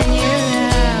helping you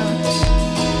out,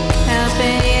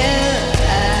 helping you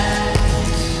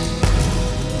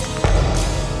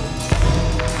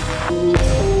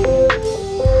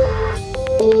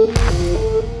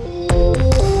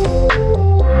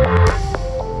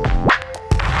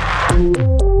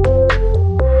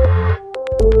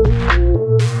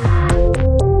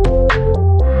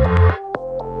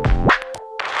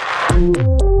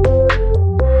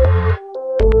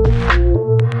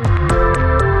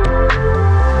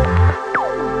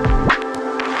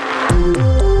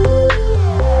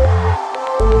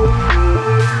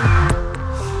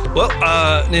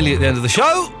Nearly at the end of the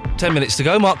show. 10 minutes to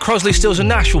go. Mark Crosley, Stills and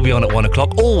Nash will be on at 1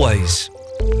 o'clock. Always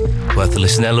worth a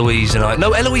listen. Eloise and I.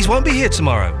 No, Eloise won't be here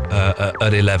tomorrow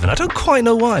at 11. I don't quite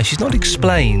know why. She's not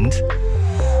explained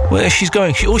where she's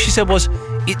going. All she said was,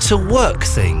 it's a work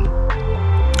thing.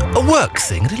 A work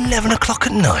thing at 11 o'clock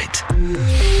at night.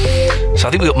 So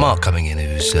I think we've got Mark coming in,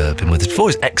 who's been with us before.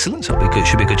 He's excellent, so it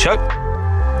should be a good show.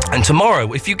 And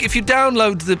tomorrow, if you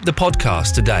download the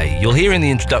podcast today, you'll hear in the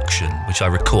introduction, which I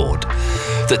record,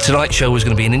 that tonight's show was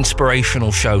going to be an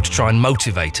inspirational show to try and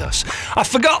motivate us. I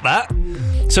forgot that.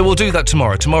 So we'll do that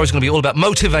tomorrow. Tomorrow's going to be all about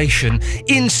motivation,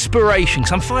 inspiration,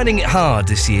 because I'm finding it hard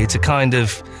this year to kind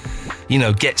of,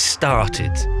 get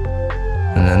started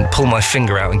and then pull my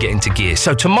finger out and get into gear.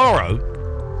 So tomorrow,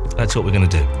 that's what we're going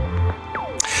to do.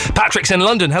 Patrick's in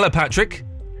London. Hello, Patrick.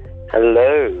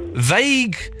 Hello.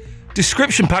 Vague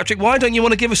description, Patrick. Why don't you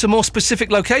want to give us a more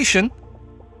specific location?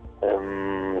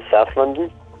 South London.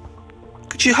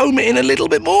 Could you home it in a little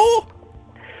bit more?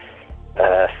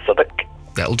 Southwark.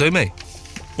 That'll do me.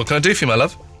 What can I do for you, my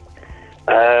love?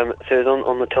 So it's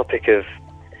on the topic of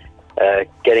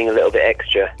getting a little bit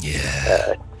extra.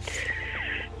 Yeah.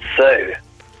 So,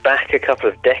 back a couple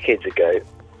of decades ago,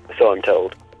 so I'm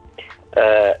told,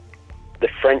 the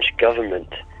French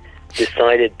government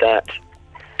decided that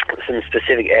some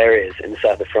specific areas in the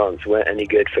south of France weren't any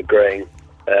good for growing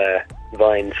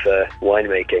vines for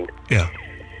winemaking. Yeah.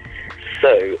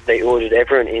 So they ordered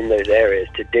everyone in those areas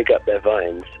to dig up their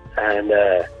vines and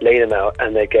lay them out,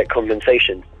 and they'd get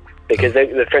compensation because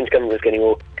the French government was getting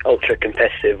all ultra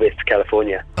competitive with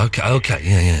California. Okay,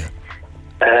 yeah.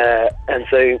 And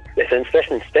so they sent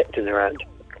special inspectors around,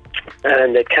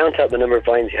 and they'd count out the number of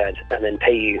vines you had and then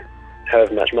pay you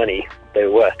however much money they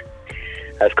were worth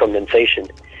as compensation.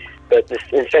 But the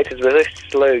inspectors were so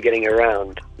slow getting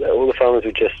around that all the farmers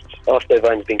would just, after their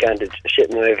vines had been counted, ship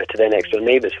them over to their next door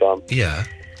neighbour's farm. Yeah.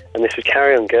 And this would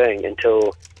carry on going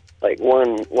until,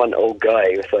 one old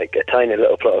guy with, a tiny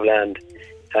little plot of land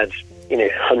had,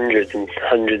 hundreds and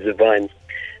hundreds of vines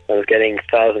and was getting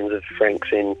thousands of francs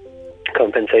in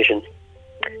compensation.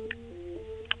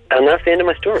 And that's the end of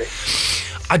my story.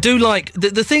 I do like...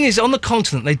 The thing is, on the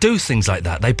continent, they do things like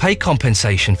that. They pay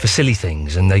compensation for silly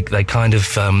things, and they kind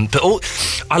of...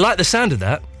 I like the sound of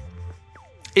that.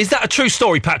 Is that a true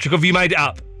story, Patrick, or have you made it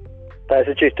up? That's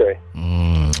a true story.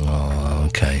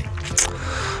 Okay.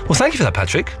 Well, thank you for that,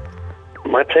 Patrick.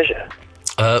 My pleasure.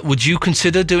 Would you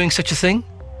consider doing such a thing?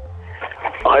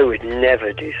 I would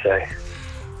never do so.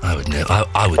 I would never.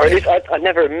 I would. Or at least I'd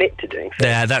never admit to doing so.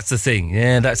 Yeah, that's the thing.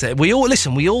 Yeah, that's it. We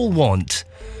all want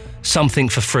something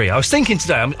for free. I was thinking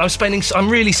today, I'm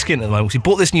really skint at the moment. We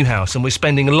bought this new house and we're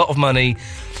spending a lot of money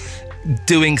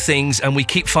doing things, and we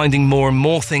keep finding more and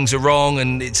more things are wrong,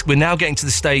 and we're now getting to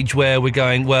the stage where we're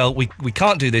going, well, we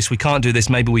can't do this,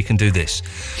 maybe we can do this.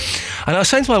 And I was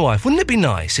saying to my wife, wouldn't it be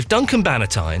nice if Duncan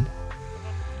Bannatyne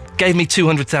gave me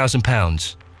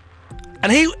 £200,000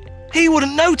 and he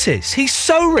wouldn't notice. He's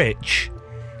so rich,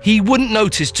 he wouldn't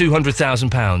notice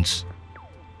 £200,000.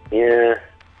 Yeah.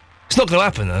 It's not going to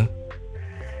happen, though.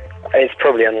 It's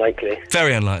probably unlikely.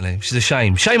 Very unlikely, which is a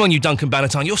shame. Shame on you, Duncan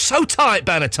Bannatyne. You're so tight,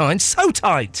 Bannatyne, so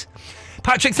tight.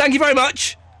 Patrick, thank you very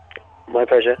much. My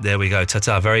pleasure. There we go,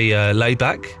 ta-ta. Very laid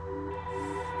back.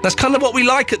 That's kind of what we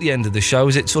like at the end of the show,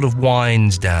 is it sort of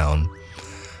winds down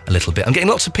a little bit. I'm getting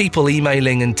lots of people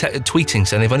emailing and tweeting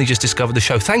saying they've only just discovered the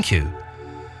show. Thank you.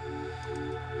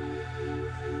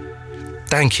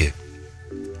 Thank you.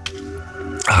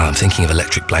 I'm thinking of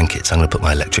electric blankets. I'm going to put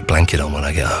my electric blanket on when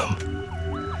I get home.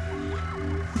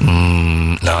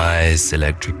 Nice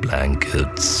electric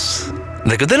blankets.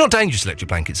 They're good. They're not dangerous electric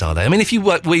blankets, are they? I mean, if you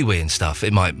work wee-wee and stuff,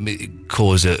 it might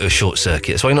cause a short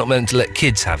circuit. So you're not meant to let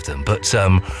kids have them. But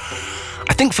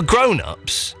I think for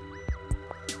grown-ups,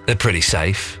 they're pretty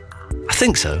safe. I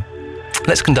think so.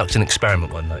 Let's conduct an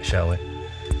experiment one night, shall we?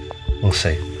 We'll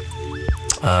see.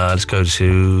 Let's go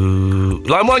to...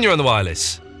 Line 1, you're on the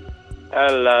wireless.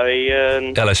 Hello,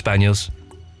 Ian. Hello, Spaniels.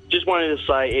 Just wanted to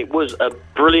say it was a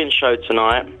brilliant show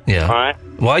tonight. Yeah. Right?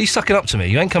 Why are you sucking up to me?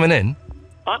 You ain't coming in.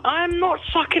 I'm not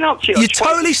sucking up to you. You're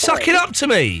totally sucking up to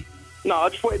me. No, I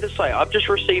just wanted to say, I've just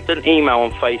received an email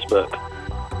on Facebook.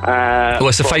 Well,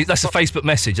 that's a Facebook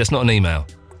message. That's not an email.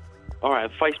 All right,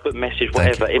 a Facebook message,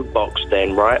 whatever, inbox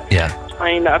then, right? Yeah.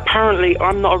 Saying that apparently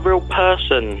I'm not a real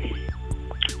person.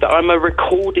 That I'm a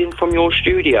recording from your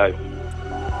studio.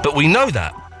 But we know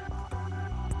that.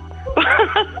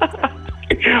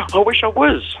 I wish I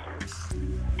was.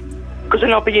 Because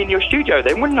then I'll be in your studio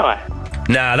then, wouldn't I?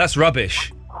 Nah, that's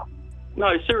rubbish.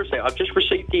 No, seriously, I've just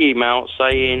received the email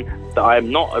saying that I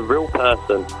am not a real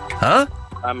person. Huh?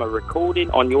 I'm a recording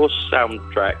on your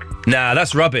soundtrack. Nah,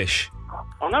 that's rubbish.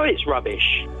 I know it's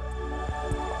rubbish.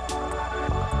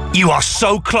 You are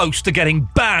so close to getting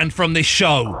banned from this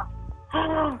show.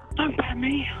 Don't ban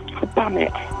me. I'll ban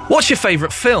it. What's your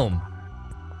favourite film?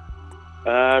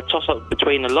 Toss up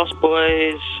between The Lost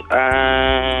Boys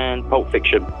and Pulp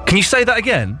Fiction. Can you say that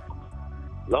again?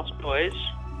 Lost Boys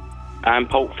and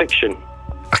Pulp Fiction.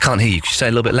 I can't hear you. Could you say it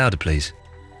a little bit louder, please?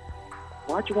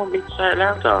 Why do you want me to say it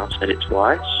louder? I've said it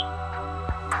twice.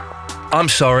 I'm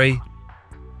sorry.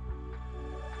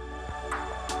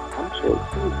 I'm sorry.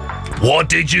 What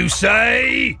did you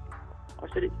say?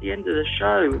 I said it's the end of the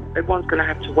show. Everyone's going to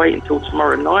have to wait until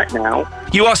tomorrow night now.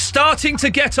 You are starting to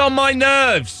get on my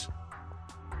nerves.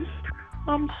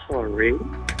 I'm sorry.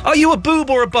 Are you a boob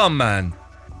or a bum man?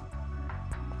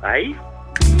 Eh?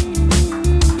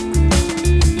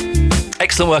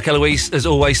 Excellent work, Eloise, as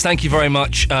always. Thank you very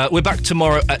much. We're back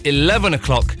tomorrow at 11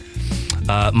 o'clock.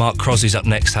 Mark Crosby's up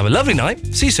next. Have a lovely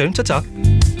night. See you soon. Ta-ta.